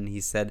am. And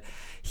he said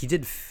he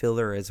did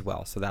filler as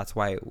well. So that's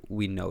why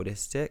we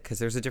noticed it, because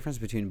there's a difference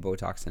between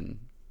Botox and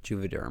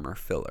Juvederm or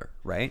filler,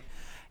 right?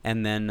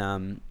 And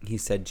then he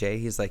said, Jay,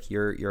 he's like,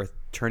 you're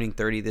turning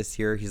 30 this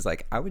year. He's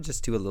like, I would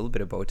just do a little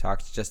bit of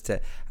Botox just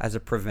as a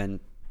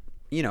preventative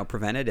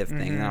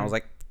thing. And I was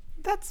like,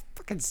 that's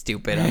fucking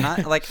stupid. I'm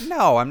not like,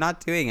 no, I'm not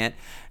doing it.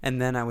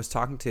 And then I was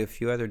talking to a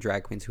few other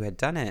drag queens who had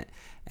done it,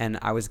 and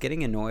I was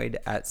getting annoyed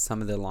at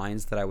some of the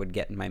lines that I would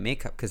get in my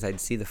makeup, because I'd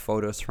see the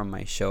photos from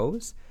my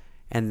shows,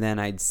 and then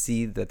I'd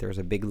see that there was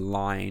a big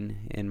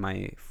line in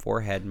my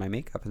forehead, my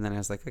makeup. And then I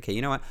was like, okay,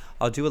 you know what?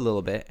 I'll do a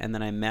little bit. And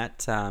then I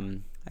met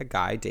a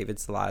guy, David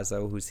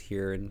Salazzo, who's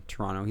here in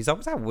Toronto. He's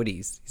always at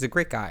Woody's. He's a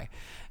great guy.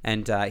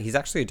 And he's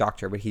actually a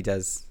doctor, but he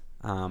does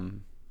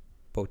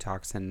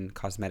Botox and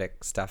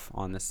cosmetic stuff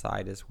on the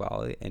side as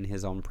well in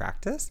his own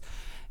practice.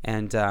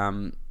 And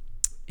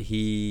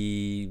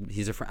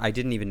he's a friend. I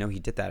didn't even know he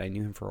did that. I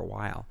knew him for a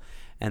while.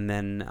 And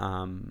then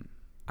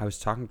I was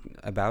talking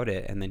about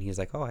it, and then he's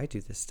like, oh, I do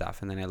this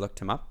stuff. And then I looked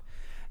him up.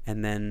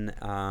 And then,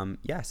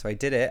 so I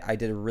did it. I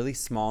did a really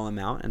small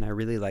amount, and I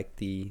really liked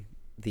the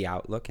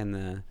outlook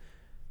and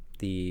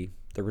the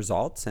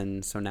results.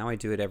 And so now I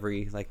do it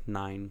every like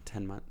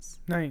 9-10 months.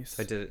 Nice.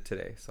 So I did it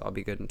today, so I'll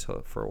be good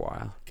for a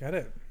while. Get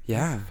it.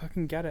 Yeah.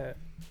 Fucking get it.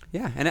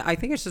 Yeah, and I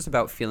think it's just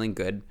about feeling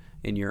good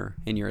in your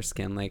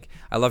skin. Like,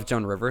 I love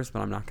Joan Rivers,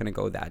 but I'm not going to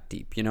go that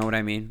deep. You know what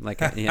I mean? Like,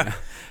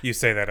 You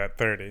say that at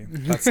 30.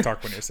 Let's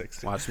talk when you're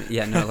 60. Watch me.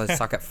 Yeah, no, let's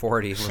talk at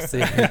 40. We'll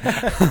see.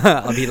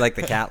 I'll be like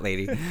the cat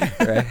lady,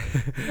 right?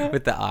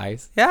 With the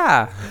eyes.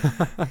 Yeah.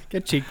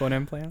 Get cheekbone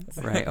implants.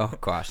 Right. Oh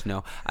gosh,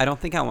 no. I don't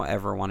think I will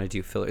ever want to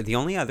do filler. The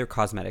only other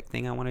cosmetic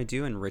thing I want to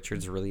do, and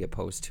Richard's really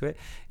opposed to it,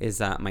 is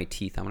my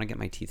teeth. I want to get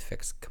my teeth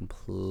fixed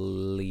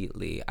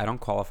completely. I don't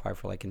qualify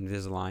for like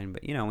Invisalign,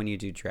 but you know, when you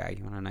do drag,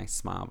 you want a nice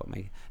smile. But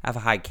I have a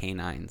high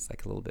canines,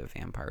 like a little bit of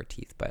vampire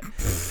teeth. But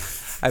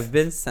I've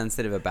been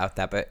sensitive about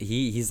that. But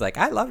he's like,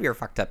 I love your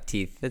fucked up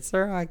teeth. They're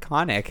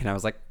iconic. And I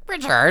was like,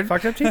 Richard.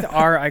 Fucked up teeth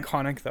are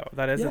iconic though.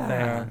 That is a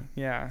Yeah. thing.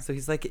 Yeah. So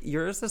he's like,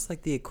 yours is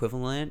like the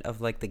equivalent of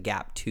like the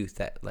gap tooth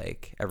that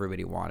like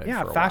everybody wanted.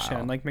 Yeah, for a fashion,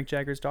 while, like Mick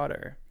Jagger's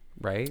daughter.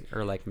 right?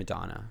 Or like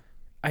Madonna.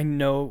 I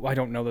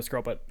don't know this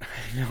girl, but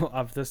I know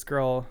of this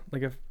girl,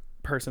 like a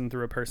person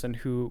through a person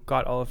who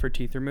got all of her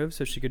teeth removed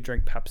so she could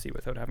drink Pepsi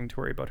without having to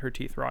worry about her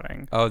teeth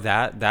rotting. Oh,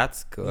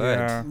 that's good.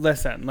 Yeah.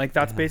 Listen, like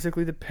that's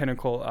basically the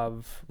pinnacle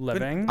of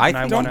living. I and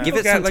think wanna- give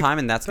it Get, some like, time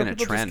and that's some going to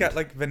people trend. just get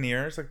like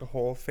veneers, like the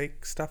whole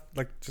fake stuff,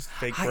 like just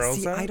fake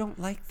girls. I don't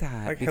like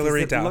that. Like because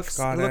Hilary it Duff looks,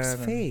 got looks it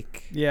and-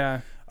 fake.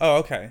 Yeah. Oh,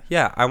 okay.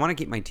 Yeah, I want to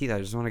keep my teeth. I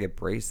just want to get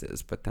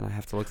braces, but then I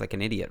have to look like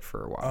an idiot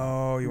for a while.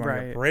 Oh, you want to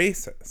Right. get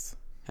braces.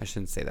 I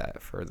shouldn't say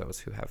that for those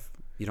who have.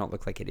 You don't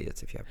look like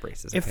idiots if you have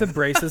braces. If okay? the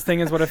braces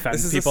thing is what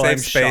offends This is people, a I'm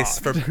safe space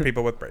shocked. for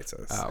people with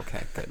braces. Oh,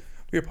 okay, good.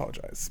 We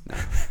apologize. No.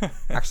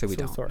 Actually,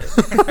 we So don't. sorry.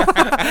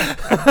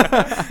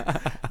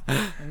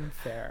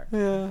 Unfair.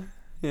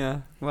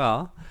 Yeah.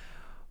 Well,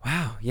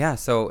 wow. Yeah.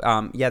 So,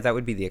 that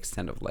would be the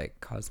extent of like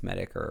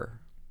cosmetic or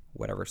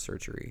whatever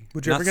surgery.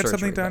 Would you Not ever get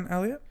something surgery, done,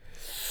 Elliot?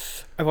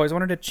 I've always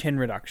wanted a chin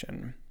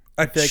reduction.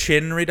 A feel like-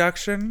 chin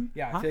reduction?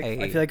 Yeah, I Hi.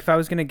 feel like if I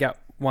was gonna get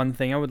one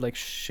thing, I would like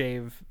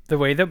shave. The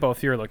way that both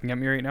of you are looking at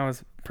me right now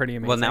is pretty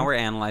amazing. Well, now we're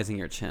analyzing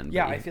your chin. but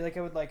Yeah, you- I feel like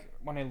I would like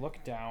when I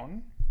look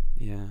down,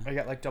 Yeah. I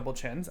get like double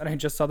chins. And I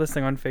just saw this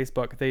thing on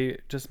Facebook. They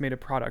just made a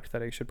product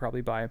that I should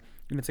probably buy,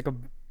 and it's like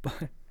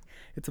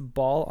it's a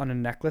ball on a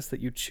necklace that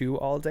you chew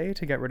all day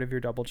to get rid of your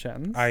double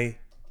chins.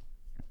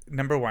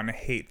 Number one, I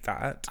hate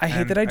that. I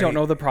hate And that I don't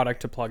know the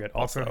product to plug it.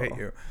 Also, hate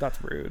you.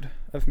 That's rude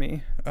of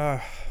me.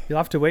 Ugh. You'll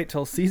have to wait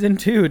till season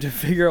 2 to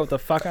figure out what the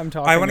fuck I'm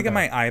talking about. I want to get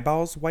my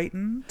eyeballs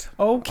whitened.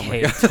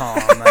 Okay, Tom.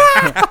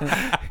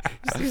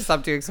 Just need to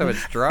stop doing so much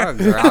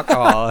drugs or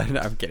alcohol. No,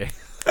 I'm kidding.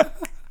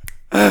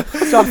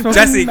 Stop smoking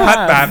Jesse,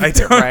 cut meth. that. I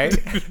don't.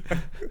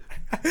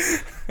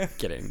 Right?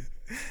 Kidding.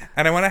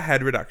 And I want a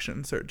head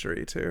reduction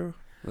surgery too.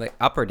 Like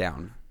up or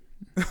down?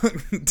 Down.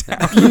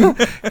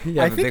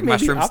 You I have a think big maybe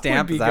mushroom up would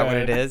stamp. be Is that what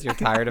good. it is? You're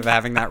tired of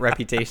having that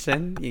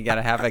reputation? You got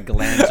to have a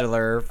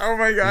glandular Oh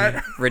my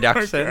god.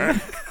 reduction.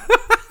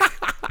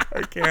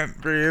 I can't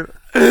breathe.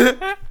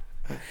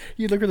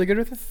 You look really good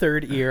with a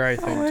third ear, I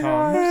think,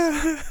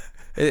 Tom.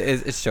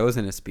 It shows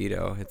in a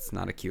Speedo. It's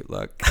not a cute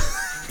look.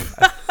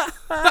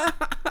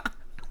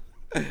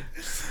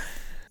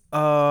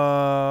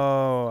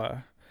 Oh,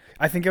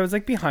 I think I was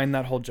like behind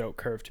that whole joke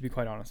curve, to be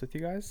quite honest with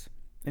you guys.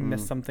 I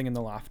missed something in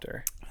the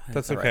laughter.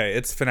 That's all okay. right.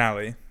 It's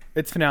finale.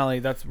 It's finale.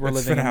 We're It's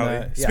living finale.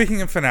 in the... Yeah.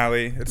 Speaking of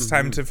finale, it's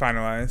time to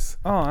finalize.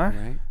 Aw.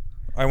 Right?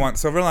 I want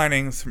silver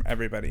linings from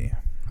everybody.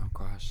 Oh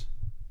gosh.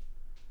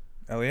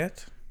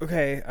 Elliot?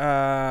 Okay.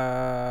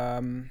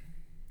 I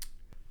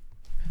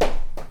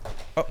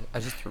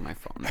just threw my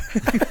phone.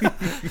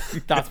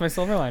 That's my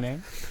silver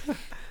lining.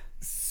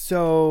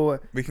 So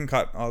We can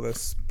cut all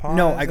this pause.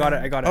 no, I got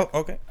it. Oh,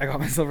 okay. I got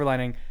my silver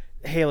lining.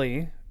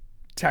 Haley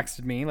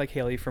texted me, like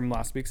Haley from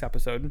last week's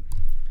episode,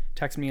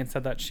 texted me and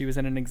said that she was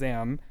in an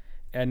exam,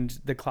 and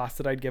the class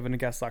that I'd given a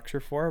guest lecture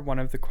for, one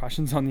of the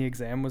questions on the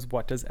exam was,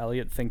 "What does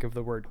Elliot think of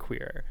the word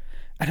queer?"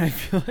 And I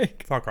feel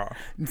like, Fuck off.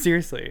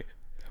 seriously,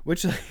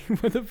 which like,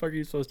 what the fuck are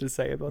you supposed to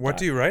say about that? What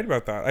do you write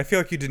about that? I feel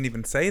like you didn't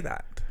even say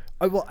that.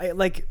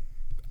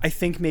 I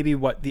think maybe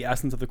what the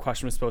essence of the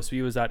question was supposed to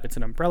be was that it's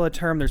an umbrella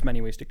term. There's many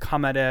ways to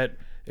come at it.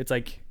 It's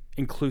like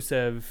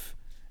inclusive.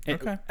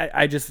 Okay.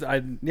 I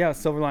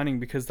silver lining,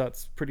 because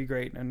that's pretty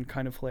great and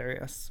kind of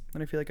hilarious.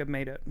 And I feel like I've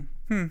made it.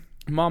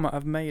 Mama,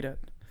 I've made it.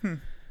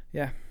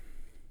 Yeah.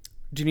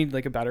 Do you need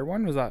like a better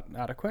one? Was that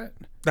adequate?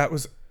 That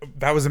was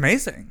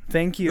amazing.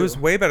 Thank you. It was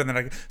way better than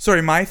I.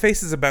 Sorry, my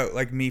face is about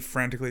like me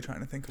frantically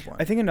trying to think of one.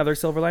 I think another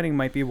silver lining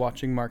might be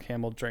watching Mark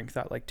Hamill drink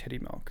that like titty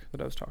milk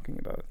that I was talking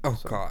about. Oh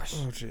So, gosh.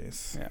 Oh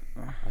jeez. Yeah.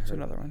 It's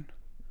another one.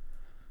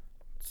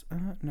 It's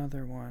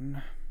another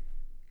one.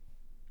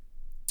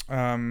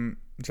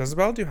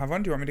 Jezebel, do you have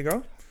one? Do you want me to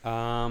go?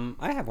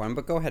 I have one,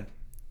 but go ahead.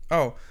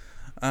 Oh,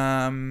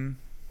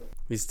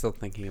 He's still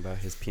thinking about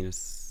his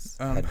penis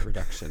Um, head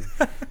reduction.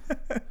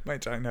 my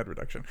giant head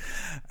reduction.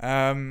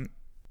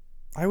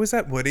 I was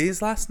at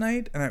Woody's last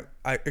night, and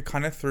it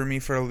kind of threw me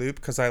for a loop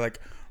because I like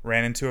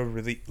ran into a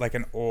really like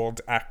an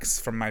old ex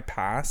from my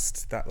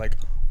past that like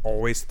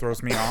always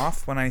throws me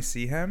off when I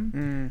see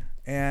him,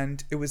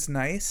 and it was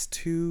nice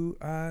to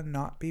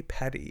not be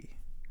petty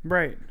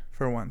Right.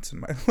 for once in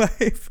my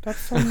life. That's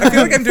so I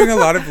feel like I'm doing a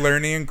lot of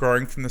learning and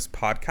growing from this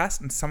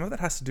podcast, and some of it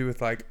has to do with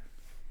like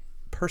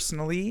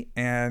personally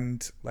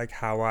and like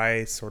how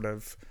I sort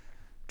of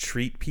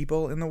treat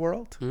people in the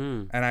world.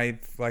 And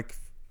I've like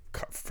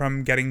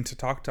from getting to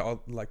talk to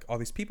all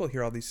these people,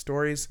 hear all these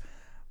stories,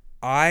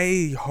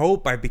 I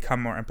hope I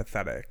become more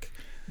empathetic.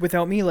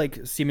 Without me like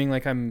seeming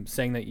like I'm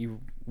saying that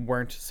you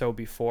weren't so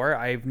before,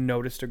 I've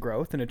noticed a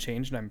growth and a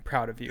change, and I'm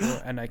proud of you.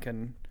 And I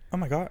can. Oh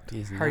my god.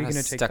 He's How are you not gonna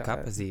as take stuck that?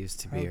 up as he used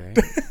to be, right?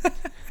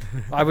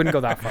 I wouldn't go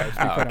that far. To be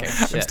quite okay.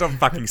 honest. I'm Shit. still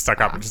fucking stuck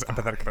up and just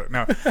empathetic about it.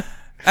 No.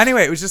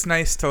 Anyway, it was just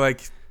nice to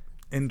like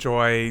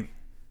enjoy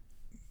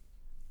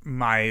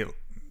my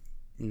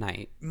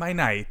Night.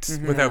 night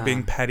without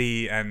being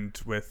petty and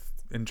with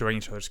enjoying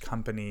each other's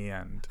company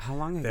and How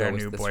long ago their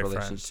was new this boyfriend.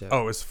 relationship?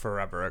 Oh, it was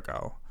forever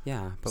ago.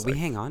 Yeah, but was we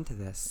like- hang on to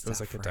this. It was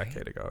like stuff, a right?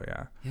 decade ago,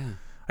 yeah. Yeah.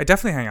 I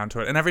definitely hang on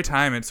to it. And every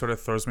time it sort of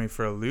throws me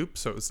for a loop.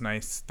 So it was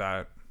nice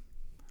that,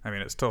 I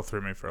mean, it still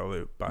threw me for a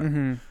loop, but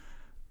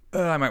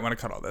I might want to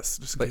cut all this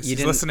just in But case you he's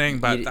didn't listening,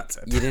 but you, that's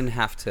it. You didn't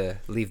have to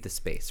leave the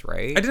space,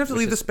 right? I didn't have to Which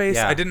leave the is- space.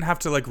 Yeah. I didn't have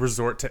to like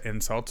resort to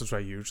insults, which I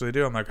usually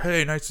do. I'm like,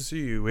 hey, nice to see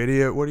you,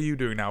 idiot. What are you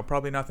doing now?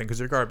 Probably nothing because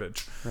you're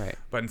garbage. Right.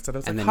 But instead I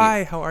was And like, then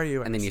hi, how are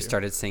you? I And then miss you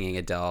started singing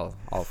Adele,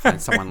 I'll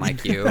find someone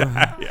like you.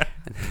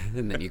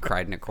 And then you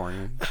cried in a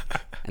corner.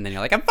 And then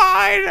you're like, I'm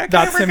fine. I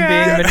That's him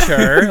being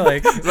mature.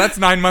 Like, That's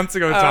 9 months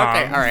ago, Tom.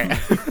 okay, all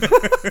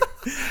right.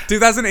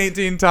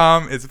 2018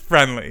 Tom is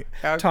friendly.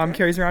 Tom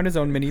carries around his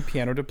own mini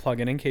piano to plug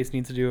in case he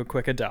needs to do a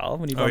quick Adele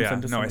when he Oh bumps yeah,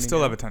 into no, I somebody still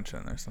new. have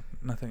attention. There's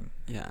nothing.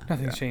 Yeah.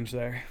 Nothing's changed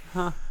there.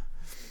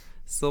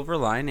 Silver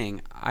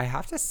lining. I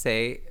have to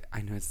say,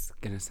 I know it's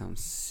going to sound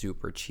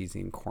super cheesy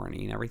and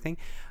corny and everything.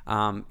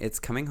 It's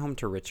coming home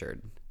to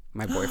Richard,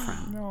 my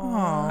boyfriend.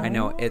 I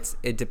know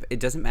it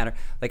doesn't matter.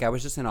 Like I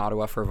was just in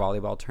Ottawa for a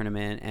volleyball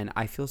tournament, and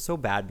I feel so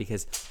bad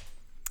because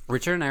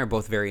Richard and I are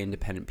both very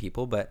independent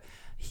people, but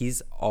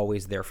he's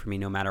always there for me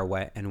no matter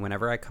what. And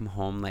whenever I come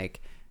home, like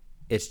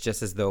it's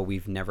just as though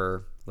we've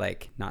never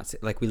like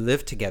we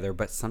live together,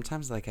 but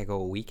sometimes like I go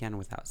a weekend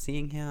without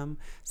seeing him.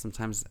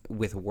 Sometimes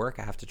with work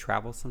I have to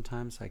travel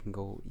sometimes, so I can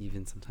go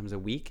even sometimes a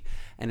week,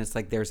 and it's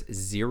like there's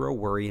zero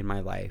worry in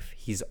my life.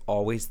 He's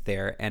always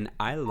there, and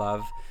I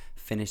love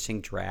finishing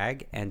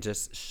drag and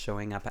just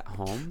showing up at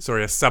home.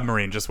 Sorry, a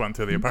submarine just went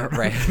through the apartment.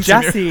 Right.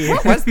 Jesse.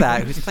 What was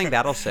that? Who's playing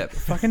Battleship?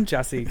 Fucking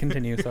Jesse.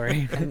 Continue.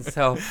 Sorry. And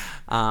so,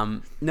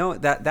 no,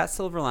 that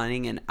silver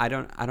lining, and I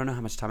don't know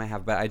how much time I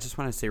have, but I just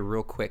want to say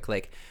real quick,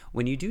 like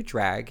when you do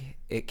drag,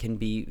 it can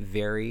be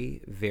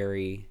very,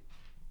 very,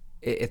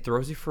 it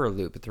throws you for a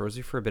loop. It throws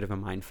you for a bit of a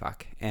mind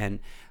fuck. And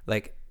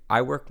like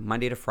I work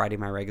Monday to Friday,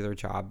 my regular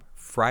job.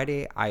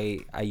 Friday, I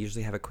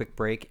usually have a quick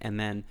break, and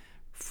then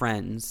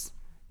friends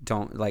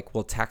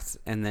will text,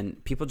 and then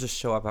people just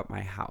show up at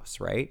my house,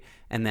 right?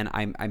 And then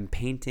I'm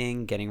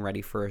painting, getting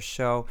ready for a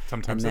show.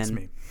 Sometimes and that's then,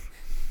 me.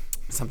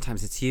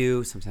 Sometimes it's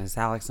you, sometimes it's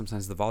Alex,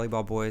 sometimes the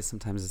volleyball boys,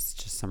 sometimes it's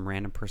just some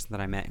random person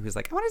that I met who's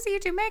like, I want to see you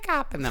do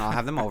makeup. And then I'll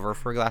have them over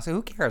for a glass.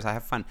 Who cares? I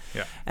have fun.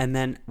 Yeah. And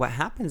then what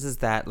happens is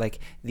that like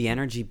the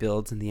energy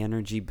builds and the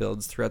energy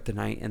builds throughout the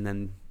night. And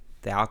then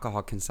the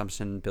alcohol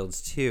consumption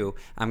builds too.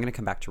 I'm going to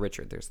come back to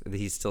Richard.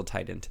 He's still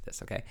tied into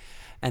this. Okay.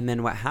 And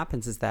then what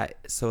happens is that,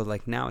 so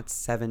like now it's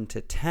 7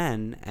 to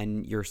 10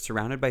 and you're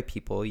surrounded by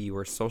people. You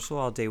were social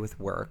all day with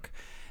work.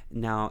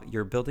 Now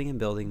you're building and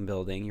building and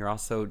building. You're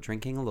also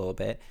drinking a little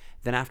bit.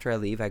 Then after I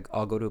leave,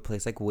 I'll go to a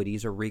place like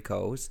Woody's or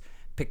Rico's.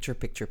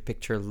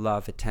 Picture,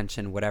 love,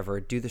 attention,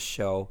 whatever. Do the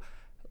show.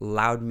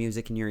 Loud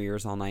music in your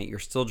ears all night. You're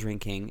still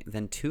drinking.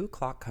 Then 2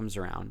 o'clock comes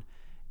around.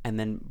 And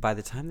then by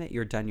the time that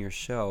you're done your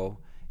show,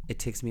 it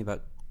takes me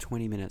about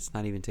 20 minutes,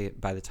 not even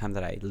by the time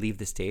that I leave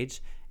the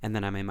stage. And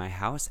then I'm in my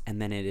house. And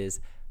then it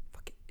is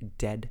fucking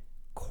dead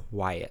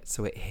quiet.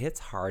 So it hits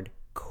hard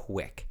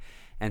quick.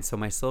 And so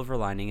my silver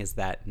lining is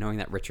that knowing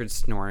that Richard's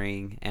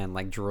snoring and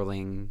like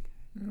drooling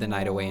the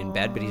night away in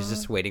bed, but he's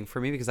just waiting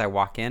for me because I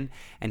walk in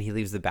and he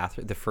leaves the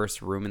bathroom. The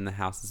first room in the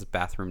house is a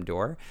bathroom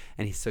door.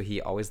 And he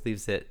always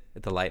leaves the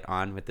light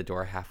on with the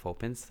door half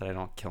open so that I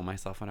don't kill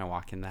myself when I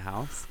walk in the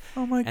house.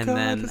 Oh my God, And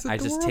then that's I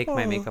just take my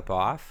adorable. makeup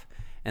off.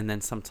 And then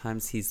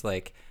sometimes he's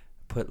like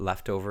put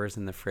leftovers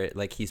in the fridge.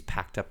 Like he's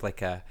packed up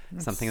like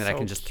something that I so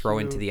can just throw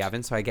into the cute.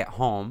 oven. So I get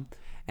home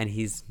and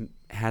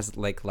has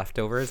like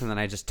leftovers and then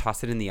I just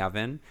toss it in the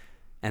oven.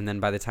 And then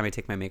by the time I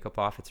take my makeup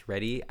off, it's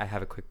ready. I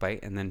have a quick bite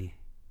and then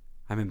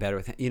I'm in bed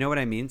with him. You know what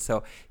I mean?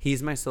 So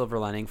he's my silver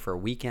lining for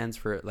weekends.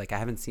 For like, I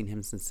haven't seen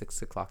him since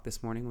 6 o'clock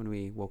this morning when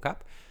we woke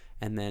up.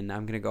 And then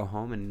I'm going to go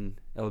home and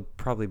it'll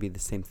probably be the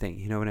same thing.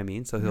 You know what I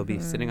mean? So he'll be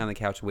sitting on the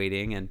couch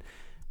waiting and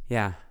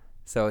yeah.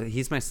 So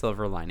he's my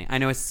silver lining. I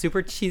know it's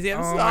super cheesy. I'm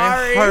Oh,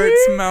 sorry. my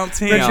heart's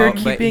melting. Richard, No,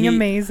 keep but being he-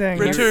 amazing.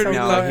 Richard, You're so we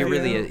no, love he good.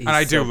 really is. He's And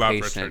I do so love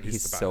patient. Richard. He's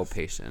He's the so best.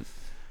 patient.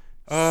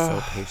 Oh,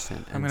 So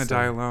patient. I'm And going to so-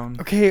 die alone.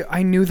 Okay,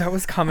 I knew that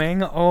was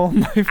coming. Oh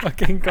my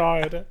fucking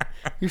God.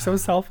 You're so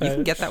selfish. You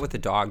can get that with a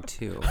dog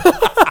too.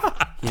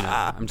 You know,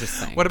 I'm just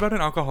saying. What about an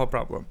alcohol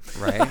problem?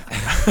 Right?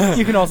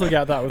 You can also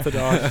get that with a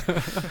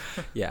dog.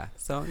 Yeah.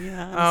 So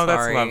yeah. I'm Oh,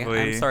 that's sorry. lovely.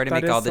 I'm sorry to That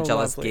make is all the so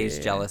jealous lovely. gays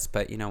jealous,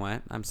 but you know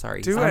what? I'm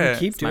sorry. Do He's- it.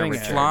 Keep it's my doing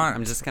Richard. it. Flaunt.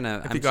 I'm just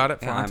gonna. If you got it,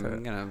 flaunt I'm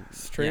it. gonna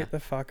Straight yeah, the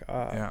fuck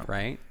up. Yeah.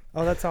 right.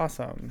 Oh, that's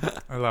awesome.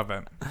 I love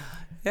it.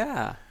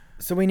 Yeah.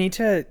 So we need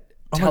to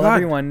Oh my tell God.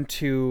 everyone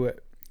to.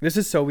 This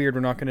is so weird.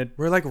 We're not going to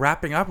We're like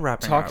wrapping up.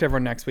 talk to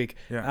everyone next week.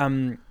 Yeah.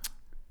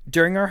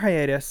 During our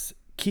hiatus,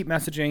 keep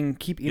messaging,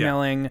 keep Yeah.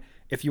 emailing.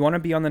 If you want to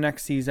be on the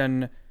next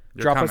season,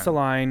 You're drop us a coming.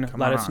 line. Come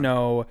Let on us on.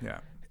 know. Yeah.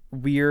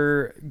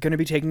 We're going to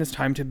be taking this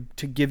time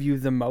to give you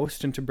the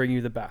most and to bring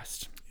you the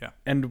best. Yeah.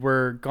 And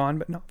we're gone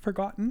but not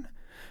forgotten.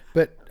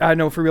 But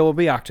no, for real, we'll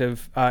be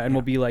active and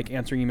we'll be like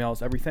answering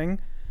emails, everything.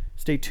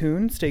 Stay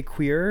tuned, stay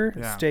queer,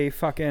 Yeah. stay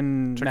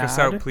fucking Check mad. us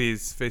out,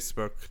 please.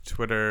 Facebook,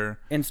 Twitter,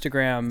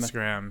 Instagram,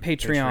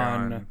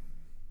 Patreon.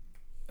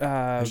 You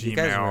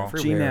guys are Gmail.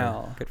 everywhere.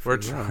 Gmail. Good for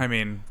We're you. I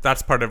mean,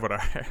 that's part of what our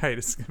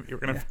hiatus is going to be. We're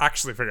going to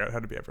actually figure out how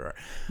to be everywhere.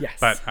 Yes.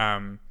 But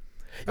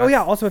oh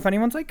yeah, also if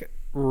anyone's like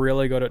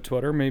really good at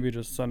Twitter, maybe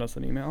just send us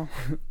an email.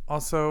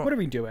 also, What are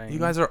we doing? you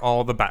guys are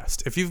all the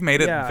best. If you've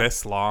made it Yeah.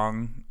 this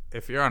long,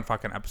 if you're on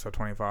fucking episode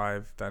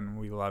 25, then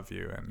we love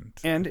you.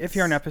 And if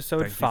you're on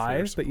episode thank you for your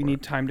 5, but you support.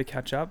 need time to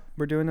catch up,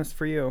 we're doing this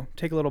for you.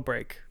 Take a little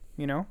break,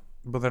 you know?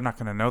 Well, they're not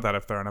going to know that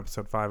if they're on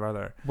episode 5, are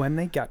they? When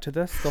they get to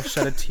this, they'll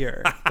shed a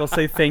tear. They'll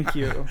say thank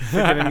you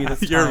for giving me this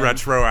time. You're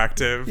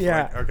retroactive.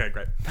 Yeah. Like, okay,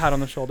 great. Pat on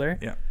the shoulder.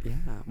 Yeah. Yeah.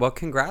 Well,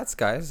 congrats,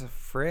 guys.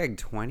 Frig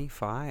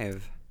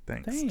 25.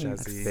 Thanks, Thanks.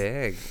 That's Jesse.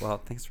 big. Well,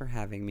 thanks for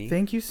having me.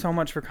 Thank you so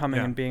much for coming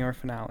Yeah. and being our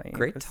finale.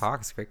 Great This-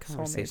 talks, great so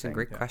conversation, amazing.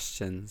 great Yeah.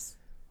 questions.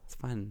 It's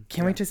fun.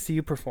 Can't wait to see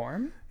you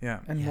perform. Yeah.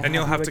 And And, we'll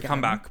you'll have have you to come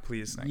again. back,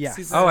 please, next Yes.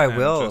 season. Oh, I and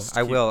will. just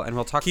I keep- will. And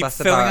we'll talk Keep less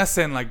filling about us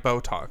in like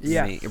Botox.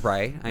 Yeah. me,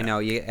 right? I know.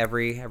 You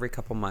every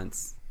couple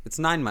months. It's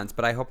 9 months,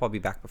 but I hope I'll be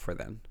back before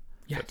then.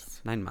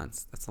 Yes. 9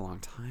 months. That's a long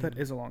time. That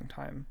is a long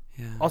time.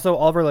 yeah. Also,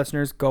 all of our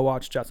listeners, go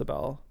watch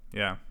Jezebel.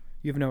 Yeah.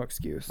 You have no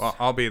excuse. Well,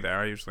 I'll be there.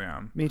 I usually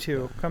am. Me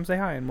too. Come say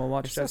hi and we'll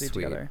watch You're so Jesse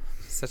sweet. together.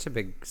 Such a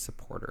big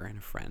supporter and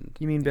a friend.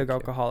 You mean big Thank you.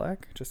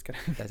 alcoholic? Just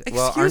kidding. That's-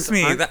 Excuse aren't-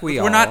 me. aren't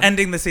we we're not all?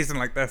 ending the season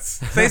like this.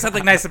 Say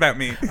something nice about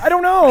me. I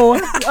don't know.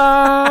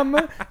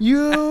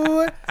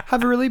 You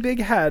have a really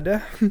big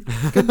head.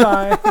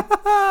 Goodbye.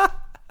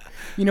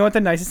 You know what?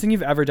 The nicest thing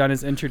you've ever done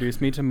is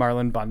introduce me to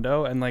Marlon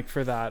Bundo, and like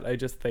for that, I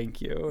just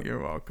thank you. You're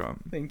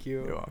welcome. Thank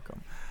you. You're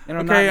welcome. And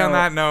Okay, on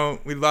that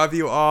note, we love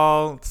you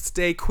all.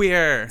 Stay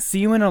queer. see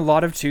you in a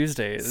lot of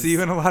Tuesdays. See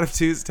you in a lot of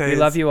Tuesdays. We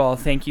love you all.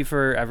 Thank you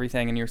for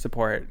everything and your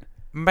support.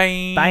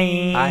 Bye.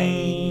 Bye.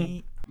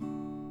 Bye.